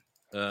me.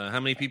 How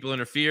many people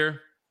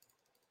interfere?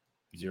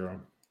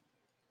 0.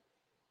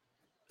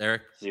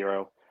 Eric?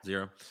 0.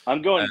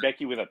 I'm going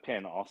Becky with a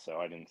pin also.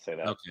 I didn't say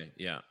that. Okay,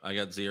 yeah. I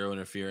got 0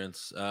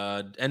 interference.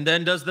 And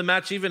then does the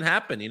match even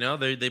happen? You know,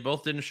 they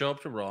both didn't show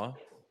up to Raw.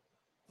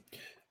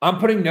 I'm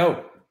putting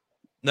no.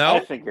 No? I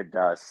think it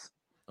does.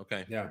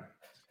 Okay. Yeah.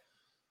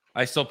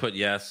 I still put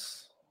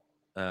yes.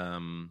 All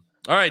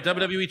right,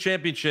 WWE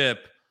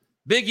Championship.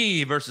 Big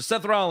E versus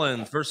Seth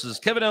Rollins versus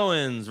Kevin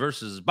Owens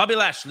versus Bobby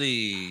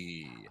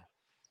Lashley.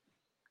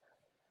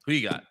 Who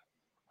you got?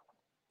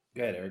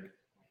 Go ahead, Eric.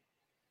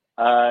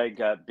 I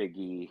got Big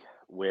E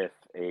with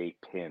a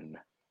pin.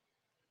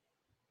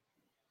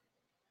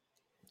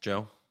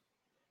 Joe?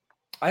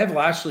 I have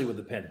Lashley with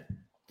the pin.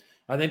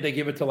 I think they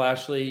give it to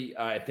Lashley.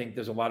 I think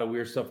there's a lot of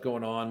weird stuff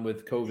going on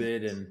with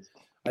COVID, and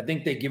I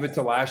think they give it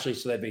to Lashley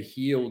so they have a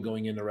heel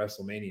going into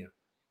WrestleMania.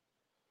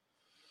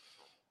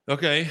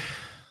 Okay.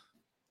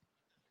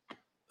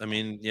 I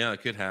mean, yeah,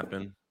 it could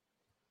happen.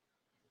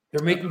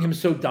 They're making him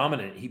so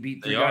dominant. He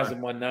beat 3 guys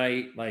in one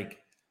night. Like,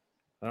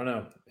 I don't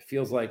know. It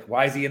feels like,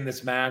 why is he in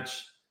this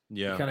match?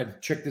 Yeah. He kind of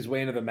tricked his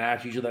way into the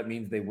match. Usually that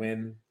means they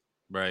win.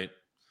 Right.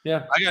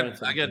 Yeah.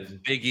 I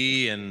got Big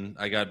E, and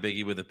I got Big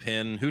E with a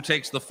pin. Who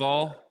takes the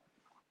fall?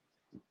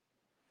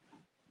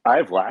 I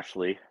have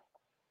Lashley.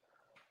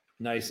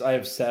 Nice. I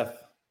have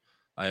Seth.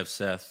 I have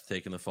Seth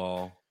taking the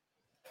fall.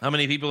 How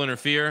many people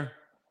interfere?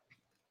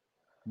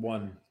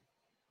 1.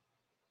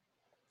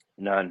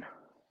 None.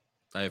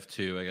 I have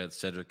 2. I got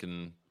Cedric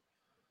and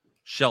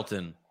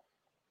Shelton.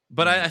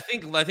 But I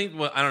think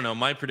what I don't know.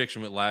 My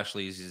prediction with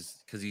Lashley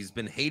is because he's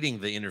been hating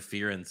the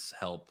interference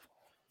help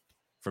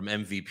from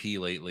MVP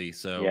lately.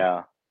 So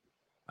yeah,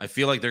 I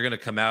feel like they're going to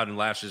come out and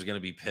Lashley's going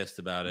to be pissed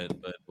about it,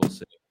 but we'll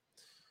see.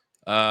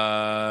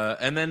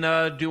 And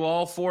then do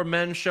all 4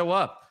 men show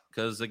up?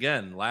 Because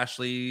again,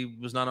 Lashley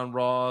was not on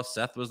Raw,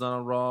 Seth was not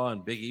on Raw,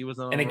 and Big E was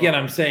not on And again, Raw.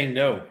 I'm saying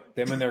no.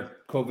 Them and their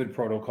COVID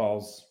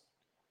protocols.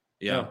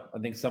 Yeah. No, I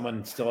think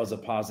someone still has a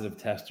positive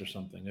test or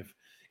something.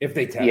 If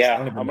they test. Yeah,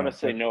 I'm going to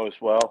say no as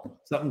well.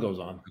 Something goes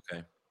on.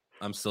 Okay.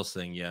 I'm still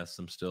saying yes.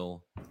 I'm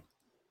still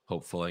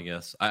hopeful, I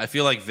guess. I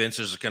feel like Vince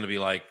is going to be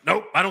like,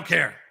 nope, I don't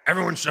care.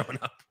 Everyone's showing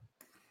up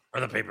for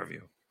the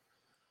pay-per-view.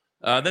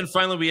 Then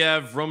finally, we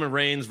have Roman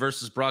Reigns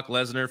versus Brock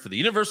Lesnar for the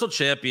Universal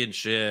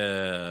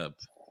Championship.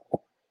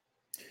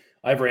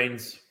 I have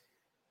Reigns.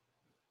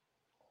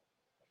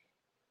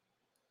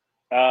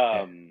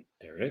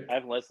 Eric? I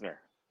have Lesnar.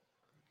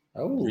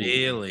 Oh,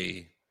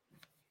 really?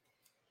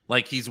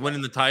 Like he's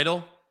winning the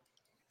title?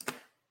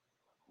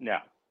 No.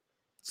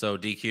 So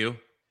DQ?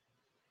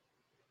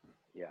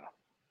 Yeah.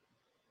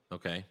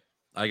 Okay.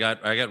 I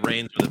got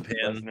Reigns with a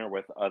pin. Lesnar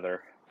with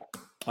other.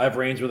 I have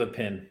Reigns with a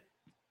pin.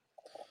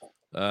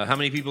 How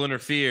many people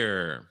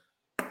interfere?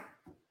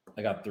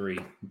 I got 3.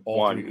 All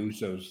 1. 3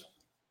 Usos.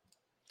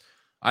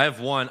 I have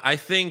 1. I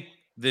think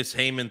this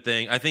Heyman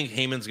thing, I think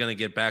Heyman's going to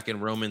get back in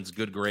Roman's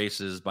good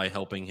graces by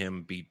helping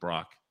him beat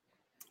Brock.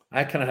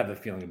 I kind of have a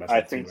feeling about that.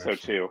 I think so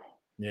too.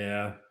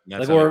 Yeah.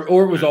 That's like,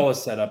 or it was all a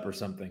setup or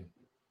something.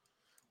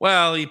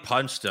 Well, he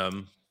punched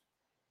him.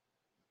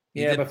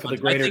 Yeah, but for the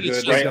greater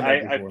good. Right,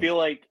 I feel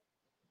like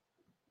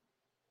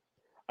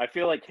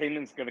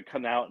Heyman's going to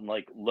come out and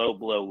like low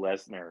blow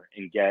Lesnar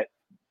and get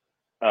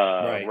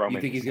Roman. You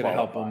think he's going to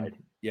help him?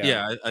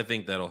 Yeah, I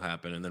think that'll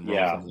happen. And then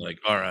Roman's like,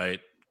 all right,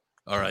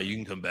 you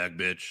can come back,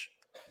 bitch.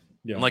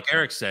 Yeah. And like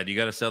Eric said, you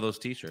got to sell those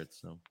T-shirts.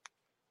 So.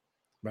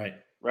 Right.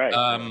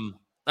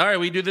 All right,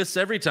 we do this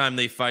every time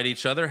they fight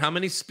each other. How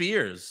many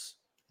spears?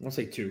 I'll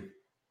say 2.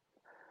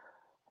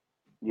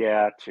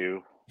 Yeah,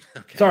 2.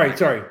 Okay.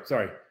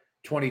 Sorry.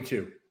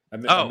 22. I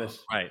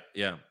missed. Right.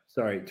 Yeah.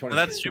 Sorry. 22. Well,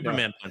 that's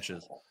Superman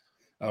punches.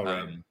 Oh,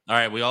 right. All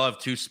right. We all have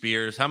 2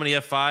 spears. How many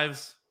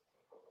F5s?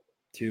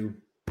 2.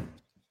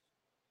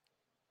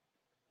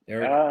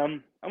 Eric?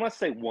 I'm going to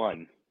say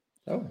 1.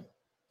 Oh.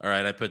 All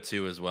right. I put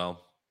 2 as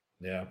well.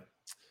 Yeah.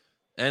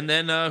 And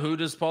then who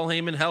does Paul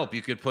Heyman help?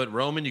 You could put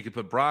Roman. You could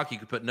put Brock. You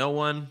could put no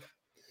one.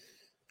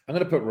 I'm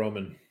going to put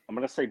Roman. I'm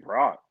going to say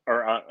Brock.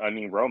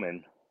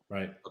 Roman.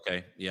 Right.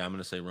 Okay. Yeah, I'm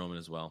going to say Roman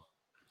as well.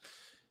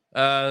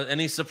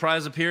 Any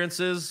surprise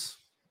appearances?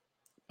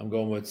 I'm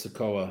going with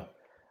Sikoa.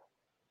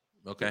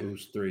 Okay.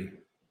 Who's 3?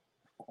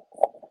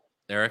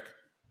 Eric?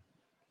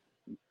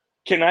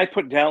 Can I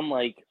put down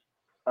like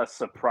a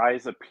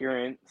surprise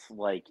appearance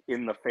like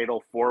in the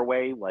Fatal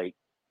 4-Way like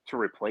to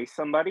replace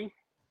somebody?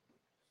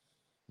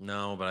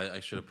 No, but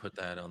I should have put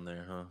that on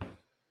there, huh?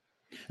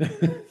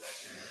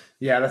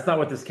 Yeah, that's not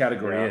what this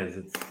category is.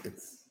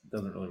 It's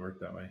doesn't really work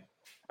that way.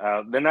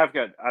 Then I've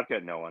got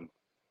no one.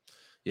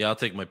 Yeah, I'll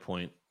take my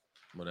point.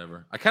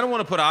 Whatever. I kind of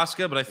want to put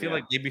Asuka, but I feel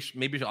like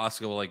maybe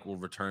Asuka will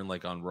return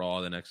like on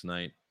Raw the next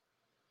night.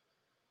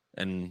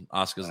 And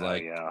Asuka's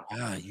like,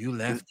 yeah, you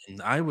left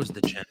and I was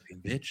the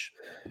champion, bitch.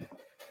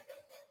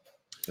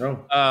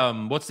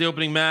 Oh. What's the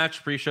opening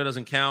match? Pre-show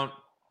doesn't count.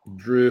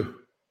 Drew.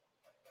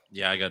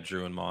 Yeah, I got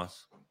Drew and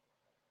Moss.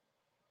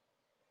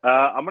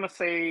 I'm gonna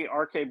say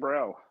RK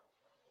Bro.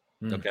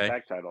 Okay.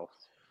 Tag titles.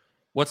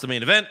 What's the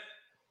main event?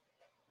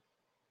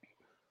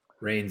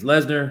 Reigns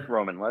Lesnar.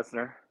 Roman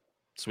Lesnar.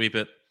 Sweep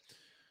it.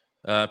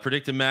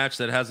 Predicted match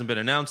that hasn't been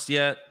announced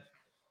yet.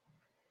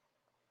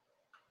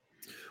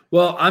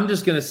 Well, I'm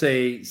just gonna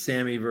say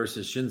Sammy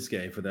versus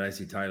Shinsuke for the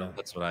IC title.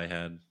 That's what I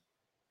had.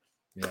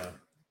 Yeah.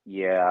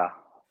 Yeah.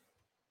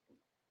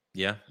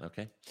 Yeah.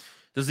 Okay.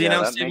 Does the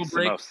announce that table makes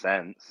break? the most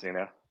sense, you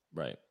know?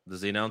 Right.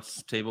 Does the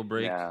announce table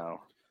break?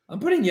 No. I'm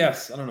putting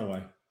yes. I don't know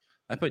why.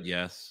 I put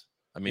yes.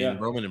 I mean, Yeah.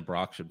 Roman and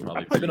Brock should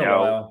probably. It's been a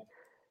No. while.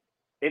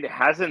 It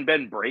hasn't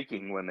been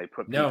breaking when they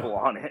put No. people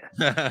on it.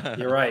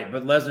 You're right,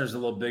 but Lesnar's a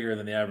little bigger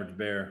than the average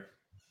bear.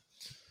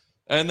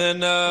 And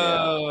then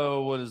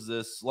what is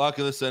this? Lock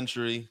of the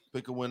century.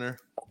 Pick a winner.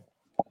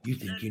 You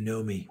think you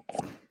know me?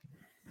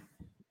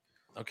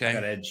 Okay.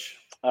 Got Edge.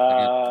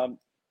 I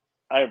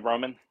have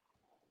Roman.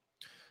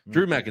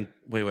 Drew McIntyre.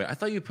 Wait. I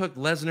thought you picked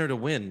Lesnar to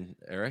win,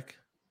 Eric.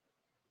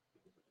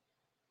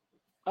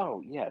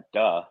 Oh yeah,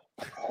 duh.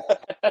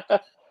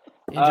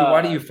 Andrew,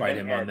 why do you fight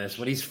him on this?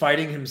 When he's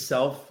fighting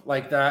himself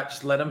like that,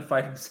 just let him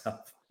fight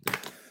himself.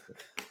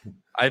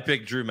 I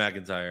picked Drew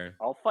McIntyre.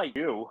 I'll fight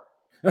you.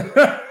 All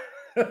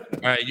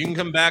right, you can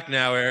come back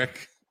now,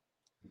 Eric.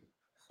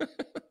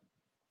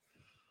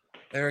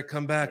 Eric,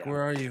 come back.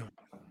 Where are you?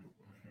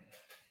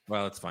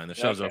 Well, it's fine. The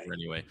show's over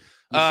anyway.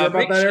 You sure about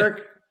make that, sure-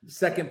 Eric?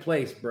 Second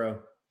place, bro.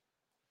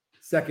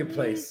 Second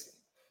place.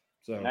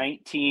 So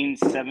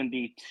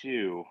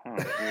 1972.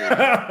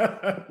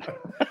 Huh,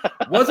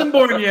 wasn't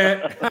born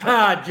yet.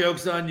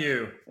 Joke's on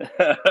you.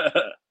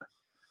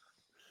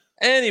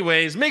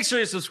 Anyways, make sure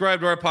you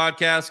subscribe to our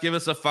podcast. Give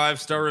us a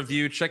 5-star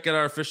review. Check out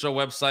our official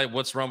website,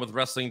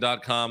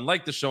 what'swrongwithwrestling.com.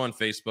 Like the show on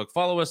Facebook.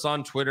 Follow us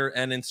on Twitter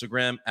and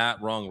Instagram at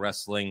Wrong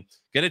Wrestling.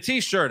 Get a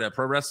t-shirt at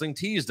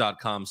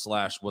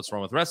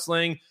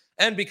prowrestlingtees.com/what'swrongwithwrestling.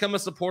 And become a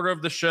supporter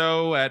of the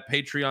show at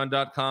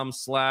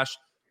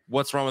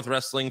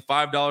patreon.com/what'swrongwithwrestling.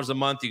 $5 a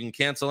month. You can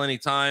cancel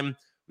anytime.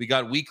 We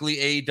got weekly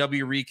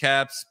AEW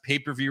recaps,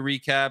 pay-per-view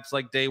recaps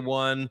like day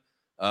one.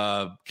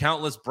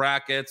 Countless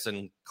brackets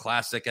and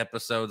classic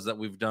episodes that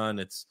we've done.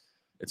 It's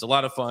a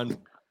lot of fun.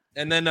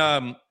 And then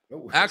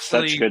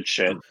actually such good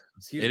shit.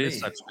 It is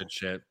such good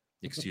shit.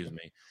 Excuse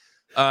me.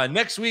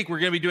 Next week we're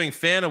going to be doing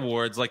fan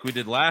awards like we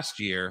did last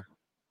year.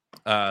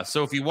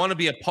 So if you want to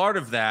be a part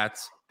of that,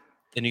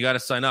 then you got to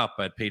sign up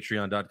at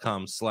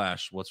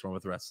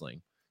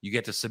patreon.com/what'swrongwithwrestling. You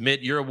get to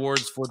submit your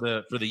awards for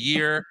the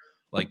year,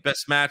 like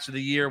best match of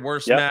the year,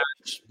 worst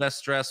match,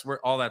 best dress,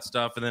 all that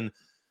stuff. And then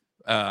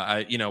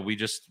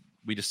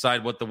we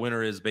decide what the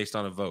winner is based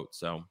on a vote.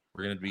 So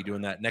we're going to be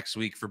doing that next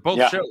week for both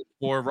shows,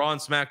 for Raw and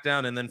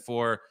SmackDown, and then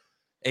for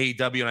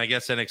AEW, and I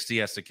guess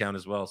NXT has to count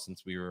as well,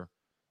 since we were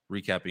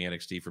recapping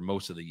NXT for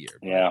most of the year.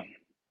 Yeah.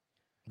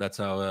 That's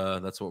how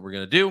that's what we're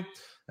going to do.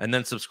 And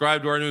then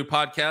subscribe to our new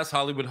podcast,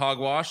 Hollywood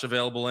Hogwash,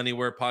 available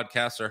anywhere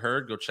podcasts are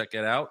heard. Go check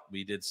it out.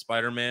 We did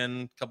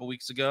Spider-Man a couple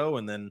weeks ago,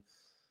 and then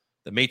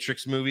the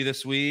Matrix movie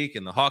this week,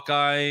 and the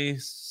Hawkeye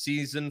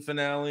season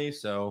finale.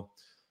 So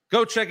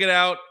go check it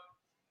out.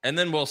 And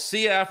then we'll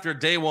see you after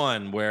day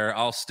one, where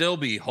I'll still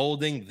be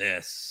holding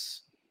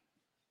this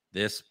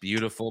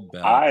beautiful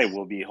belt. I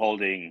will be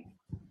holding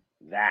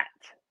that.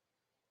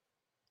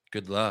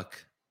 Good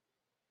luck.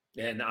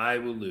 And I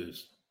will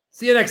lose.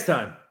 See you next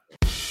time.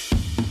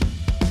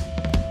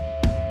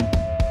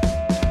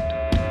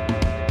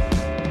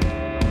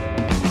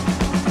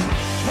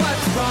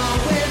 What's wrong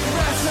with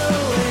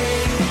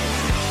wrestling?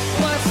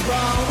 What's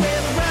wrong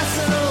with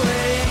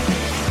wrestling?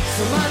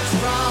 So much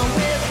wrong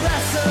with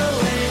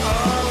wrestling.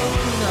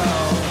 Oh no.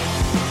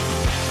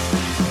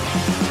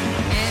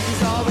 And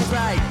she's always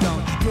right.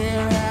 Don't you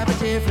dare have a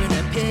different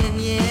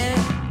opinion.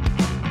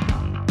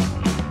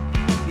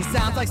 He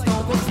sounds like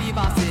Stone Cold Steve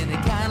Austin.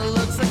 It kinda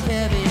looks like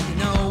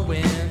Kevin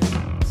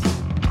Owens.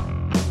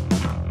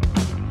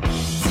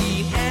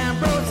 Dean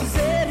Ambrose is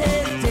in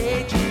his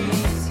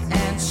daydreams,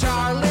 and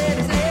Charlotte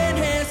is in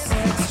his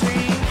sex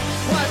dream.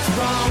 What's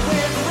wrong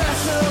with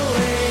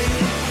wrestling?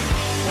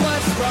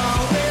 What's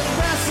wrong with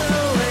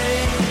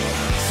wrestling?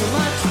 So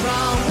much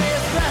wrong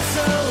with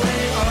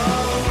wrestling.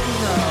 Oh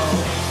no.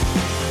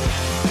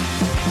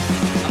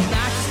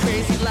 Obnoxious,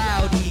 crazy,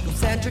 loud,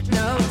 egocentric,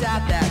 no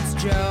doubt that's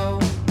Joe.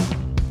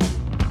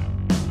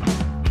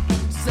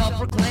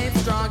 Self-proclaimed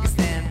strongest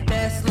and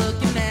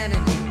best-looking man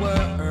in the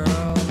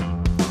world.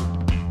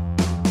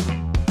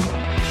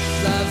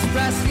 Loves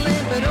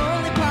wrestling, but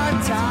only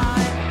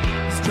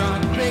part-time.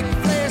 Strong, big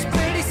players,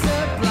 pretty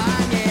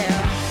sublime,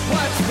 yeah.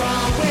 What's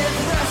wrong with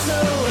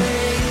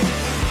wrestling?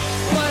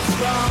 What's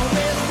wrong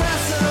with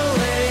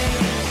wrestling?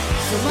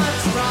 So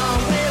much wrong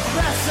with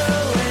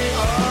wrestling,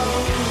 oh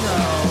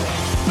no.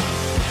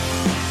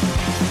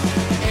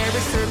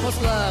 Eric's third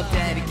most loved,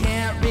 and he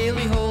can't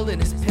really hold in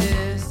his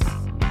piss.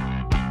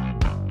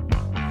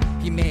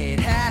 He made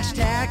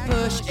hashtag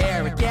push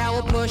Eric, yeah,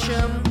 we'll push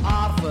him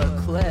off a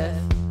cliff.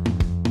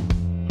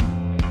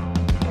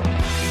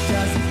 He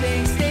doesn't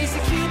think Stacy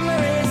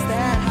Keebler is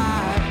that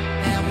high,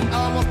 and we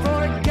almost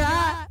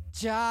forgot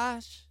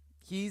Josh.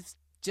 He's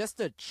just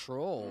a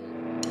troll.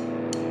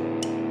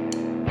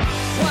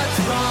 What's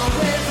wrong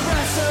with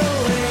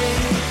wrestling?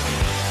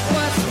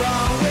 What's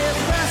wrong